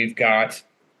 and then we've got,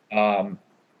 the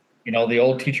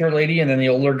old teacher lady, and then the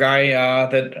older guy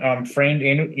that framed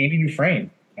Andy Dufresne.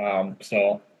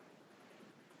 So.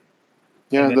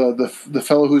 Yeah, the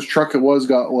fellow whose truck it was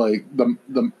got like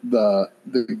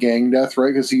the gang death,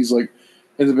 right? Because he's like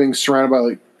ends up being surrounded by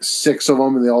like 6 of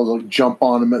them, and they all like jump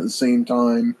on him at the same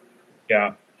time.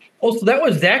 Yeah. Oh, so that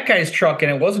was that guy's truck, and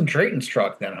it wasn't Drayton's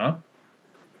truck then, huh?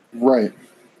 Right.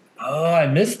 Oh, I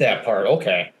missed that part.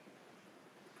 Okay.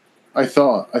 I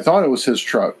thought it was his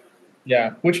truck.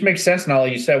 Yeah, which makes sense now,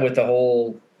 like you said, with the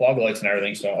whole fog lights and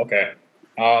everything. So okay.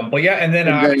 But yeah, and then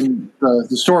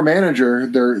the store manager,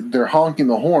 they're honking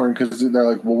the horn because they're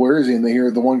like, "Well, where is he?" And they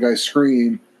hear the one guy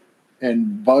scream,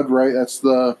 and Bud, right? That's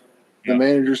the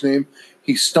manager's name.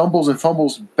 He stumbles and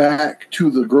fumbles back to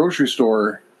the grocery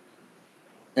store,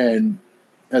 and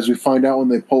as we find out when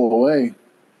they pull away,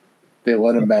 they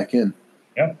let him back in.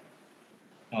 Yeah.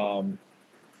 And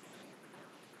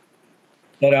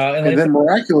then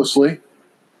miraculously,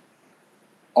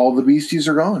 all the beasties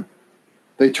are gone.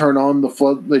 They turn on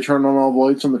They turn on all the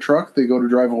lights on the truck. They go to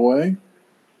drive away.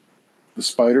 The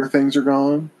spider things are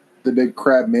gone. The big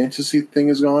crab mantis thing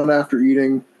is gone after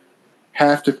eating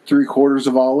half to 3/4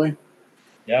 of Ollie.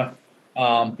 Yeah.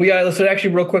 But yeah, listen,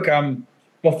 actually, real quick,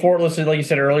 before, listen, like you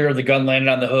said earlier, the gun landed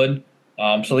on the hood.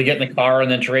 So they get in the car, and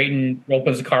then Drayton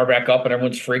opens the car back up, and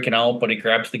everyone's freaking out, but he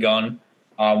grabs the gun.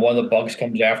 One of the bugs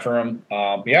comes after him.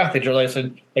 But yeah, they drive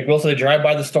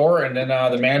by the store, and then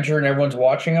the manager and everyone's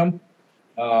watching them.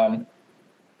 So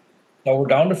we're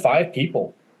down to 5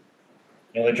 people.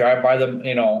 They drive by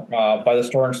by the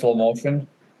store in slow motion,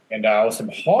 and with some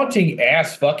haunting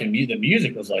ass fucking music. The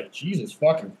music was like, Jesus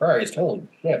fucking Christ, holy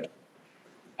shit.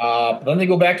 But then they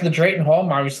go back to the Drayton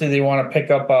home. Obviously, they want to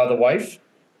pick up the wife.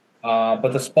 But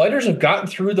the spiders have gotten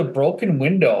through the broken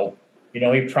window.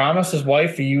 He promised his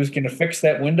wife he was going to fix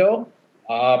that window,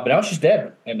 but now she's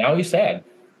dead, and now he's sad.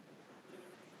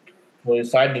 So he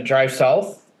decided to drive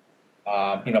south.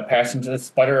 Passing to the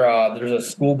spider. There's a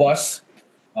school bus.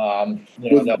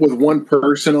 With one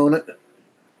person on it.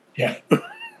 Yeah.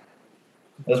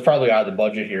 That's probably out of the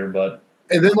budget here, but.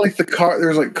 And then like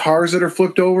there's like cars that are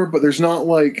flipped over, but there's not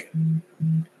like,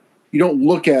 you don't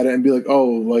look at it and be like, oh,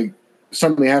 like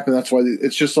something happened. That's why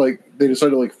it's just like they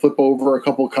decided to like flip over a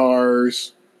couple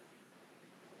cars.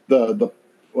 The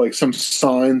like some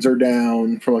signs are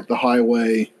down from like the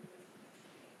highway.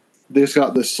 They just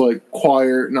got this like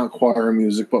not choir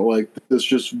music, but like this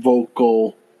just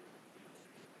vocal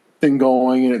thing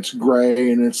going, and it's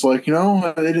gray, and it's like,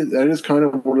 that is kind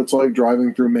of what it's like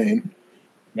driving through Maine.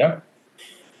 Yep.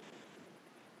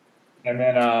 And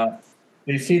then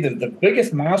you see the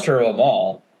biggest monster of them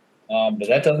all, but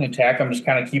that doesn't attack them, just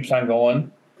kind of keeps on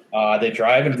going. They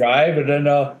drive and drive, and then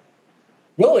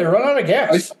they run out of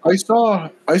gas. I saw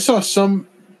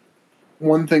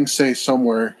one thing say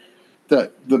somewhere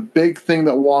that the big thing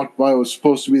that walked by was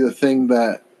supposed to be the thing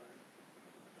that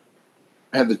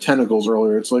had the tentacles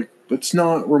earlier. It's like, it's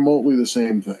not remotely the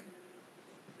same thing.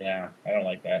 Yeah, I don't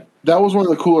like that. That was one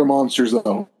of the cooler monsters,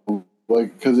 though.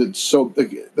 Like, because it's so...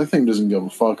 Like, that thing doesn't give a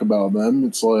fuck about them.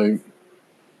 It's like...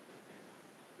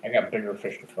 I got bigger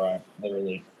fish to fry,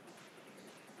 literally.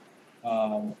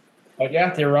 But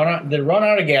yeah, they run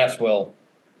out of gas, Will.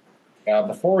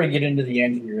 Before we get into the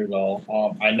end here,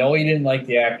 though, I know you didn't like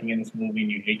the acting in this movie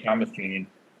and you hate Thomas Jane,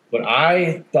 but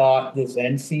I thought this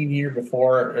end scene here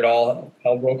before it all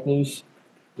hell broke loose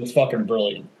was fucking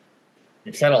brilliant.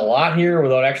 It said a lot here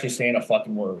without actually saying a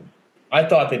fucking word. I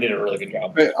thought they did a really good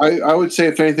job. I would say,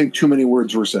 if anything, too many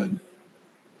words were said.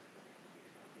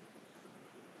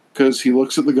 Because he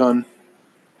looks at the gun,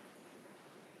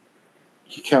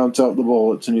 he counts out the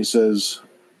bullets, and he says,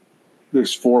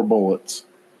 there's 4 bullets.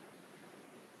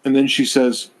 And then she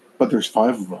says, but there's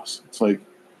 5 of us. It's like,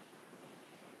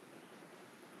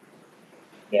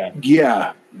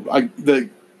 yeah. I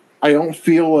don't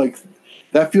feel like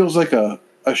that. Feels like a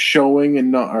showing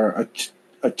and not, or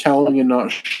a telling and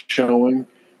not showing.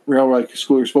 Like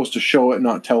school, you're supposed to show it,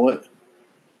 not tell it.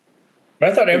 But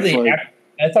I thought everything.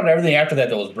 Everything after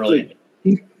that was brilliant.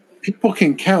 Like, people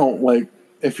can count. Like,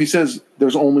 if he says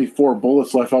there's only 4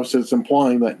 bullets left, obviously it's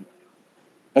implying that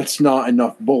that's not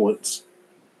enough bullets.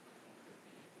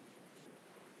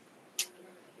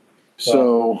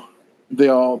 So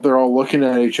they're all looking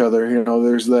at each other.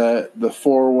 There's the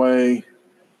 4-way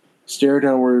stare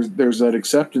down where there's that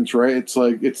acceptance, right? It's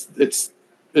like it's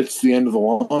it's the end of the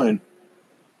line.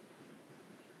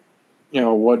 You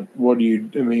know, what do you,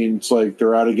 I mean, it's like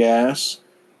they're out of gas.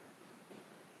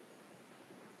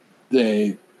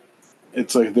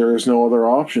 It's like there is no other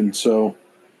option. So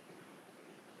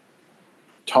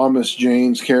Thomas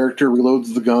Jane's character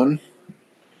reloads the gun.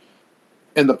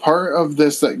 And the part of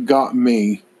this that got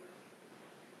me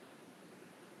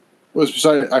was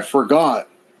I forgot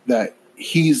that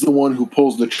he's the one who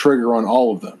pulls the trigger on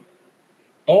all of them.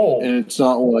 Oh. And it's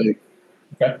not like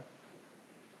okay.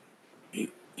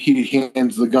 He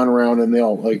hands the gun around and they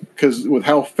all, like, because with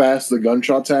how fast the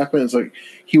gunshots happen, it's like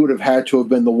he would have had to have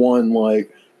been the one,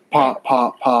 like, pop,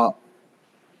 pop, pop.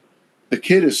 The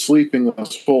kid is sleeping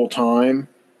this full time.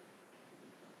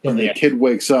 And the kid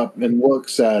wakes up and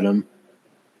looks at him.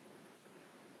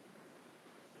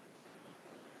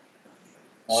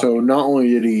 So not only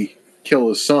did he kill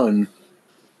his son,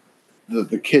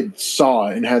 the kid saw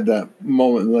it and had that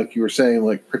moment, like you were saying,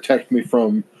 like, protect me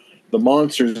from the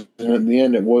monsters. And in the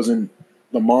end, it wasn't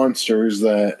the monsters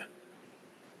that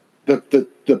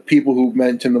the people who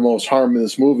meant him the most harm in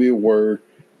this movie were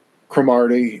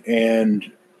Cromartie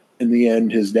and, in the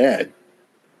end, his dad.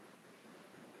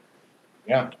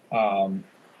 Yeah. And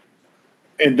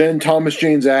then Thomas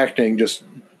Jane's acting just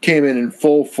came in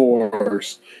full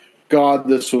force. God,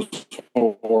 this was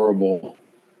horrible.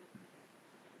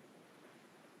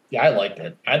 Yeah, I liked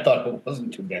it. I thought it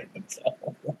wasn't too bad. So.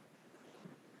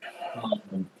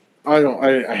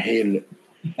 I hated it.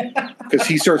 Because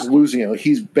he starts losing it. Like,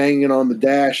 he's banging on the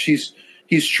dash. He's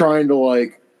trying to,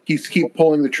 like, keep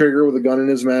pulling the trigger with a gun in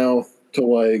his mouth to,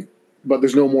 like, but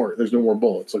there's no more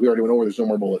bullets. Like, we already went over, there's no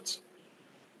more bullets.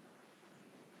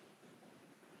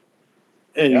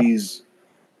 And he's...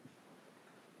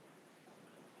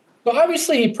 So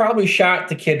obviously he probably shot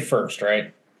the kid first,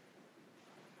 right?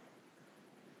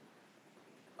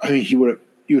 I mean, you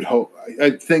would hope.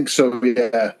 I think so,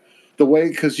 yeah. The way,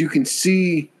 because you can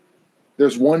see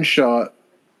there's one shot,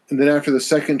 and then after the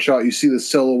second shot, you see the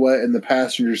silhouette in the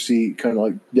passenger seat kind of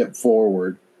like dip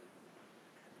forward.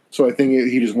 So I think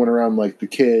he just went around like the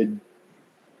kid,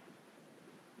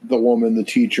 the woman, the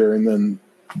teacher, and then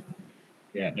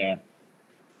yeah,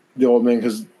 the old man,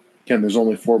 because, again, there's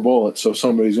only 4 bullets, so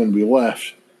somebody's going to be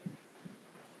left.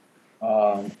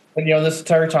 But this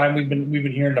entire time we've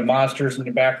been hearing the monsters in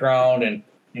the background, and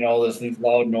there's these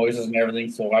loud noises and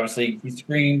everything. So obviously he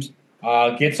screams,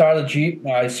 gets out of the Jeep,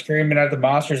 he's screaming at the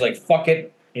monsters like, "Fuck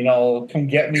it, come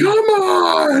get me! Come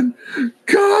on,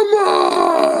 come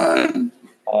on!"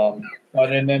 But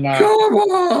then come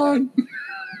on!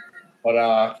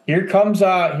 But here comes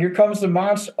the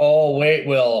monster. Oh wait,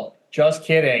 Will, just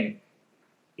kidding.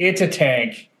 It's a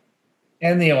tank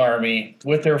and the army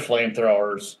with their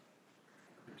flamethrowers.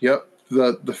 Yep,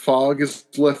 the fog is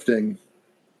lifting.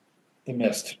 The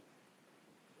mist.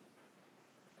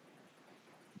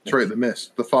 That's right, the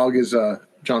mist. The fog is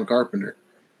John Carpenter,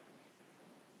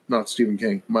 not Stephen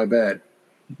King. My bad.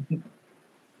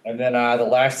 And then the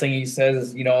last thing he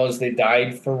says, is they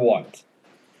died for what?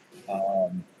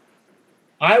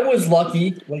 I was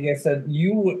lucky, like I said,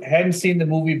 you hadn't seen the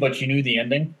movie, but you knew the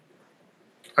ending.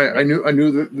 I knew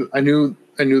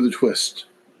the twist.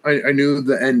 I knew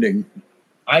the ending.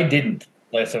 I didn't.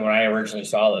 Listen, when I originally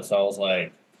saw this, I was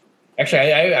like,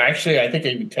 actually, I think I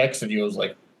even texted you. I was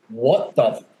like, what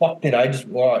the fuck did I just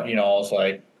watch? I was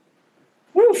like,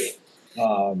 woof.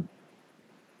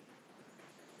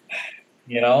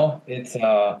 It's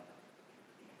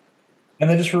and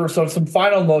then just for some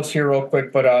final notes here, real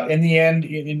quick. But in the end,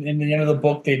 in the end of the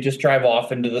book, they just drive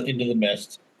off into the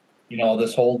mist.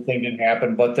 This whole thing didn't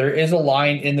happen. But there is a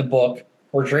line in the book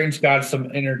where Drayton's got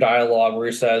some inner dialogue where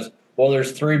he says, well,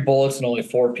 there's 3 bullets and only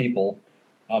 4 people.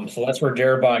 So that's where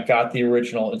Darabont got the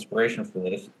original inspiration for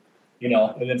this.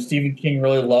 And then Stephen King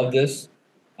really loved this.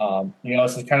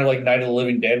 This is kind of like Night of the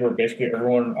Living Dead, where basically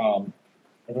everyone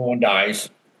dies.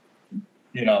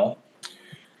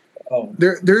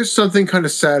 There's something kind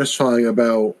of satisfying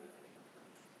about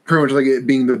pretty much like it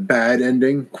being the bad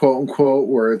ending, quote unquote,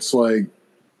 where it's like,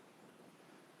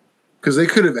 because they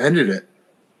could have ended it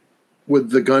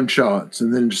with the gunshots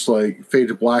and then just like fade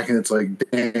to black, and it's like,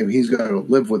 damn, he's got to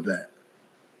live with that.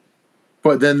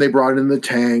 But then they brought in the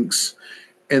tanks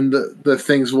and the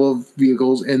things with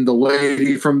vehicles, and the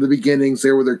lady from the beginnings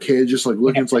there with her kids just like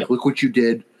looking. It's like, look what you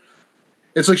did.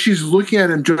 It's like she's looking at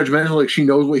him judgmental, like she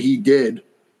knows what he did.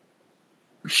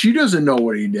 She doesn't know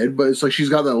what he did, but it's like she's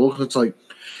got that look. It's like,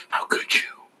 how could you?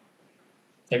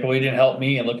 Like, well, he didn't help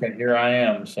me, and look at here I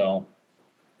am. So,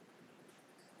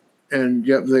 and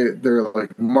yep, they're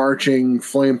like marching,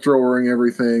 flamethrowering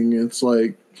everything. It's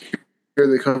like, here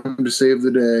they come to save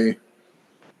the day.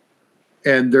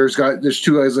 And there's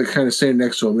two guys like kind of standing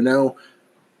next to him, and now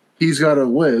he's got to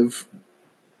live,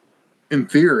 in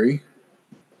theory,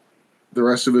 the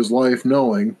rest of his life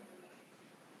knowing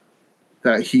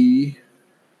that he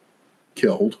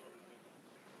killed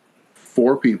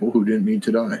 4 people who didn't need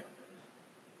to die.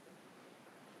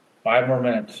 5 more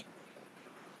minutes.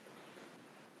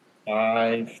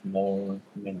 5 more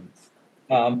minutes.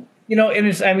 And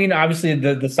it's, I mean, obviously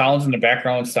the sounds in the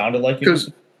background sounded like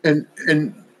it.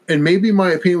 And maybe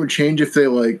my opinion would change if they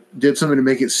like did something to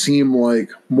make it seem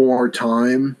like more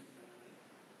time.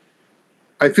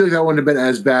 I feel like that wouldn't have been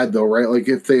as bad though, right? Like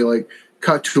if they like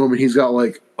cut to him and he's got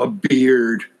like a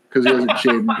beard because he hasn't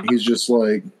shaved, he's just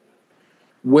like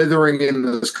withering in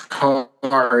this car,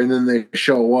 and then they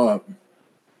show up.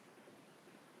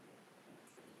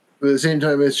 But at the same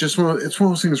time, it's just one of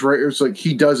those things, right? It's like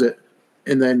he does it,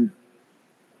 and then,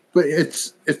 but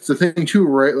it's the thing too,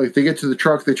 right? Like they get to the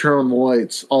truck, they turn on the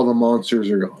lights, all the monsters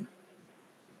are gone.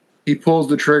 He pulls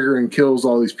the trigger and kills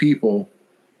all these people.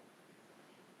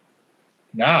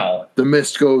 Now the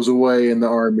mist goes away and the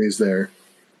army's there.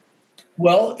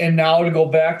 Well, and now to go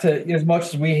back to, as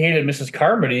much as we hated Mrs.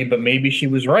 Carmody, but maybe she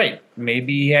was right.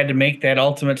 Maybe he had to make that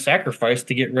ultimate sacrifice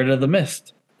to get rid of the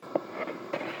mist.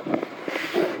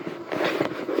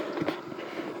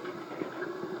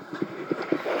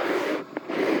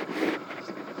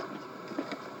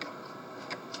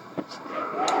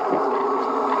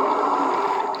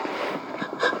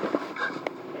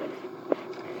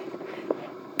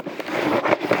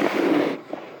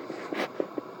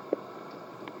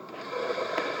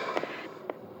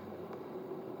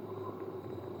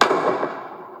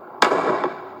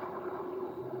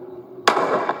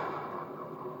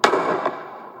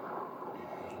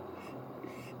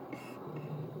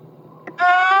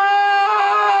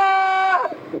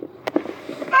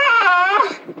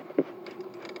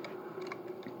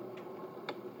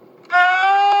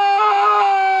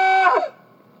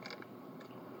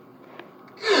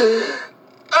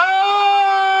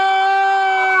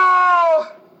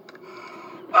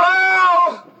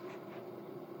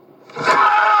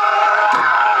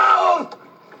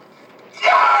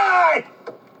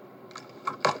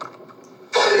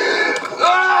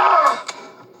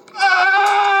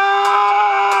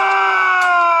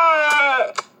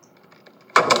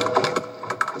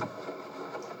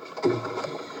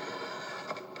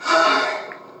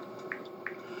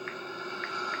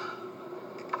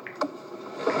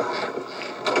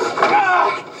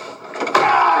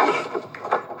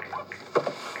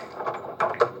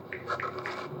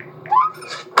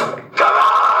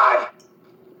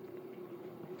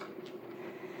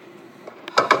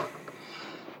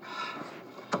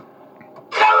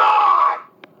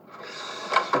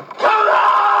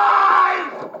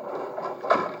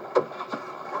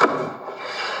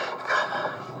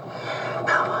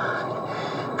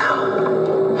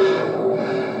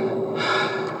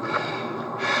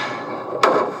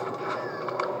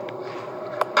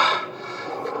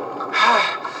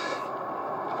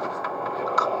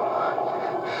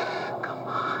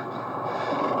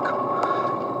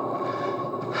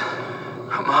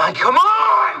 Come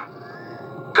on!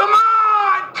 Come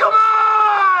on! Come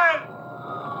on!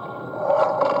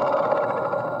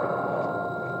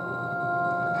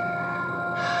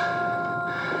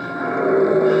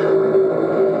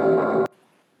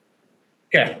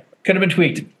 Okay, could have been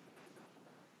tweaked.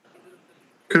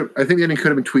 I think the ending could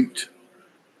have been tweaked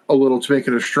a little to make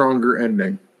it a stronger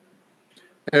ending.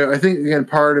 And I think, again,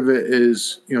 part of it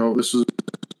is, this is a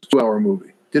 2-hour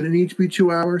movie. Did it need to be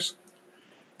 2 hours?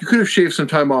 You could have shaved some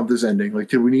time off this ending. Like,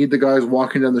 did we need the guys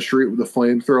walking down the street with the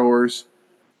flamethrowers?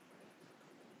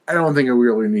 I don't think I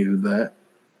really needed that.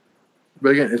 But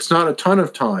again, it's not a ton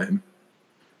of time.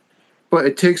 But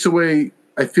it takes away,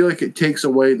 I feel like it takes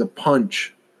away the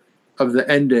punch of the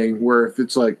ending, where if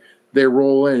it's like they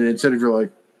roll in, and instead of you're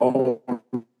like, oh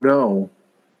no,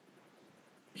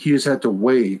 he just had to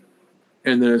wait.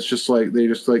 And then it's just like, they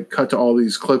just like cut to all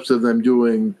these clips of them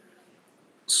doing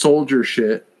soldier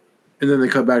shit. And then they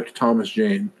cut back to Thomas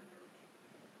Jane.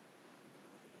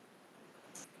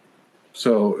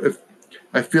 So if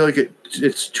I feel like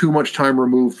it's too much time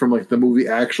removed from like the movie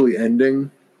actually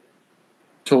ending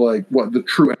to like what the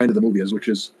true end of the movie is, which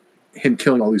is him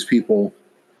killing all these people.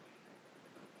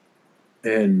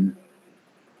 And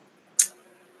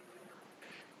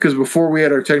because before we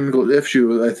had our technical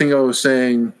issue, I think I was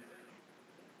saying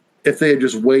if they had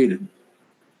just waited,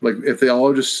 like if they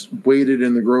all just waited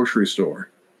in the grocery store.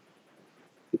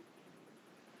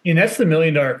 And that's the $1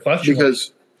 million question.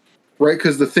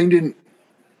 Because the thing didn't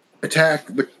attack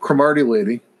the Cromartie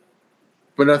lady,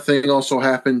 but nothing also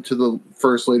happened to the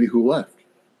first lady who left.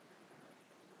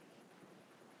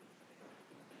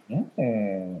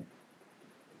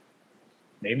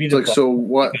 Maybe it's like, so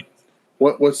what?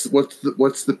 What's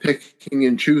the picking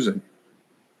and choosing?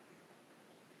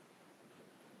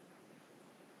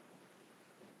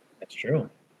 That's true.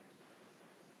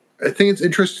 I think it's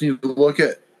interesting to look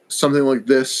at something like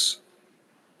this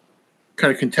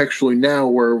kind of contextually now,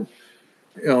 where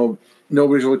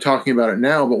nobody's really talking about it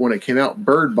now, but when it came out,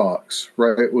 Bird Box,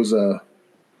 right? It was a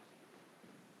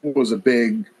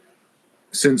big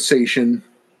sensation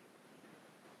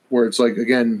where it's like,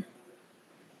 again,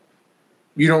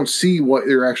 you don't see what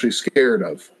you're actually scared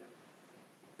of.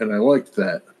 And I liked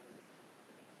that.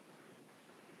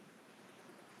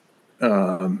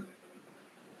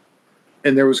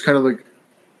 And there was kind of like,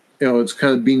 it's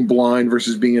kind of being blind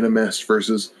versus being in a mist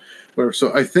versus whatever.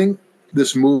 So I think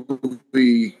this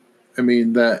movie,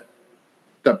 that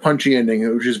punchy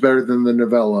ending, which is better than the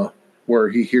novella, where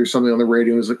he hears something on the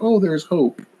radio and is like, oh, there's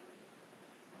hope.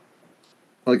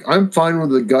 Like, I'm fine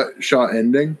with the gut shot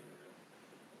ending.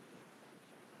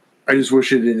 I just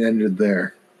wish it had ended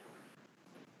there.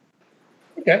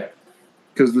 Okay.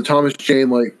 Because the Thomas Jane,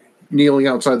 like, kneeling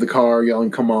outside the car, yelling,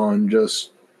 come on,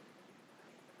 just...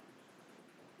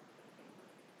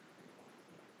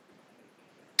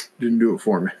 didn't do it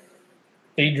for me.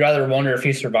 So you'd rather wonder if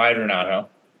he survived or not, huh?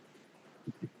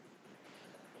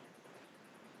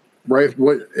 Right?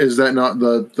 What is that not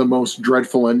the most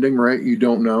dreadful ending, right? You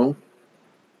don't know.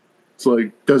 It's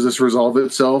like, does this resolve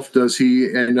itself? Does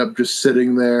he end up just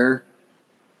sitting there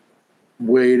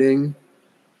waiting?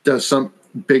 Does some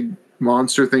big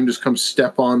monster thing just come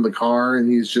step on the car and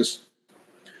he's just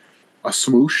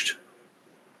smooshed?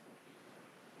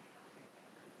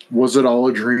 Was it all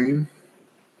a dream?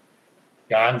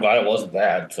 Yeah, I'm glad it wasn't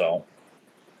that, so.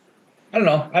 I don't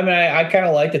know. I kind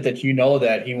of liked it that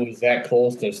that he was that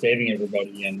close to saving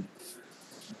everybody and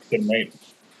couldn't wait.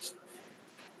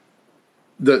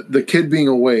 The kid being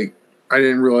awake, I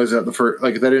didn't realize that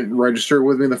that didn't register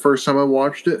with me the first time I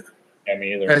watched it. Yeah,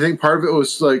 me either. I think part of it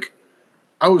was like,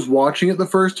 I was watching it the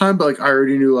first time, but like I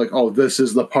already knew, like, oh, this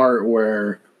is the part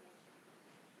where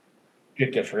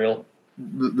it gets real.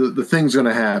 The thing's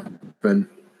gonna happen.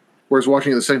 Whereas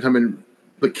watching it the second time in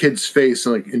the kid's face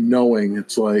and like in knowing,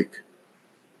 it's like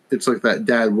that,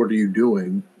 Dad, what are you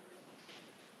doing?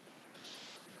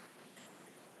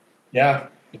 Yeah,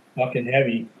 it's fucking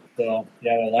heavy. So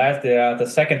yeah, the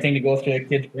second thing to go through the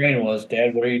kid's brain was,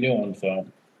 Dad, what are you doing? So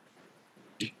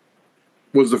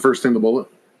was the first thing the bullet?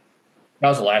 That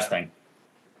was the last thing.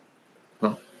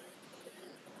 Oh.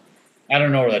 I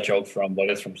don't know where that joke's from, but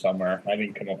it's from somewhere. I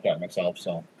didn't come up with that myself,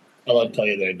 so I'll let tell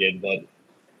you that I did, but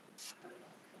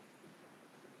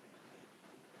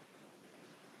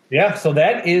yeah, so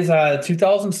that is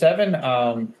 2007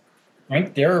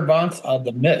 Frank Darabont's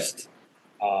The Mist.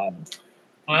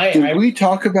 Did we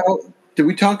talk about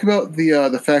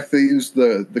the fact they used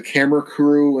the camera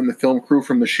crew and the film crew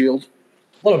from The Shield?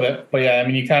 A little bit, but yeah,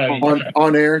 you kind of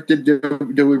on air. Did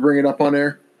we bring it up on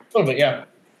air? A little bit, yeah.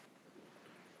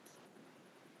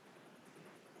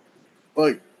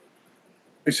 Like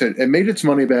I said, it made its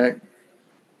money back,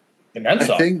 and then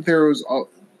some. I think there was,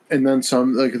 and then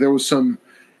some. Like there were some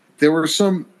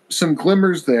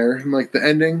glimmers there, and like the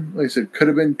ending, like I said, could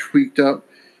have been tweaked up.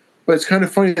 But it's kind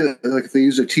of funny that like they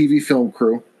use a TV film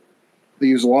crew, they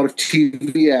use a lot of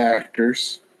TV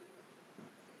actors,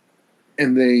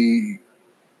 and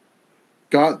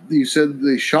you said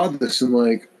they shot this in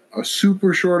like a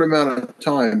super short amount of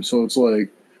time. So it's like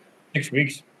 6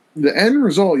 weeks. The end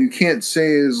result you can't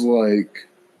say is like,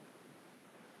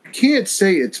 you can't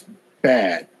say it's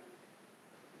bad.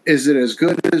 Is it as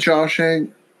good as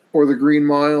Shawshank or The Green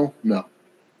Mile? No.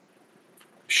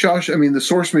 The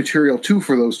source material too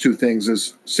for those two things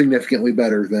is significantly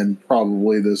better than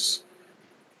probably this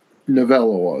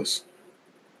novella was.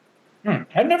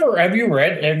 Have you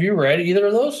read either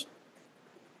of those?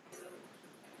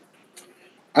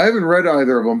 I haven't read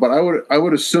either of them, but I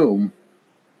would assume,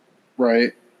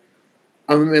 right?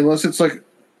 Unless it's like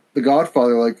The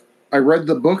Godfather. Like, I read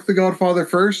the book The Godfather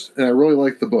first, and I really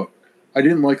liked the book. I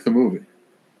didn't like the movie.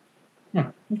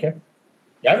 Okay.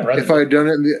 Yeah, I haven't read if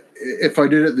I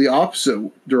did it the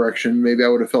opposite direction, maybe I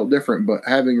would have felt different. But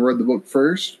having read the book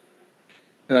first,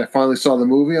 and I finally saw the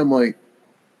movie, I'm like,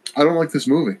 I don't like this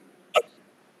movie.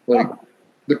 Like,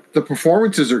 the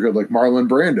performances are good. Like Marlon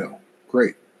Brando,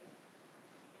 great.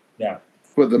 Yeah.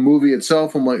 But the movie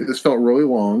itself, I'm like, this felt really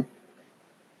long.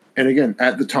 And again,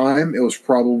 at the time, it was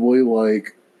probably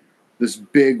like this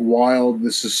big, wild,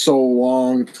 this is so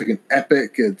long, it's like an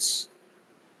epic,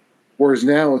 whereas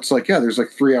now it's like, yeah, there's like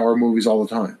 3-hour movies all the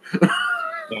time.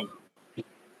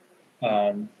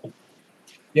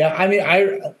 Yeah, I mean,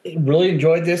 I really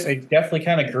enjoyed this. It definitely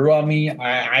kind of grew on me.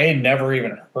 I had never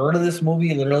even heard of this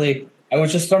movie. Literally, I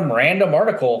was just some random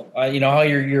article. You know how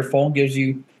your phone gives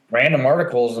you random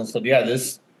articles and stuff. Yeah,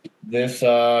 this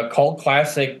cult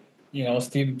classic. You know,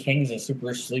 Stephen King's a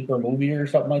super sleeper movie or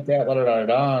something like that. Da da da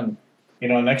da. And you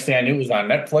know, next thing I knew, it was on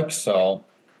Netflix. So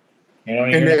you know,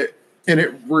 And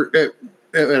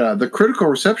the critical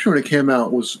reception when it came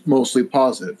out was mostly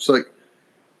positive. So like,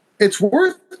 it's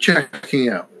worth checking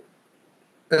out.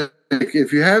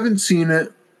 If you haven't seen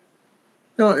it,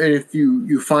 you know, and if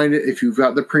you find it, if you've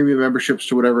got the premium memberships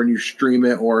to whatever, and you stream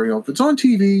it, or you know, if it's on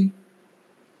TV,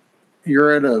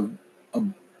 you're at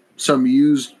some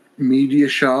used media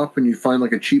shop and you find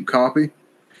like a cheap copy,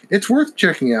 it's worth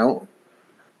checking out.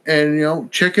 And you know,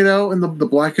 check it out in the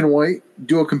black and white.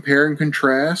 Do a compare and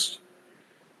contrast.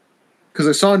 Because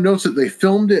I saw notes that they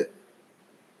filmed it,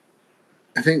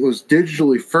 I think it was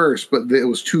digitally first, but it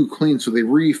was too clean, so they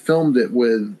re-filmed it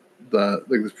with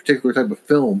this particular type of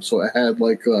film, so it had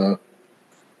like a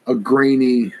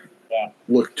grainy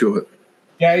look to it.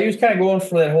 Yeah, he was kind of going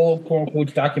for that whole quote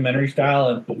unquote documentary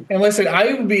style, and listen,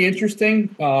 I would be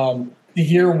interesting to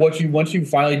hear what you once you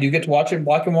finally do get to watch it in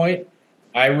black and white.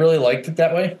 I really liked it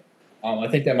that way. I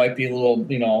think that might be a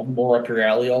little more up your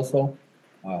alley also.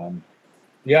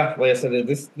 Yeah, like I said,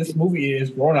 this movie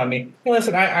is growing on me. And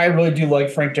listen, I really do like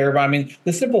Frank Darabont. I mean,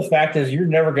 the simple fact is you're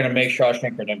never going to make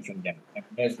Shawshank Redemption again.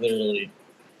 That's literally,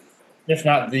 if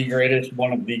not the greatest,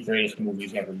 one of the greatest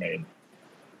movies ever made.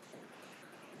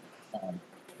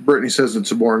 Brittany says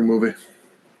it's a boring movie.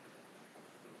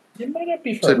 It might not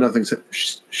be.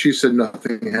 She said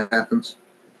nothing happens.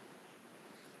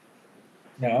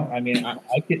 No, I mean,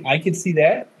 I could see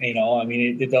that. You know, I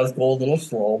mean, it does go a little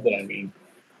slow, but I mean,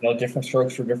 different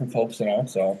strokes for different folks.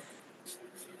 So,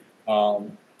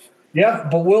 yeah.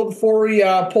 But Will, before we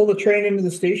pull the train into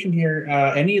the station here,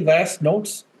 any last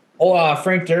notes? Oh,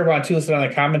 Frank Darabont too listed on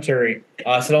the commentary.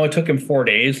 Said it only took him 4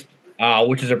 days,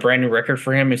 which is a brand new record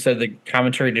for him. He said the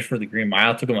commentary did for the Green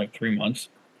Mile took him like 3 months.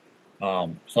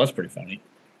 So that's pretty funny.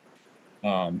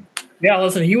 Yeah,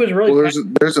 listen, he was really. Well,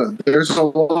 there's a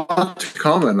lot to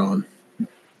comment on.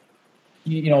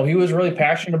 He was really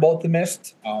passionate about The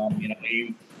Mist.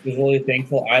 He was really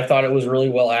thankful. I thought it was really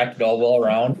well acted all well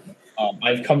around.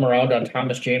 I've come around on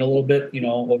Thomas Jane a little bit,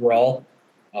 overall.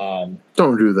 Don't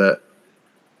do that.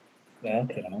 Yeah,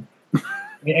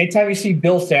 I mean, anytime you see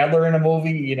Bill Sadler in a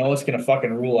movie, it's gonna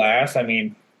fucking rule ass. I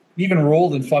mean, he even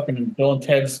ruled in fucking Bill and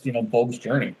Ted's, Bogus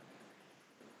Journey.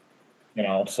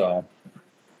 So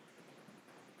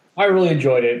I really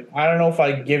enjoyed it. I don't know if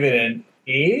I give it an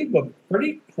A, but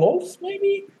pretty close,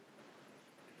 maybe.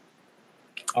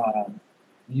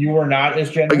 You were not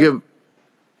as generous.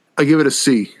 I give it a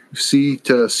C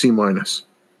to C minus.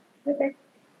 Okay.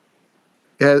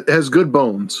 It has good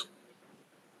bones.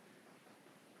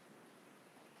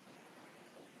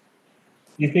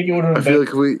 You think it would have? I feel like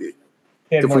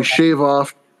if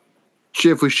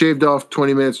we shaved off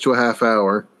 20 minutes to a half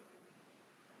hour,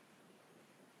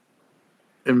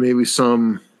 and maybe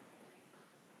some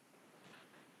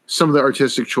of the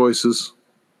artistic choices,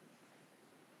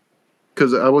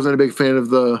 because I wasn't a big fan of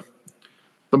the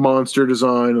monster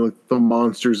design, like the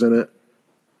monsters in it.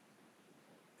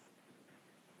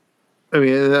 I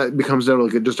mean, and that becomes down to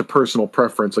like just a personal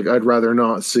preference. Like, I'd rather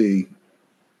not see.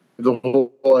 The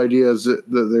whole idea is that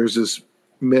there's this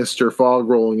mist or fog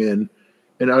rolling in,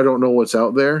 and I don't know what's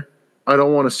out there. I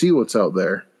don't want to see what's out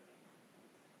there.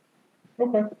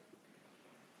 Okay.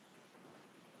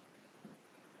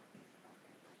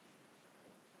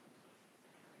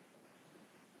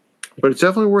 But it's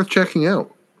definitely worth checking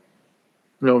out.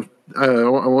 I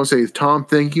want to say, Tom,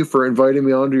 thank you for inviting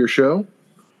me onto your show.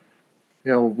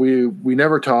 We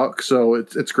never talk, so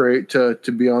it's great to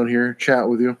be on here, chat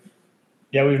with you.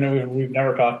 Yeah, we've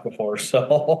never talked before,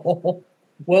 so.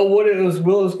 Well, Will, it was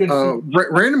good to see.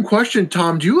 Random question,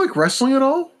 Tom, do you like wrestling at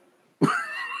all?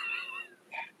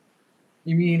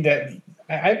 You mean that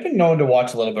I've been known to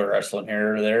watch a little bit of wrestling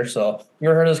here or there, so you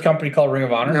ever heard of this company called Ring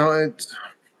of Honor? No,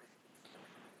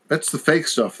 that's the fake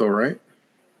stuff, though, right?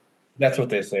 That's what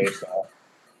they say.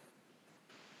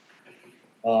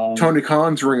 So, Tony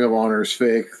Khan's Ring of Honor is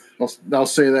fake. I'll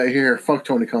say that here. Fuck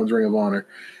Tony Khan's Ring of Honor.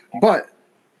 But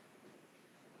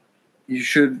you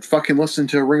should fucking listen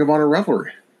to Ring of Honor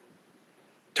Revelry.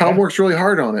 Tom works really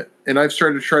hard on it, and I've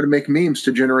started to try to make memes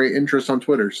to generate interest on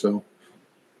Twitter. So,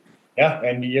 yeah,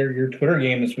 and your Twitter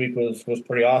game this week was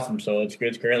pretty awesome. So it's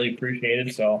greatly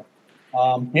appreciated. So,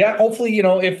 hopefully,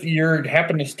 if you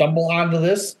happen to stumble onto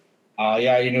this,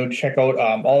 check out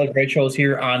all the great shows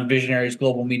here on Visionaries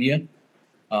Global Media.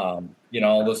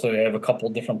 Listen, we have a couple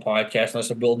different podcasts.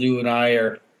 Listen, Bill Do and I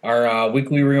are our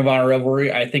weekly Ring of Honor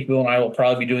Revelry. I think Bill and I will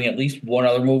probably be doing at least one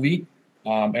other movie.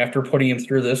 After putting him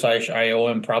through this, I owe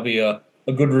him probably a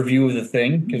good review of the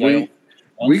thing.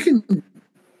 We can.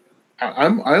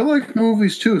 I like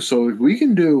movies too, so we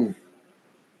can do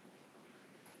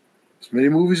as many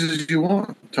movies as you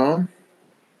want, Tom.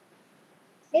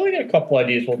 Well, we got a couple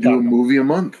ideas. We'll do a movie a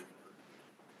month.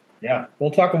 Yeah,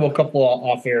 we'll talk about a couple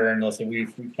off air, and listen,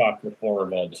 we've talked before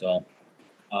about so.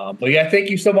 But yeah, thank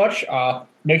you so much.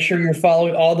 Make sure you're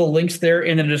following all the links there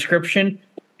in the description,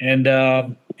 and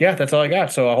yeah, that's all I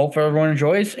got. So I hope everyone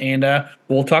enjoys, and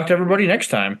we'll talk to everybody next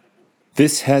time.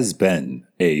 This has been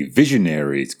a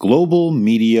Visionaries Global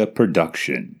Media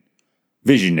production.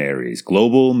 Visionaries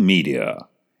Global Media,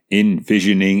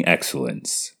 envisioning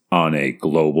excellence on a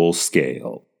global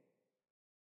scale.